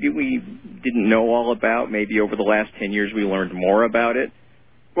moon that maybe we didn't know all about? Maybe over the last 10 years we learned more about it?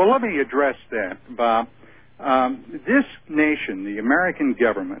 Well, let me address that, Bob. This nation, the American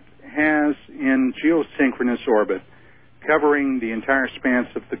government, has in geosynchronous orbit, covering the entire span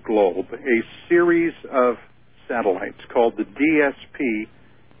of the globe, a series of satellites called the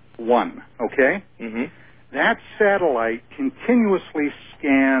DSP-1, okay? Mm-hmm. That satellite continuously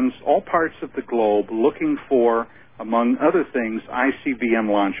scans all parts of the globe looking for, among other things, ICBM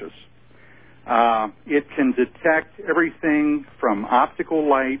launches. It can detect everything from optical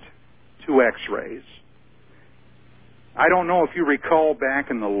light to X-rays. I don't know if you recall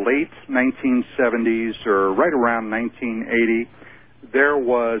back in the late 1970s or right around 1980, there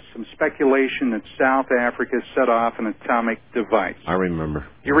was some speculation that South Africa set off an atomic device. I remember.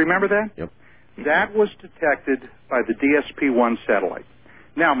 You remember that? Yep. That was detected by the DSP-1 satellite.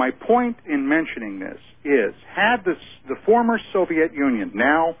 Now, my point in mentioning this is, had the former Soviet Union,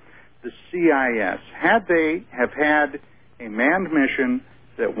 now the CIS, had they have had a manned mission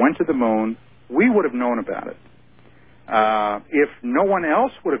that went to the moon, we would have known about it. If no one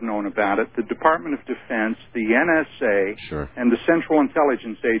else would have known about it, the Department of Defense, the NSA, sure, and the Central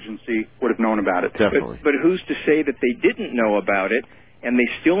Intelligence Agency would have known about it. Definitely. But who's to say that they didn't know about it and they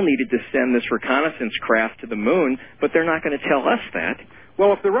still needed to send this reconnaissance craft to the moon, but they're not going to tell us that?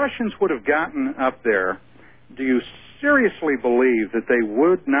 Well, if the Russians would have gotten up there, do you seriously believe that they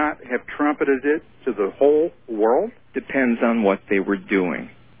would not have trumpeted it to the whole world? Depends on what they were doing.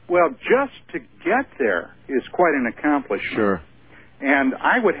 Well, just to get there is quite an accomplishment. Sure. And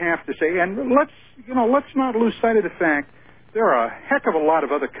I would have to say, and let's not lose sight of the fact there are a heck of a lot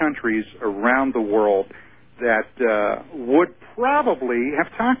of other countries around the world that would probably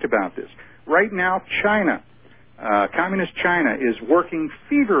have talked about this. Right now, China, Communist China, is working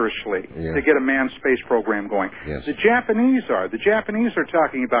feverishly to get a manned space program going. Yes. The Japanese are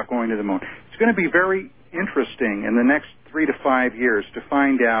talking about going to the moon. It's going to be very interesting in the next 3 to 5 years to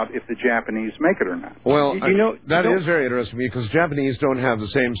find out if the Japanese make it or not. Well, that is very interesting because Japanese don't have the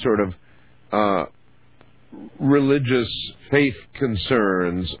same sort of religious faith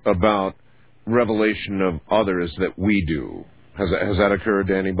concerns about revelation of others that we do. Has that occurred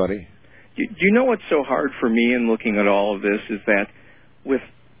to anybody? Do you know what's so hard for me in looking at all of this is that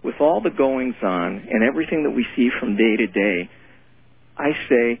with all the goings-on and everything that we see from day to day, I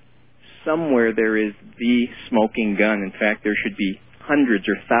say somewhere there is the smoking gun. In fact, there should be hundreds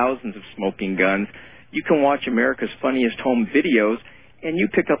or thousands of smoking guns. You can watch America's Funniest Home Videos, and you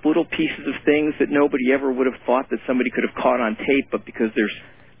pick up little pieces of things that nobody ever would have thought that somebody could have caught on tape, but because there's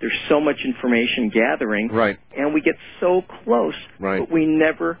so much information gathering, right, and we get so close, right, but we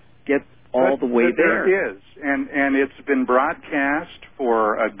never get all the way there. There is, and it's been broadcast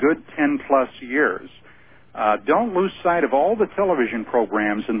for a good 10-plus years. Don't lose sight of all the television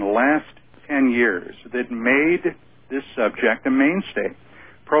programs in the last 10 years that made this subject a mainstay.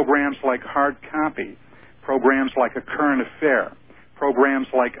 Programs like Hard Copy, programs like A Current Affair, programs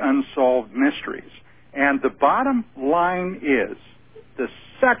like Unsolved Mysteries. And the bottom line is, the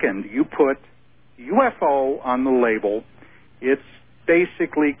second you put UFO on the label, it's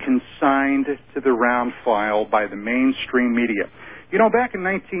basically consigned to the round file by the mainstream media. You know, back in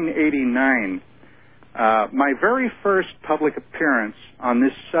 1989, my very first public appearance on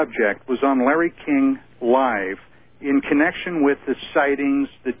this subject was on Larry King Live in connection with the sightings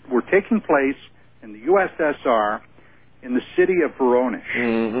that were taking place in the USSR in the city of Voronezh.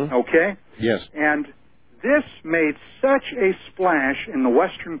 Mm-hmm. Okay? Yes. And this made such a splash in the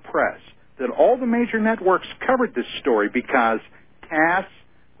Western press that all the major networks covered this story because TASS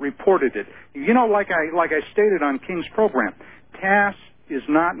reported it. You know, like I stated on King's program, TASS is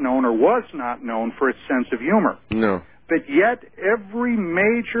not known or was not known for its sense of humor. No. But yet, every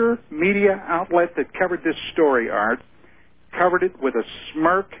major media outlet that covered this story, Art, covered it with a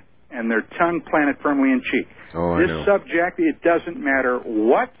smirk and their tongue planted firmly in cheek. Oh, this I know. subject, it doesn't matter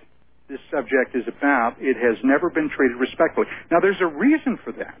what this subject is about, it has never been treated respectfully. Now, there's a reason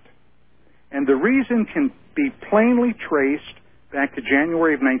for that. And the reason can be plainly traced back to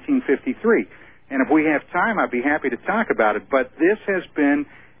January of 1953. And if we have time, I'd be happy to talk about it. But this has been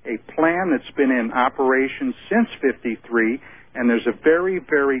a plan that's been in operation since 53, and there's a very,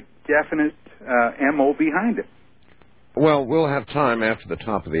 very definite MO behind it. Well, we'll have time after the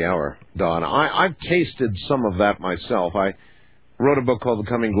top of the hour, Don. I've tasted some of that myself. I wrote a book called The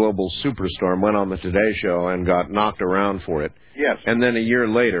Coming Global Superstorm, went on the Today Show, and got knocked around for it. Yes. And then a year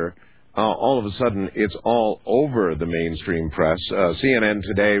later, all of a sudden, it's all over the mainstream press. CNN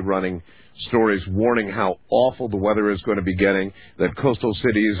today running stories warning how awful the weather is going to be getting, that coastal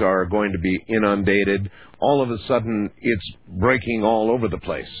cities are going to be inundated. All of a sudden, it's breaking all over the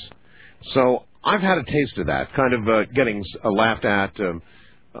place. So I've had a taste of that, kind of getting laughed at,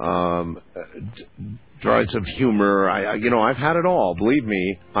 drives of humor. I've had it all. Believe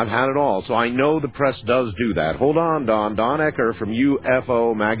me, I've had it all. So I know the press does do that. Hold on, Don. Don Ecker from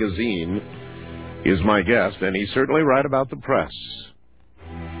UFO Magazine is my guest, and he's certainly right about the press.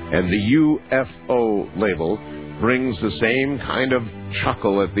 And the UFO label brings the same kind of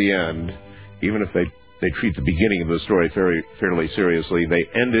chuckle at the end. Even if they treat the beginning of the story fairly seriously, they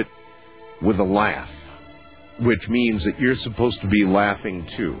end it with a laugh, which means that you're supposed to be laughing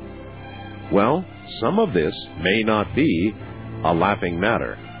too. Well, some of this may not be a laughing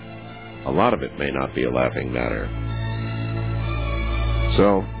matter. A lot of it may not be a laughing matter.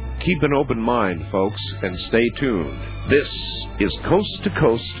 So, keep an open mind, folks, and stay tuned. This is Coast to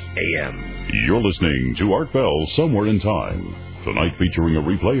Coast AM. You're listening to Art Bell Somewhere in Time. Tonight featuring a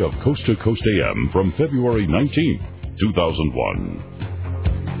replay of Coast to Coast AM from February 19th, 2001.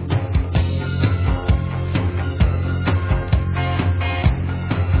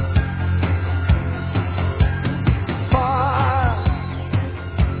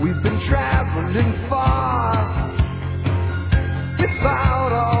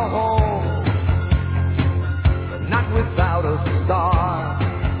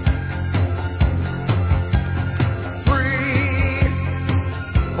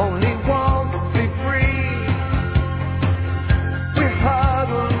 Only want to be free.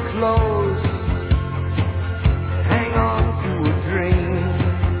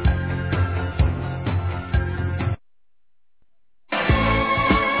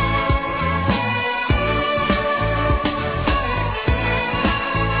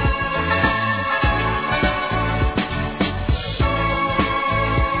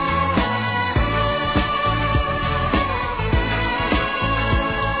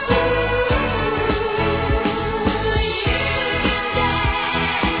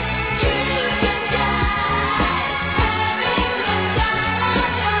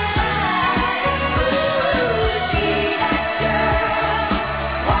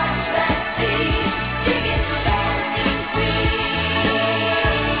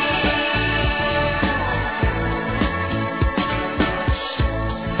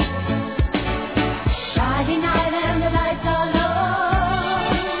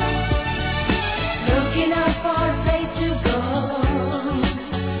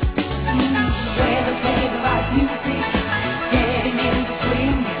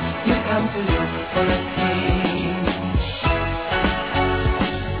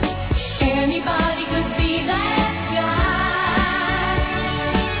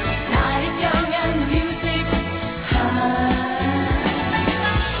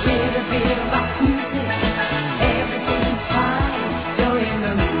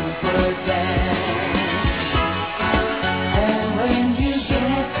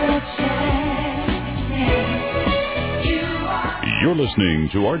 You're listening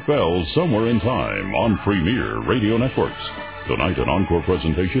to Art Bell Somewhere in Time on Premier Radio Networks. Tonight, an encore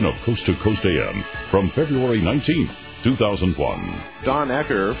presentation of Coast to Coast AM from February 19th, 2001. Don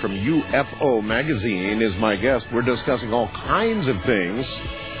Ecker from UFO magazine is my guest. We're discussing all kinds of things.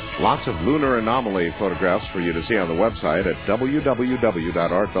 Lots of lunar anomaly photographs for you to see on the website at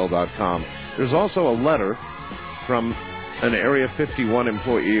www.artbell.com. There's also a letter from an Area 51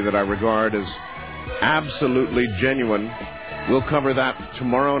 employee that I regard as absolutely genuine. We'll cover that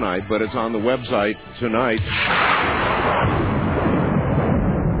tomorrow night, but it's on the website tonight.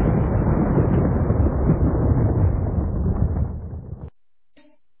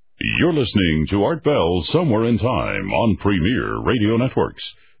 You're listening to Art Bell Somewhere in Time on Premier Radio Networks.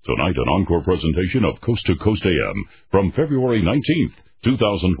 Tonight, an encore presentation of Coast to Coast AM from February 19th,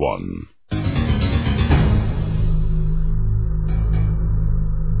 2001.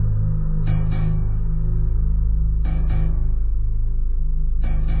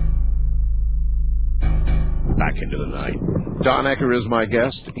 Back into the night. Don Ecker is my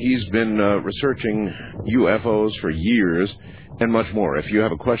guest. He's been researching UFOs for years and much more. If you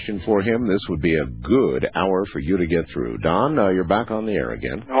have a question for him, this would be a good hour for you to get through. Don, you're back on the air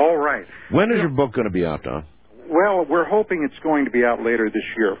again. All right. When is your book going to be out, Don? Well, we're hoping it's going to be out later this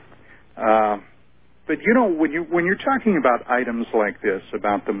year. But, you know, when you're talking about items like this,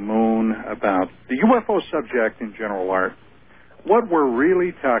 about the moon, about the UFO subject in general, Art, what we're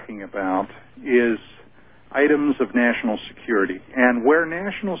really talking about is items of national security. And where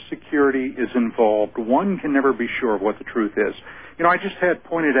national security is involved, one can never be sure of what the truth is. You know, I just had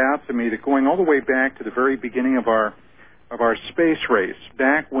pointed out to me that going all the way back to the very beginning of our space race,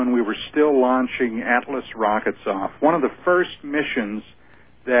 back when we were still launching Atlas rockets off, one of the first missions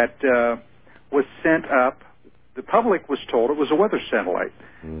that was sent up, the public was told it was a weather satellite,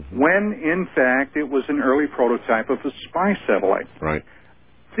 when in fact it was an early prototype of a spy satellite. Right.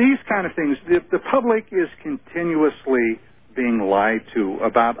 These kind of things, the public is continuously being lied to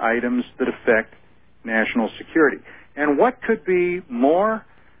about items that affect national security. And what could be more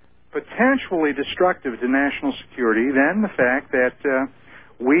potentially destructive to national security than the fact that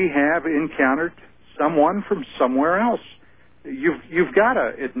we have encountered someone from somewhere else? You've got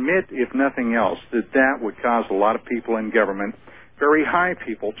to admit, if nothing else, that would cause a lot of people in government, very high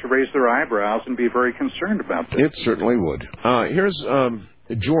people, to raise their eyebrows and be very concerned about this. It certainly would. Here's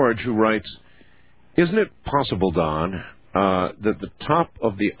George, who writes, isn't it possible, Don, that the top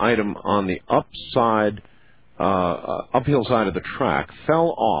of the item on the uphill side of the track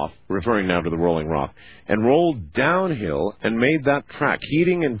fell off, referring now to the rolling rock, and rolled downhill and made that track?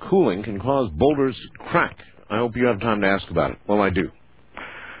 Heating and cooling can cause boulders to crack. I hope you have time to ask about it. Well, I do.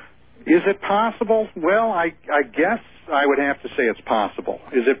 Is it possible? Well, I guess I would have to say it's possible.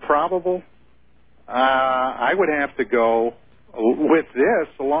 Is it probable? I would have to go with this,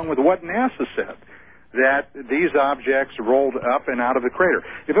 along with what NASA said, that these objects rolled up and out of the crater.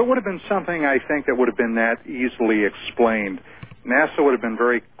 If it would have been something, I think, that would have been that easily explained, NASA would have been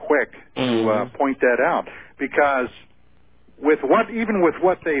very quick to point that out. Because even with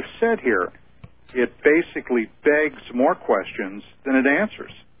what they've said here, it basically begs more questions than it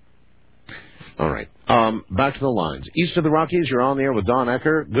answers. All right. Back to the lines. East of the Rockies, you're on the air with Don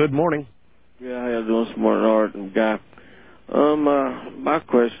Ecker. Good morning. Yeah, how you doing this morning, Art and Guy? My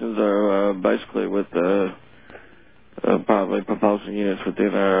questions are basically with probably propulsion units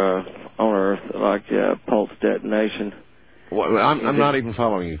within on Earth, like pulse detonation. Well, I'm not even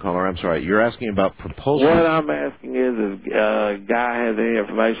following you, caller. I'm sorry. You're asking about propulsion? What I'm asking is Guy has any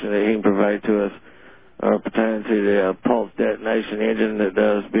information that he can provide to us pertaining to the pulse detonation engine that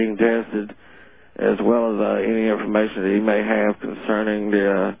is being tested, as well as any information that he may have concerning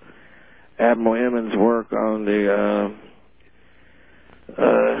the Admiral Emmons' work on the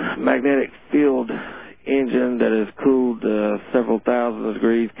magnetic field engine that is cooled several thousand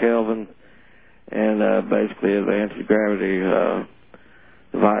degrees Kelvin, and basically is an anti-gravity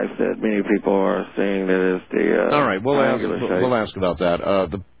device that many people are seeing that is the all right, we'll ask about that.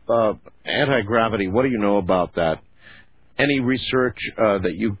 The anti-gravity, what do you know about that? Any research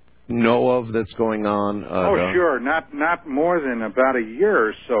that you know of that's going on? Sure. Not more than about a year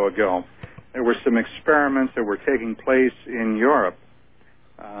or so ago, there were some experiments that were taking place in Europe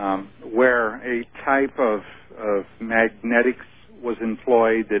where a type of magnetics was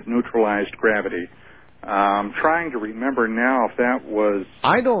employed that neutralized gravity. I'm trying to remember now if that was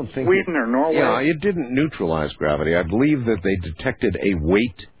Sweden or Norway. Yeah, it didn't neutralize gravity. I believe that they detected a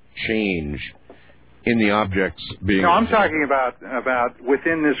weight change in the objects being... No, I'm talking about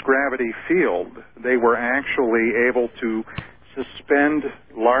within this gravity field, they were actually able to suspend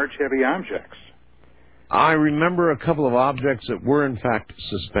large, heavy objects. I remember a couple of objects that were, in fact,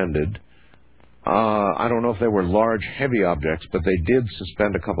 suspended. I don't know if they were large, heavy objects, but they did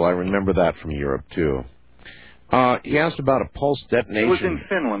suspend a couple. I remember that from Europe, too. He asked about a pulse detonation. It was in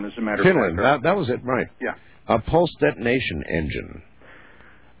Finland, as a matter of fact. Finland, that was it, right. Yeah. A pulse detonation engine.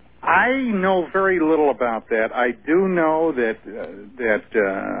 I know very little about that. I do know that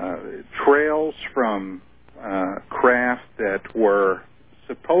trails from craft that were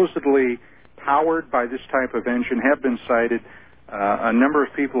supposedly powered by this type of engine have been sighted. A number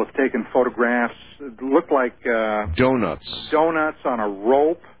of people have taken photographs. It looked like donuts on a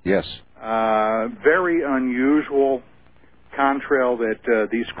rope. Yes. Very unusual contrail that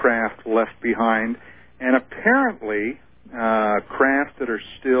these craft left behind. And apparently, craft that are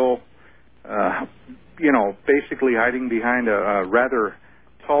still, basically hiding behind a rather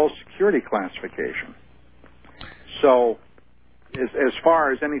tall security classification. So, as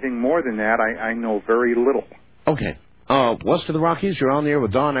far as anything more than that, I know very little. Okay. West of the Rockies, you're on the air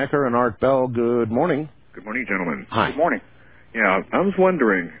with Don Ecker and Art Bell. Good morning. Good morning, gentlemen. Hi. Good morning. Yeah, I was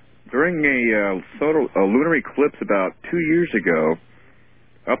wondering, during a lunar eclipse about 2 years ago,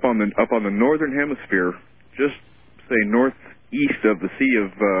 up on the northern hemisphere, just say northeast of the Sea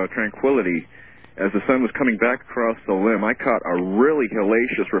of Tranquility, as the sun was coming back across the limb, I caught a really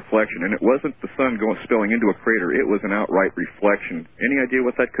hellacious reflection, and it wasn't the sun spilling into a crater. It was an outright reflection. Any idea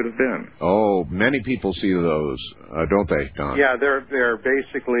what that could have been? Oh, many people see those, don't they, Don? Yeah, they're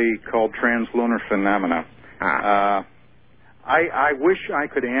basically called translunar phenomena. I wish I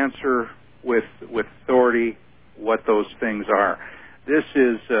could answer with authority what those things are. This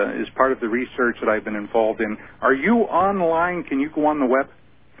is part of the research that I've been involved in. Are you online? Can you go on the web?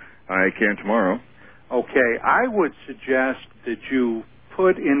 I can tomorrow. Okay, I would suggest that you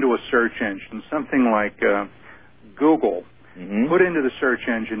put into a search engine something like Google. Mm-hmm. Put into the search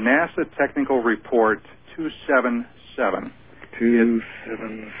engine NASA Technical Report 277.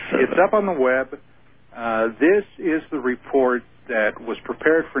 277. It's up on the web. This is the report that was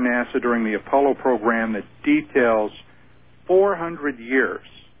prepared for NASA during the Apollo program that details 400 years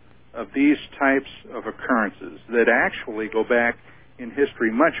of these types of occurrences that actually go back in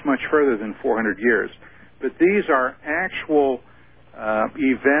history much, much further than 400 years. But these are actual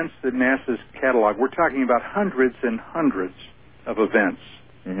events that NASA's cataloged. We're talking about hundreds and hundreds of events.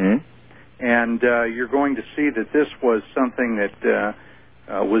 Mm-hmm. And you're going to see that this was something that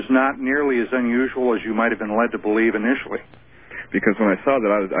was not nearly as unusual as you might have been led to believe initially. Because when I saw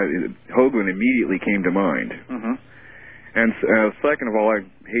that, Hoagland immediately came to mind. Mm-hmm. And second of all, I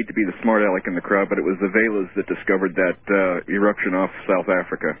hate to be the smart aleck in the crowd, but it was the Velas that discovered that eruption off South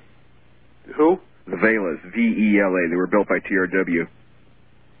Africa. Who? The Velas, V-E-L-A. They were built by TRW.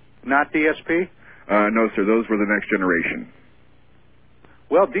 Not DSP? No, sir. Those were the next generation.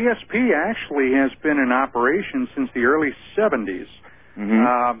 Well, DSP actually has been in operation since the early 70s.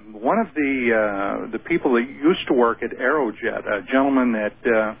 Mm-hmm. One of the people that used to work at Aerojet, a gentleman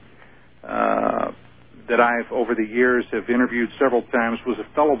that I've, over the years, have interviewed several times, was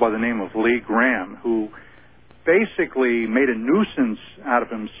a fellow by the name of Lee Graham, who basically made a nuisance out of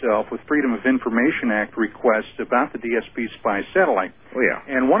himself with Freedom of Information Act requests about the DSP spy satellite. Oh, yeah.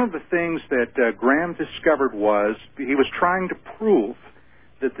 And one of the things that Graham discovered was he was trying to prove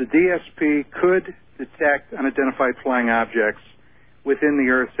that the DSP could detect unidentified flying objects within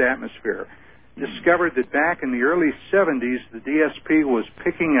the Earth's atmosphere. Discovered that back in the early 70s, the DSP was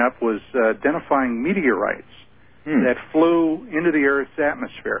identifying meteorites that flew into the Earth's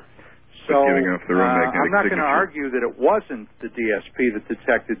atmosphere. So giving off their own magnetic I'm not going to signature. argue that it wasn't the DSP that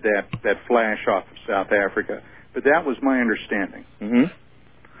detected that flash off of South Africa, but that was my understanding. Mm-hmm.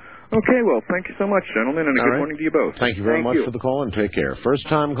 Okay, well, thank you so much, gentlemen, and a good morning to you both. Thank you very much for the call, and take care. First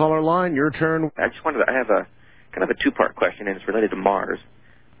time caller line, your turn. I have a kind of a two-part question, and it's related to Mars.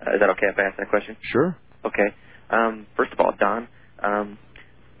 Is that okay if I ask that question? Sure. Okay. First of all, Don,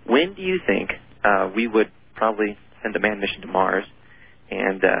 when do you think we would probably send a manned mission to Mars?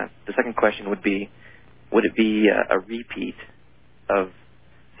 And the second question would it be a repeat of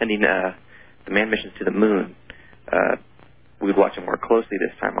sending the manned missions to the moon? We'd watch them more closely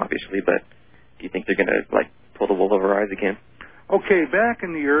this time, obviously, but do you think they're going to, pull the wool over our eyes again? Okay, back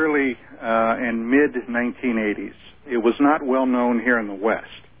in the early and mid-1980s, it was not well known here in the West.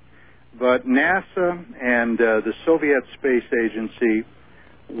 But NASA and the Soviet Space Agency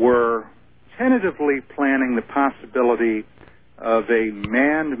were tentatively planning the possibility of a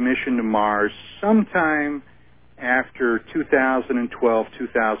manned mission to Mars sometime after 2012,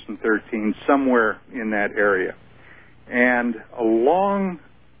 2013, somewhere in that area. And along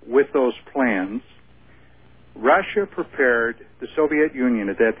with those plans Russia prepared, the Soviet Union,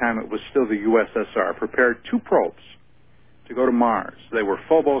 at that time it was still the USSR, prepared 2 probes to go to Mars. They were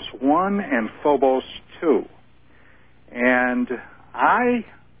Phobos 1 and Phobos 2. And I,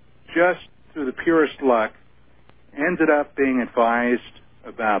 just through the purest luck, ended up being advised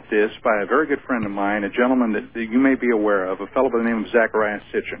about this by a very good friend of mine, a gentleman that you may be aware of, a fellow by the name of Zachariah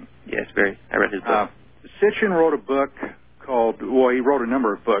Sitchin. Yes, very. I read his book. Sitchin wrote a book called, well, he wrote a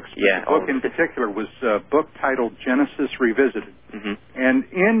number of books. Yeah. The book in particular was a book titled Genesis Revisited. Mm-hmm. And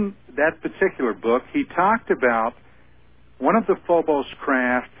in that particular book, he talked about one of the Phobos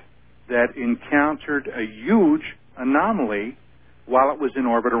craft that encountered a huge anomaly while it was in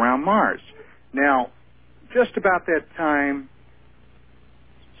orbit around Mars. Now, just about that time,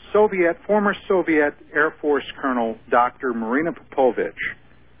 former Soviet Air Force Colonel Dr. Marina Popovich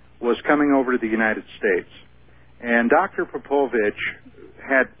was coming over to the United States. And Dr. Popovich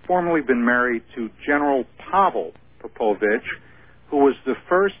had formerly been married to General Pavel Popovich, who was the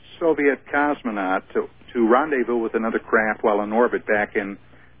first Soviet cosmonaut to rendezvous with another craft while in orbit back in,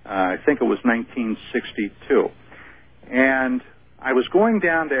 I think it was 1962. And I was going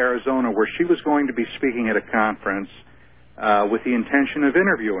down to Arizona where she was going to be speaking at a conference with the intention of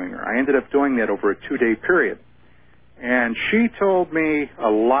interviewing her. I ended up doing that over a 2-day period. And she told me a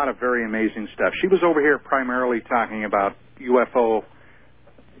lot of very amazing stuff. She was over here primarily talking about UFO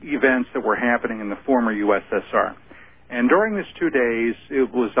events that were happening in the former USSR. And during this 2 days,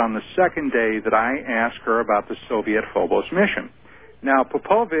 it was on the second day that I asked her about the Soviet Phobos mission. Now,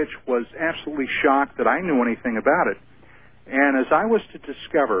 Popovich was absolutely shocked that I knew anything about it. And as I was to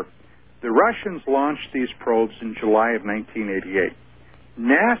discover, the Russians launched these probes in July of 1988.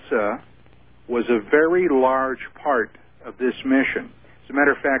 NASA was a very large part of this mission. As a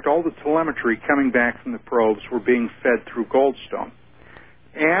matter of fact, all the telemetry coming back from the probes were being fed through Goldstone.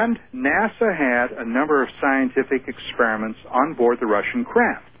 And NASA had a number of scientific experiments on board the Russian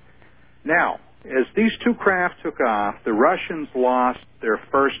craft. Now, as these 2 craft took off, the Russians lost their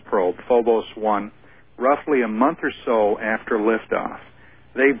first probe, Phobos 1, roughly a month or so after liftoff.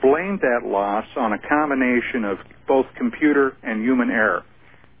 They blamed that loss on a combination of both computer and human error.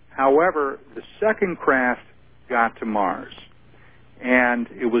 However, the second craft got to Mars, and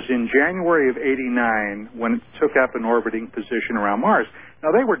it was in January of '89 when it took up an orbiting position around Mars.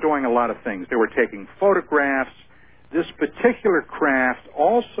 Now, they were doing a lot of things. They were taking photographs. This particular craft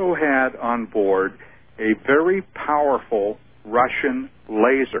also had on board a very powerful Russian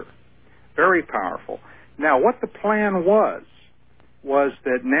laser. Very powerful. Now, what the plan was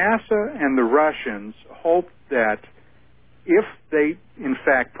that NASA and the Russians hoped that if they, in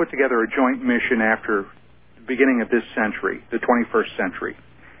fact, put together a joint mission after the beginning of this century, the 21st century,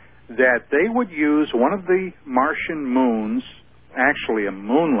 that they would use one of the Martian moons, actually a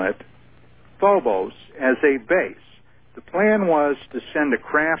moonlet, Phobos, as a base. The plan was to send a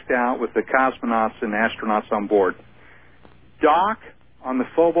craft out with the cosmonauts and astronauts on board, dock on the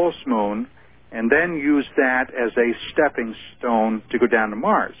Phobos moon, and then use that as a stepping stone to go down to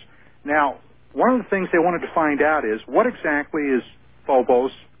Mars. Now, one of the things they wanted to find out is what exactly is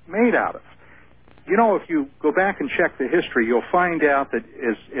Phobos made out of? You know, if you go back and check the history, you'll find out that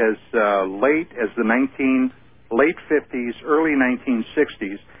as late as the late 50s, early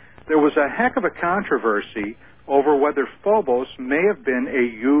 1960s, there was a heck of a controversy over whether Phobos may have been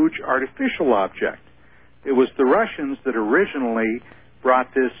a huge artificial object. It was the Russians that originally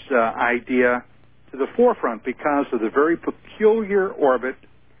brought this idea to the forefront because of the very peculiar orbit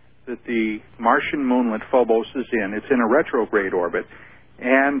that the Martian moonlet Phobos is in. It's in a retrograde orbit,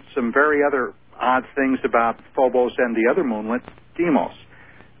 and some very other odd things about Phobos and the other moonlet, Deimos.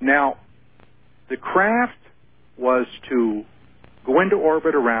 Now, the craft was to go into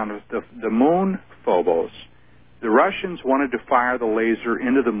orbit around the moon Phobos. The Russians wanted to fire the laser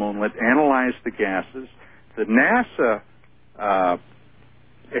into the moonlet, analyze the gases. The NASA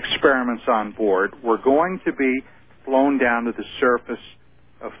experiments on board were going to be flown down to the surface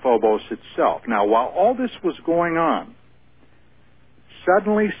of Phobos itself. Now, while all this was going on,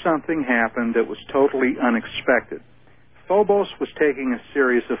 suddenly something happened that was totally unexpected. Phobos was taking a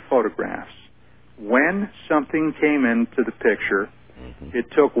series of photographs. When something came into the picture, it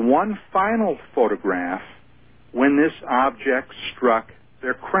took one final photograph when this object struck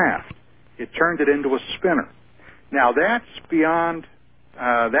their craft. It turned it into a spinner. Now, that's beyond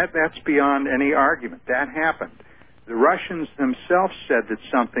any argument. That happened. The Russians themselves said that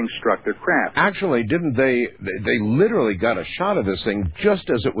something struck their craft. Actually, didn't they literally got a shot of this thing just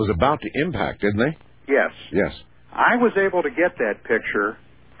as it was about to impact, didn't they? Yes. Yes. I was able to get that picture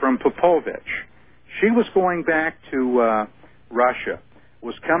from Popovich. She was going back to Russia.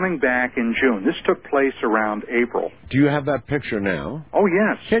 was coming back in June. This took place around April. Do you have that picture now? Oh,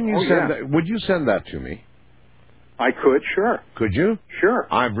 yes. Can you send that? Would you send that to me? I could, sure. Could you? Sure.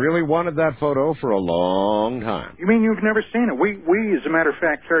 I've really wanted that photo for a long time. You mean you've never seen it? We, as a matter of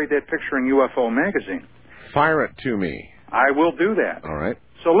fact, carried that picture in UFO magazine. Fire it to me. I will do that. All right.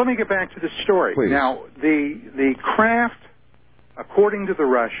 So let me get back to the story. Please. Now, the craft, according to the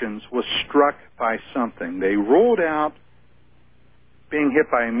Russians, was struck by something. They ruled out being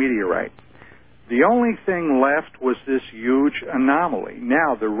hit by a meteorite. The only thing left was this huge anomaly.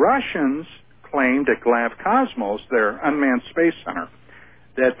 Now, the Russians claimed at Glavkosmos, their unmanned space center,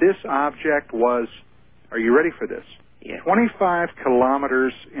 that this object was, are you ready for this? Yeah. 25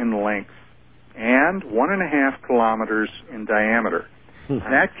 kilometers in length and 1.5 kilometers in diameter.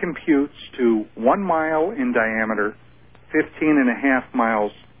 That computes to 1 mile in diameter, 15.5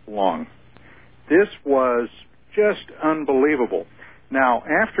 miles long. This was just unbelievable. Now,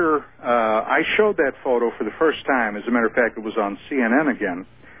 after I showed that photo for the first time, as a matter of fact, it was on CNN again,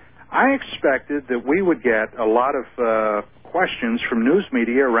 I expected that we would get a lot of questions from news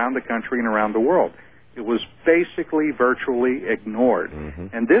media around the country and around the world. It was basically virtually ignored. Mm-hmm.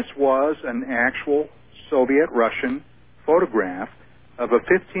 And this was an actual Soviet-Russian photograph of a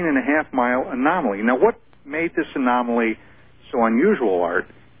 15.5-mile anomaly. Now, what made this anomaly so unusual, Art?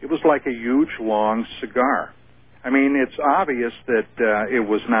 It was like a huge, long cigar. I mean, it's obvious that it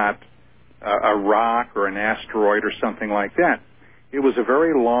was not a rock or an asteroid or something like that. It was a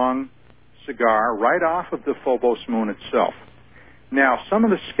very long cigar right off of the Phobos moon itself. Now, some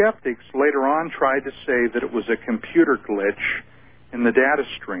of the skeptics later on tried to say that it was a computer glitch in the data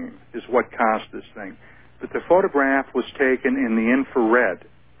stream is what caused this thing. But the photograph was taken in the infrared,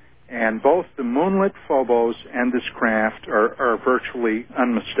 and both the moonlit Phobos and this craft are virtually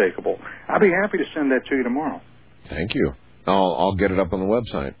unmistakable. I'll be happy to send that to you tomorrow. Thank you. I'll get it up on the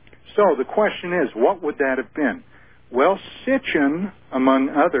website. So the question is, what would that have been? Well, Sitchin, among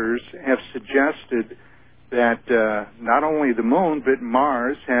others, have suggested that not only the moon, but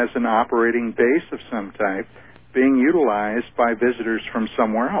Mars has an operating base of some type being utilized by visitors from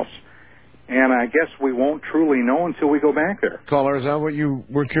somewhere else. And I guess we won't truly know until we go back there. Caller, is that what you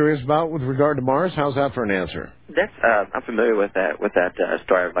were curious about with regard to Mars? How's that for an answer? That's I'm familiar with that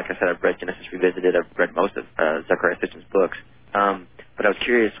story. Like I said, I've read Genesis Revisited. I've read most of Zecharia Sitchin's books. But I was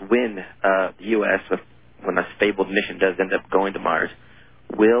curious when the U.S., when a fabled mission does end up going to Mars,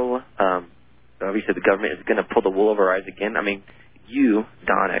 will obviously the government is going to pull the wool over our eyes again. I mean, you,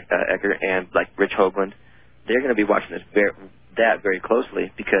 Don Ecker, and like Rich Hoagland, they're going to be watching this very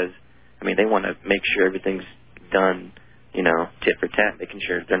closely because, I mean, they want to make sure everything's done, you know, tit for tat, making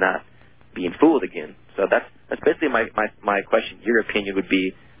sure they're not being fooled again. So that's basically my question. Your opinion would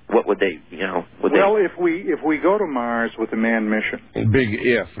be, what would they, you know? If we go to Mars with a manned mission, big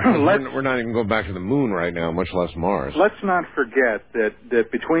if. We're not even going back to the moon right now, much less Mars. Let's not forget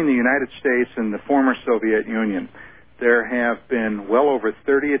that between the United States and the former Soviet Union, there have been well over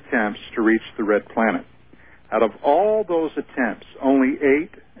 30 attempts to reach the red planet. Out of all those attempts, only 8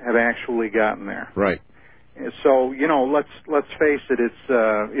 have actually gotten there. Right. So, you know, let's face it,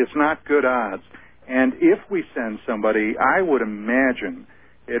 it's not good odds. And if we send somebody, I would imagine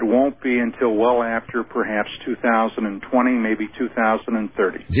it won't be until well after perhaps 2020, maybe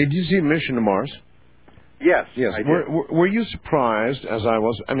 2030. Did you see Mission to Mars? Yes. Yes. I did. Were you surprised, as I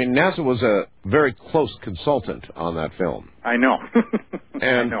was? I mean, NASA was a very close consultant on that film. I know. And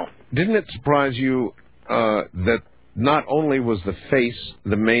I know. Didn't it surprise you that not only was the face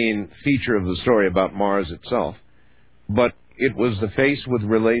the main feature of the story about Mars itself, but it was the face with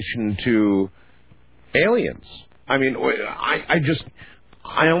relation to aliens? I mean, I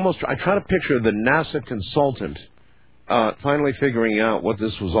try to picture the NASA consultant finally figuring out what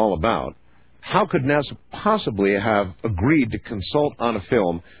this was all about. How could NASA possibly have agreed to consult on a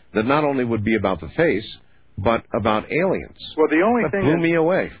film that not only would be about the face, but about aliens? Well, the only thing blew me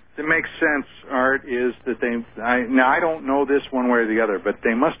away. That makes sense, Art, is that I don't know this one way or the other, but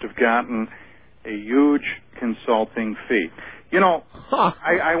they must have gotten a huge consulting fee. You know,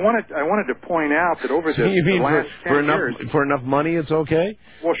 I wanted to point out that over the last 10 years... For enough money, it's okay?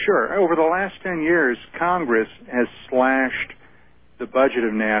 Well, sure. Over the last 10 years, Congress has slashed the budget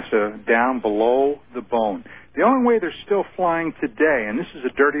of NASA down below the bone. The only way they're still flying today, and this is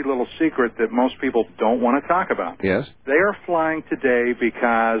a dirty little secret that most people don't want to talk about. Yes. They are flying today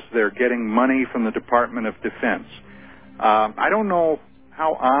because they're getting money from the Department of Defense. I don't know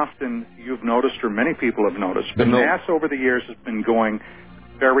how often you've noticed, or many people have noticed, but NASA over the years has been going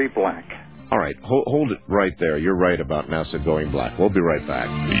very black. All right, hold it right there. You're right about NASA going black. We'll be right back.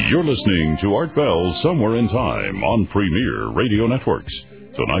 You're listening to Art Bell Somewhere in Time on Premier Radio Networks.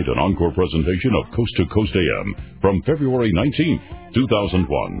 Tonight, an encore presentation of Coast to Coast AM from February 19th,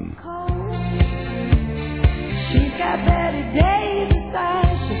 2001. She got Betty Davis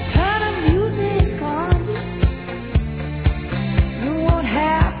eyes, she turn the music on. You won't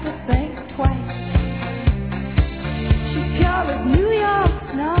have to think twice. She's pure as New York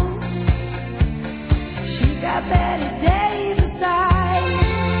snow. She got Betty Davis eyes.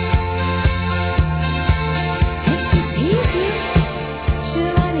 If she sees you,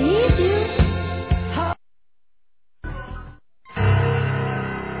 she'll unheed you.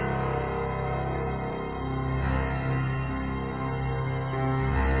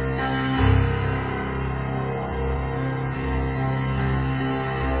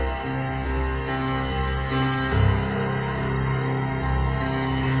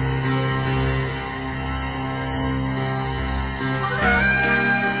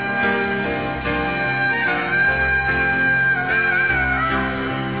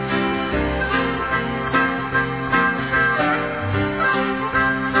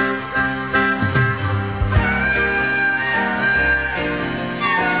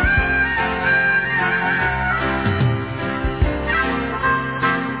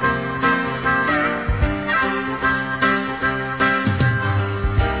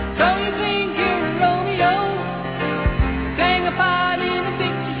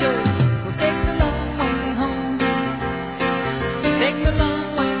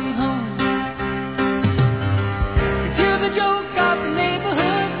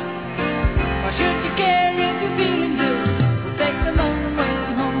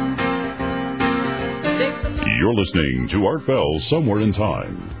 You're listening to Art Bell Somewhere in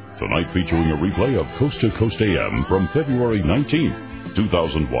Time. Tonight featuring a replay of Coast to Coast AM from February 19th,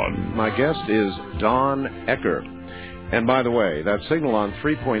 2001. My guest is Don Ecker. And by the way, that signal on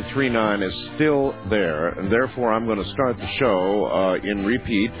 3.39 is still there, and therefore I'm going to start the show in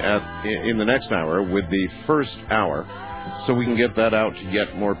repeat in the next hour with the first hour, so we can get that out to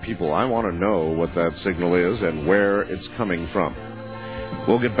yet more people. I want to know what that signal is and where it's coming from.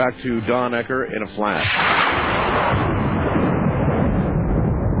 We'll get back to Don Ecker in a flash.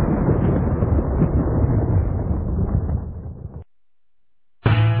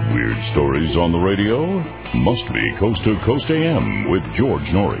 Weird stories on the radio? Must be Coast to Coast AM with George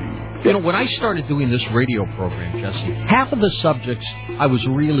Norrie. You know, when I started doing this radio program, Jesse, half of the subjects I was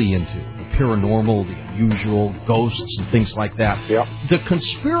really into. The paranormal, the unusual, ghosts and things like that. Yep. The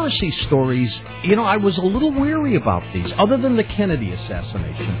conspiracy stories, you know, I was a little weary about these, other than the Kennedy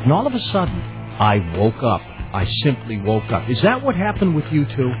assassination. And all of a sudden, I woke up. I simply woke up. Is that what happened with you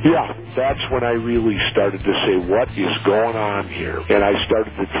too? Yeah, that's when I really started to say, what is going on here? And I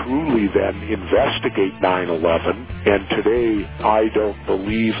started to truly then investigate 9/11. And today, I don't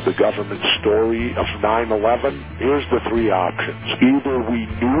believe the government story of 9/11. Here's the three options. Either we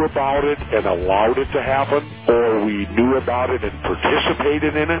knew about it and allowed it to happen, or we knew about it and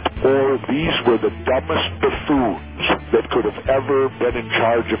participated in it, or these were the dumbest buffoons that could have ever been in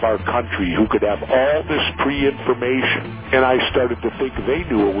charge of our country, who could have all this pre-information. And I started to think they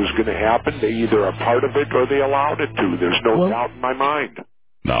knew it was going to happen. They either are part of it or they allowed it to. There's no doubt in my mind.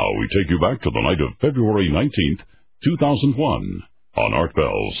 Now we take you back to the night of February 19th, 2001, on Art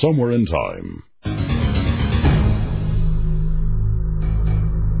Bell Somewhere in Time.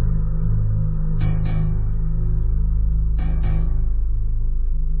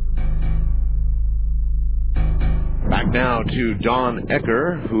 Back now to Don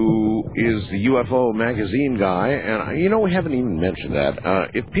Ecker, who is the UFO magazine guy. And, you know, we haven't even mentioned that.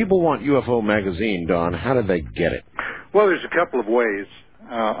 If people want UFO magazine, Don, how do they get it? Well, there's a couple of ways.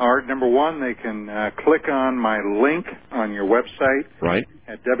 Art, number one, they can click on my link on your website. Right.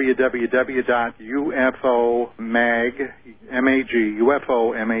 At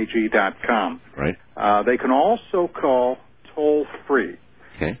www.ufomag.com. Right. They can also call toll-free.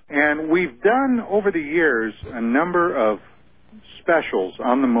 Okay. And we've done, over the years, a number of specials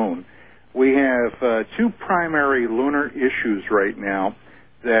on the moon. We have two primary lunar issues right now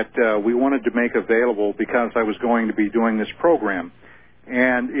that we wanted to make available because I was going to be doing this program.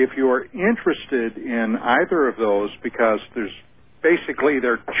 And if you're interested in either of those, because they're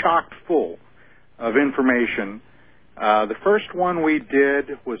chock full of information. The first one we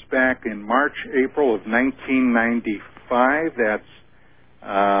did was back in March, April of 1995. That's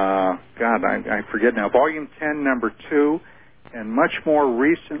I forget now, Volume 10, Number 2, and much more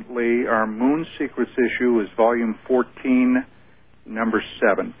recently, our Moon Secrets issue is Volume 14, Number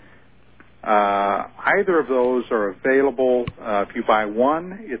 7. Either of those are available. If you buy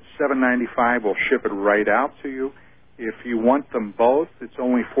one, it's $7.95. We'll ship it right out to you. If you want them both, it's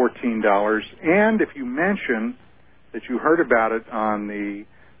only $14. And if you mention that you heard about it on the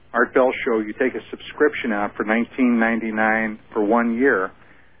Art Bell Show. You take a subscription out for $19.99 for 1 year.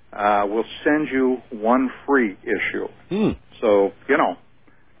 We'll send you one free issue. So,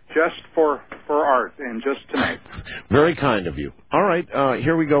 just for Art and just tonight. Very kind of you. All right,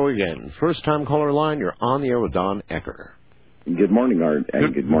 here we go again. First-time caller line, you're on the air with Don Ecker. Good morning, Art,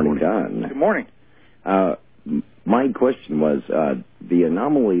 and good morning, Don. Good morning. My question was, the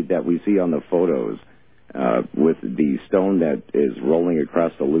anomaly that we see on the photos with the stone that is rolling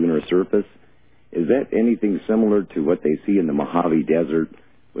across the lunar surface, is that anything similar to what they see in the Mojave Desert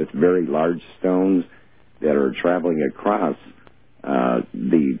with very large stones that are traveling across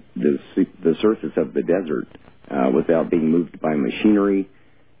the surface of the desert without being moved by machinery?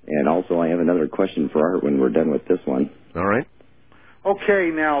 And also, I have another question for Art when we're done with this one. All right. Okay,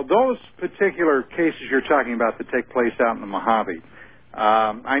 now, those particular cases you're talking about that take place out in the Mojave,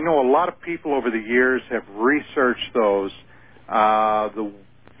 I know a lot of people over the years have researched those.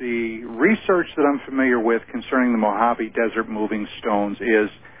 The research that I'm familiar with concerning the Mojave Desert moving stones is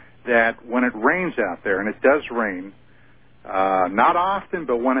that when it rains out there, and it does rain, not often,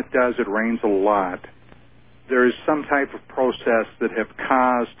 but when it does, it rains a lot, there is some type of process that have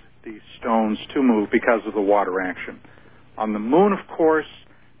caused these stones to move because of the water action. On the moon, of course,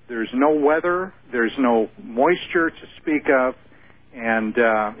 there's no weather, there's no moisture to speak of, and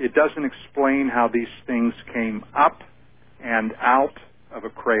it doesn't explain how these things came up and out of a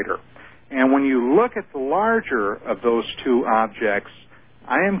crater. And when you look at the larger of those two objects,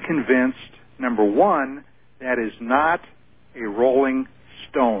 I am convinced, number one, that is not a rolling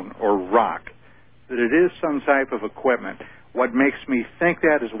stone or rock, that it is some type of equipment. What makes me think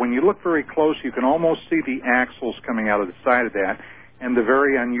that is when you look very close, you can almost see the axles coming out of the side of that and the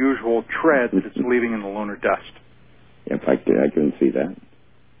very unusual tread that it's leaving in the lunar dust. Yep, I can see that.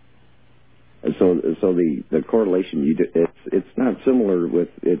 So the correlation, it's not similar with,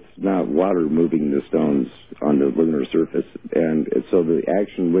 it's not water moving the stones on the lunar surface, and so the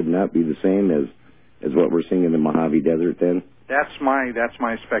action would not be the same as what we're seeing in the Mojave Desert then? That's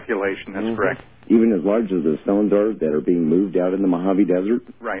my speculation. That's correct. Even as large as the stones are that are being moved out in the Mojave Desert?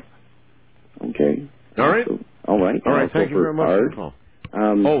 Right. Okay. All right. All right. All right. Thank you very much for the call.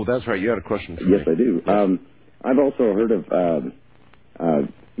 Oh, that's right. You had a question for me. Yes, I do. Yes. I've also heard of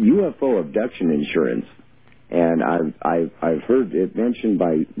UFO abduction insurance, and I've heard it mentioned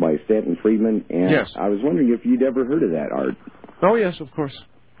by Stanton Friedman, and yes. I was wondering if you'd ever heard of that, Art. Oh, yes, of course.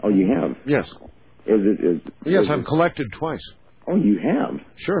 Oh, you have? Yes. Yes, I've collected twice. Oh, you have?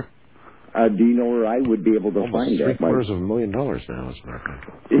 Sure. Do you know where I would be able to find that? $750,000 now, as a matter of fact.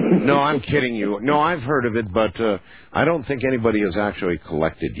 No, I'm kidding you. No, I've heard of it, but I don't think anybody has actually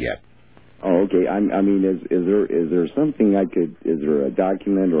collected yet. Oh, okay. I mean, is there something is there a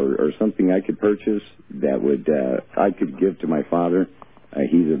document or something I could purchase that would I could give to my father?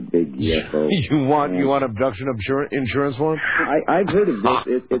 He's a big UFO. You want abduction insurance for him? I've heard of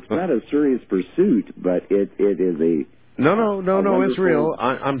this. It's not a serious pursuit, but it is a... No, it's real.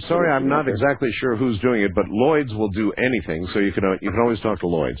 I'm sorry, I'm not exactly sure who's doing it, but Lloyd's will do anything, so you can always talk to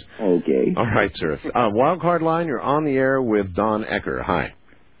Lloyd's. Okay. All right, sir. Wildcard line, you're on the air with Don Ecker. Hi.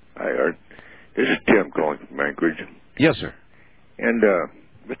 Hi, Art. This is Tim calling from Anchorage. Yes, sir. And,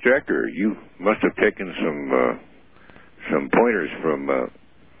 Mr. Ecker, you must have taken some pointers from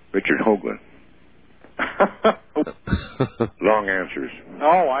Richard Hoagland. Long answers.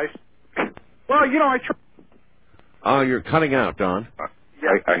 Oh, I try. You're cutting out, Don.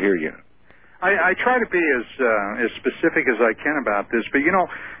 I hear you. I try to be as specific as I can about this, but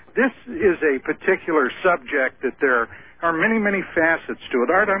this is a particular subject that there are many, many facets to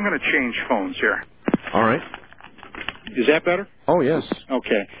it. Art, I'm going to change phones here. All right. Is that better? Oh, yes.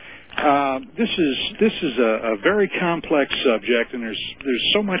 Okay. This is a very complex subject, and there's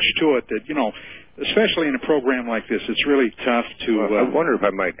so much to it that especially in a program like this, it's really tough to. I wonder if I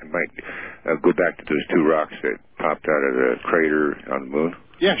might go back to those two rocks that popped out of the crater on the moon.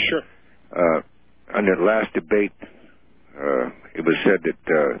 Yeah, sure. On the last debate, it was said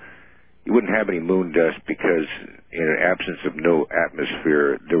that you wouldn't have any moon dust because in an absence of no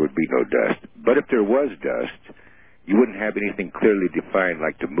atmosphere, there would be no dust. But if there was dust, you wouldn't have anything clearly defined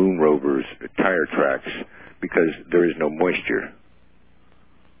like the moon rover's tire tracks because there is no moisture.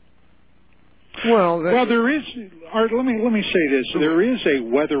 Well, there is. Art, let me say this: there is a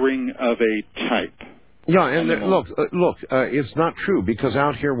weathering of a type. Yeah, and look, it's not true because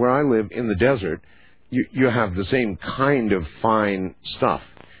out here where I live in the desert, you have the same kind of fine stuff.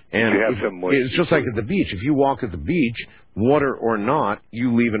 And you have some moisture. It's just like at the beach. If you walk at the beach, water or not,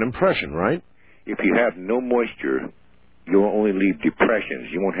 you leave an impression, right? If you have no moisture, you'll only leave depressions.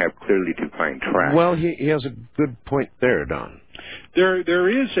 You won't have clearly defined tracks. Well, he has a good point there, Don. There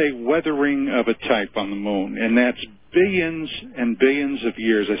is a weathering of a type on the moon, and that's billions and billions of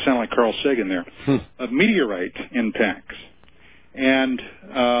years. I sound like Carl Sagan there. Of meteorite impacts. And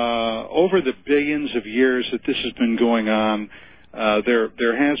over the billions of years that this has been going on,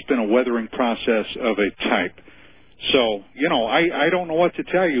 there has been a weathering process of a type. So, I don't know what to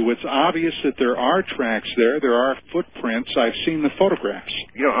tell you. It's obvious that there are tracks there. There are footprints. I've seen the photographs.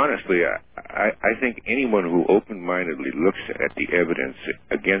 Honestly, I think anyone who open-mindedly looks at the evidence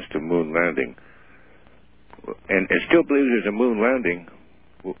against a moon landing and still believes there's a moon landing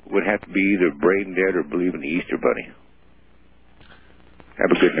would have to be either brain dead or believe in the Easter Bunny.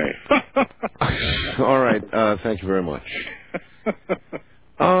 Have a good night. All right. Thank you very much.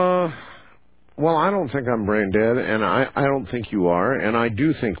 Well, I don't think I'm brain dead, and I don't think you are, and I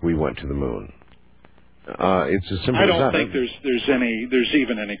do think we went to the moon. It's as simple as that. I don't think there's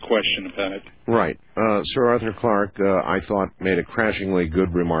even any question about it. Right. Sir Arthur Clarke, I thought, made a crashingly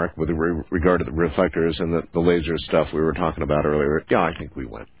good remark with regard to the reflectors and the laser stuff we were talking about earlier. Yeah, I think we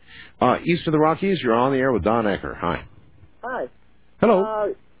went. East of the Rockies, you're on the air with Don Ecker. Hi. Hi.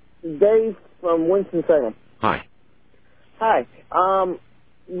 Hello. Dave from Winston-Salem. Hi. Hi.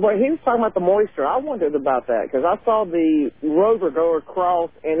 Well, he was talking about the moisture. I wondered about that because I saw the rover go across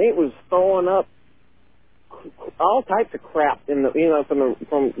and it was throwing up all types of crap in the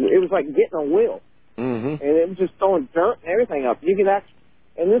from it was like getting a wheel, and it was just throwing dirt and everything up. You could actually,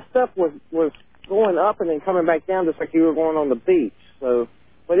 and this stuff was going up and then coming back down just like you were going on the beach. So,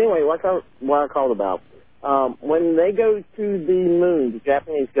 but anyway, what I called about. When they go to the moon, the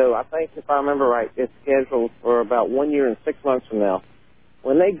Japanese go. I think if I remember right, it's scheduled for about 1 year and 6 months from now.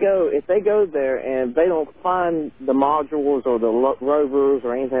 When they go, if they go there and they don't find the modules or the rovers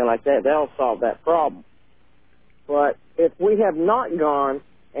or anything like that, they'll solve that problem. But if we have not gone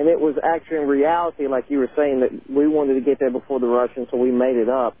and it was actually in reality, like you were saying, that we wanted to get there before the Russians, so we made it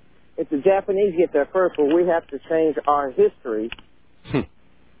up. If the Japanese get there first, well, we have to change our history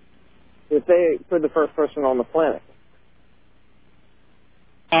if they put the first person on the planet.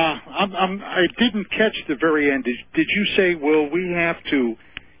 I didn't catch the very end. Did you say, will we have to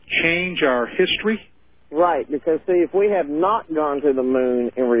change our history? Right, because, see, if we have not gone to the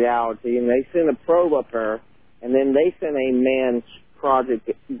moon in reality, and they send a probe up there, and then they send a manned project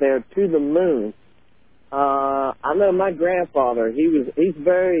there to the moon, I know my grandfather, he's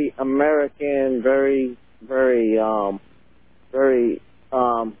very American, very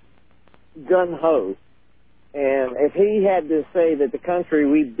gun-ho. And if he had to say that the country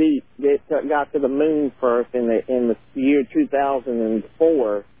we beat got to the moon first in the year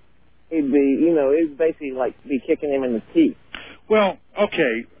 2004, it'd be, it'd basically like be kicking him in the teeth. Well,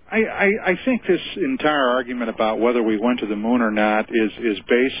 okay. I think this entire argument about whether we went to the moon or not is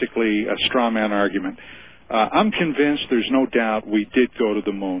basically a straw man argument. I'm convinced there's no doubt we did go to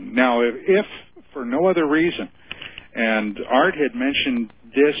the moon. Now, if for no other reason, and Art had mentioned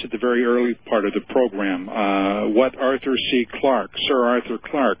this at the very early part of the program, what Sir Arthur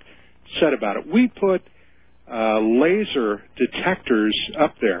Clarke said about it. We put laser detectors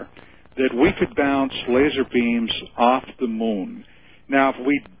up there that we could bounce laser beams off the moon. Now, if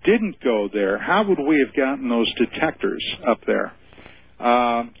we didn't go there, how would we have gotten those detectors up there?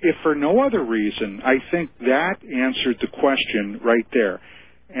 If for no other reason, I think that answered the question right there.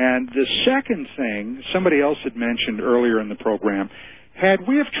 And the second thing, somebody else had mentioned earlier in the program, had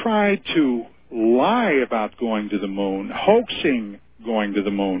we have tried to lie about going to the moon, hoaxing going to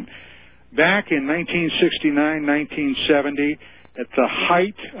the moon, back in 1969, 1970, at the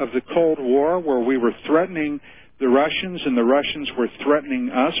height of the Cold War, where we were threatening the Russians and the Russians were threatening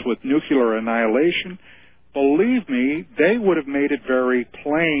us with nuclear annihilation, believe me, they would have made it very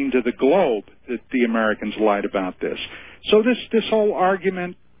plain to the globe that the Americans lied about this. So this whole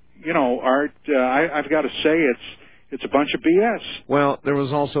argument, Art, I've got to say it's a bunch of BS. Well, there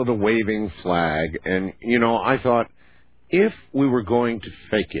was also the waving flag, and, I thought if we were going to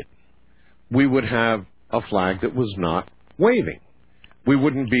fake it, we would have a flag that was not waving. We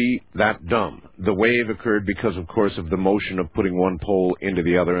wouldn't be that dumb. The wave occurred because, of course, of the motion of putting one pole into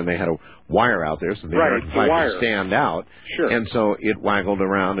the other, and they had a wire out there, so they had the flag to stand out. Sure. And so it waggled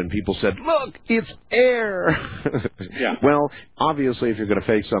around, and people said, look, it's air. Yeah. Well, obviously, if you're going to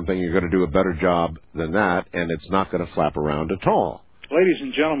fake something, you're going to do a better job than that, and it's not going to flap around at all. Ladies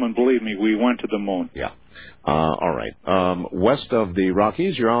and gentlemen, believe me, we went to the moon. Yeah. All right. West of the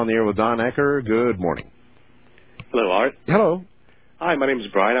Rockies, you're on the air with Don Ecker. Good morning. Hello, Art. Hello. Hi, my name is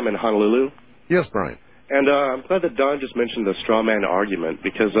Brian. I'm in Honolulu. Yes, Brian. And I'm glad that Don just mentioned the straw man argument,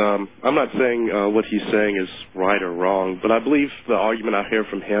 because I'm not saying what he's saying is right or wrong, but I believe the argument I hear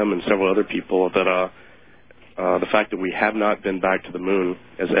from him and several other people that the fact that we have not been back to the moon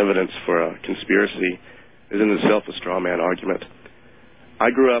as evidence for a conspiracy is in itself a straw man argument. I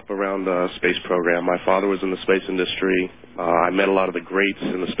grew up around the space program. My father was in the space industry. I met a lot of the greats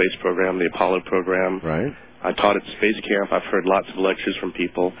in the space program, the Apollo program. Right. I taught at space camp. I've heard lots of lectures from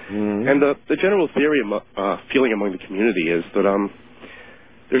people. And the general feeling among the community is that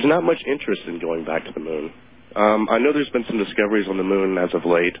there's not much interest in going back to the moon. I know there's been some discoveries on the moon as of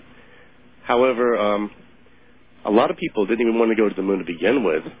late. However, a lot of people didn't even want to go to the moon to begin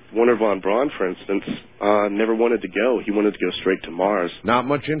with. Wernher von Braun, for instance, never wanted to go. He wanted to go straight to Mars. Not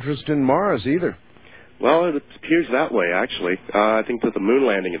much interest in Mars either. Well, it appears that way, actually. I think that the moon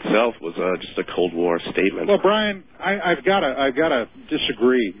landing itself was just a Cold War statement. Well, Brian, I've got to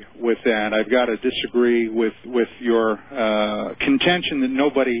disagree with that. I've got to disagree with your contention that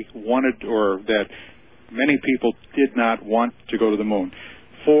nobody wanted, or that many people did not want to go to the moon.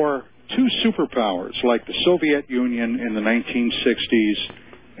 For two superpowers like the Soviet Union in the 1960s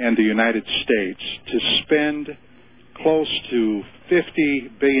and the United States to spend close to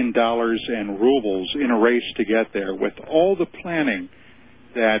 $50 billion in rubles in a race to get there, with all the planning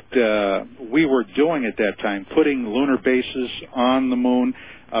that we were doing at that time, putting lunar bases on the moon,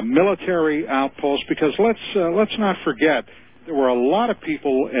 a military outpost, because let's not forget, there were a lot of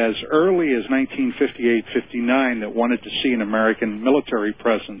people as early as 1958-59 that wanted to see an American military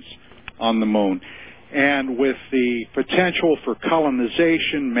presence on the moon. And with the potential for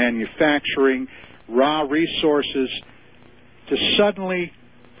colonization, manufacturing, raw resources, to suddenly,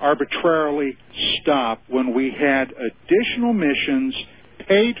 arbitrarily stop when we had additional missions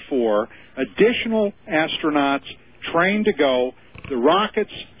paid for, additional astronauts trained to go, the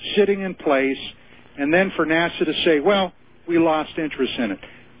rockets sitting in place, and then for NASA to say, well, we lost interest in it.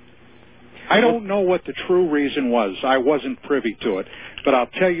 I don't know what the true reason was. I wasn't privy to it. But I'll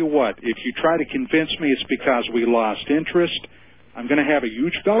tell you what, if you try to convince me it's because we lost interest, I'm going to have a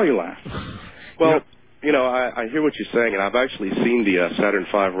huge belly laugh. Well, you know, I hear what you're saying, and I've actually seen the Saturn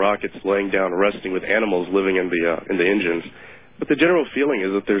V rockets laying down, resting with animals living in the engines. But the general feeling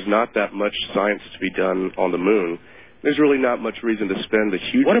is that there's not that much science to be done on the moon. There's really not much reason to spend a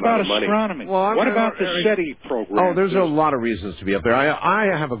huge amount of money. What about astronomy? Well, what about the SETI program? Oh, there's a lot of reasons to be up there.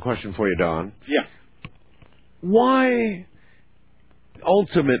 I have a question for you, Don. Yeah. Why,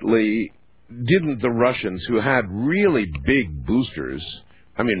 ultimately, didn't the Russians, who had really big boosters,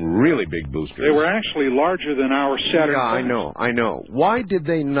 really big boosters. They were actually larger than our Saturn V. Yeah, I know. Why did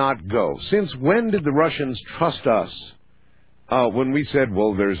they not go? Since when did the Russians trust us? When we said,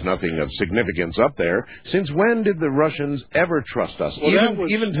 well, there's nothing of significance up there, since when did the Russians ever trust us, well,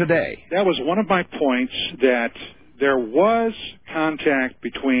 even today? That was one of my points, that there was contact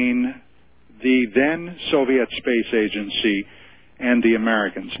between the then Soviet Space Agency and the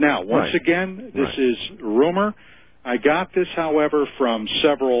Americans. Now, once again, this is rumor. I got this, however, from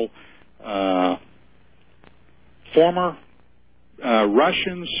several former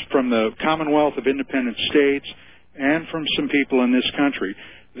Russians from the Commonwealth of Independent States and from some people in this country.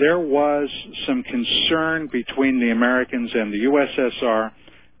 There was some concern between the Americans and the USSR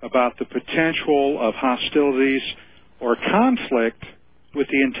about the potential of hostilities or conflict with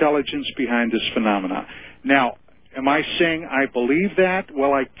the intelligence behind this phenomena. Now, am I saying I believe that?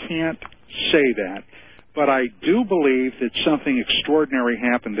 Well, I can't say that. But I do believe that something extraordinary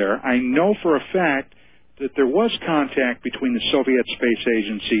happened there. I know for a fact that there was contact between the Soviet Space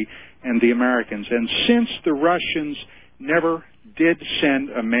Agency and the Americans. And since the Russians never did send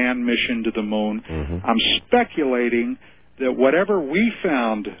a manned mission to the moon, I'm speculating that whatever we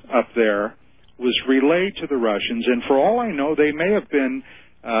found up there was relayed to the Russians. And for all I know, they may have been,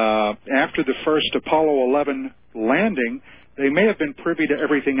 after the first Apollo 11 landing, they may have been privy to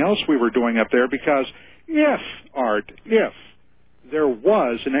everything else we were doing up there, because if there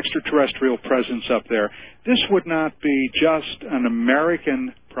was an extraterrestrial presence up there, this would not be just an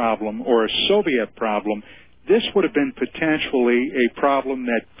American problem or a Soviet problem. This would have been potentially a problem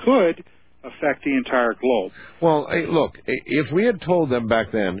that could affect the entire globe. Well, look, if we had told them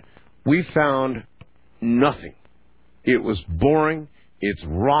back then, we found nothing. It was boring. It's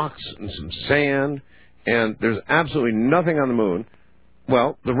rocks and some sand, and there's absolutely nothing on the moon.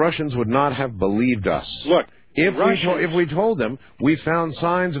 Well, the Russians would not have believed us. Look, if we told them we found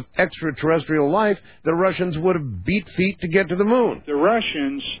signs of extraterrestrial life, the Russians would have beat feet to get to the moon. The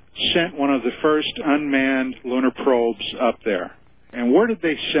Russians sent one of the first unmanned lunar probes up there. And where did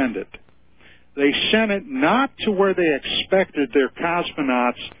they send it? They sent it not to where they expected their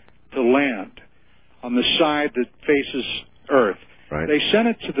cosmonauts to land. on the side that faces Earth. Right. They sent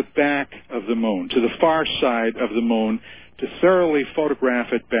it to the back of the moon, to the far side of the moon, to thoroughly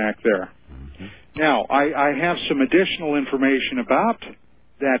photograph it back there. Mm-hmm. Now, I have some additional information about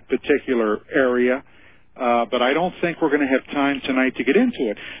that particular area, but I don't think we're going to have time tonight to get into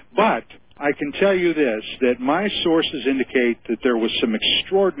it. But I can tell you this, that my sources indicate that there was some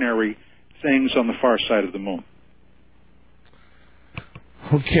extraordinary things on the far side of the moon.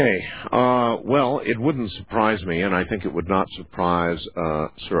 Okay. Well, it wouldn't surprise me, and I think it would not surprise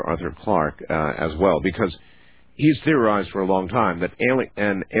Sir Arthur Clarke as well, because he's theorized for a long time that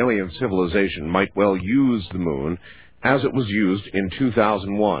an alien civilization might well use the moon as it was used in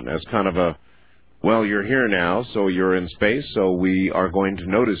 2001 as kind of a, well, you're here now, so you're in space, so we are going to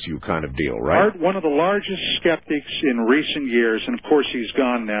notice you kind of deal, right? Art, one of the largest skeptics in recent years, and of course he's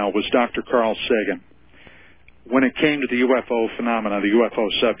gone now, was Dr. Carl Sagan. When it came to the UFO phenomena, the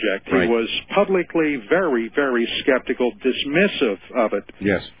UFO subject, right. He was publicly very, very skeptical, dismissive of it.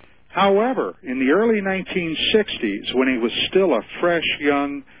 Yes. However, in the early 1960s, when he was still a fresh,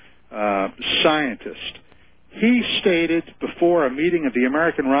 young scientist, he stated before a meeting of the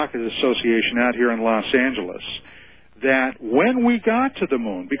American Rocket Association out here in Los Angeles that when we got to the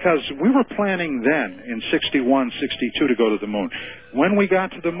moon, because we were planning then in 61, 62 to go to the moon, when we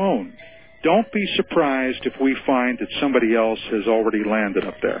got to the moon, don't be surprised if we find that somebody else has already landed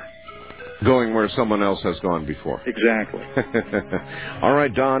up there. Going where someone else has gone before. Exactly. All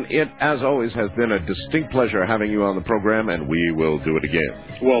right, Don, it, as always, has been a distinct pleasure having you on the program, and we will do it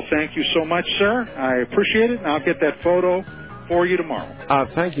again. Well, thank you so much, sir. I appreciate it, and I'll get that photo for you tomorrow.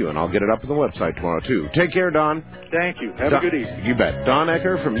 Thank you, and I'll get it up on the website tomorrow, too. Take care, Don. Thank you. Have a good evening. You bet. Don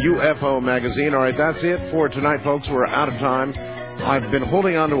Ecker from UFO Magazine. All right, that's it for tonight, folks. We're out of time. I've been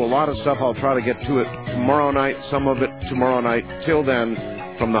holding on to a lot of stuff. I'll try to get to it tomorrow night, some of it tomorrow night. Till then,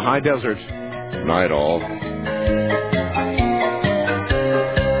 from the high desert, night all.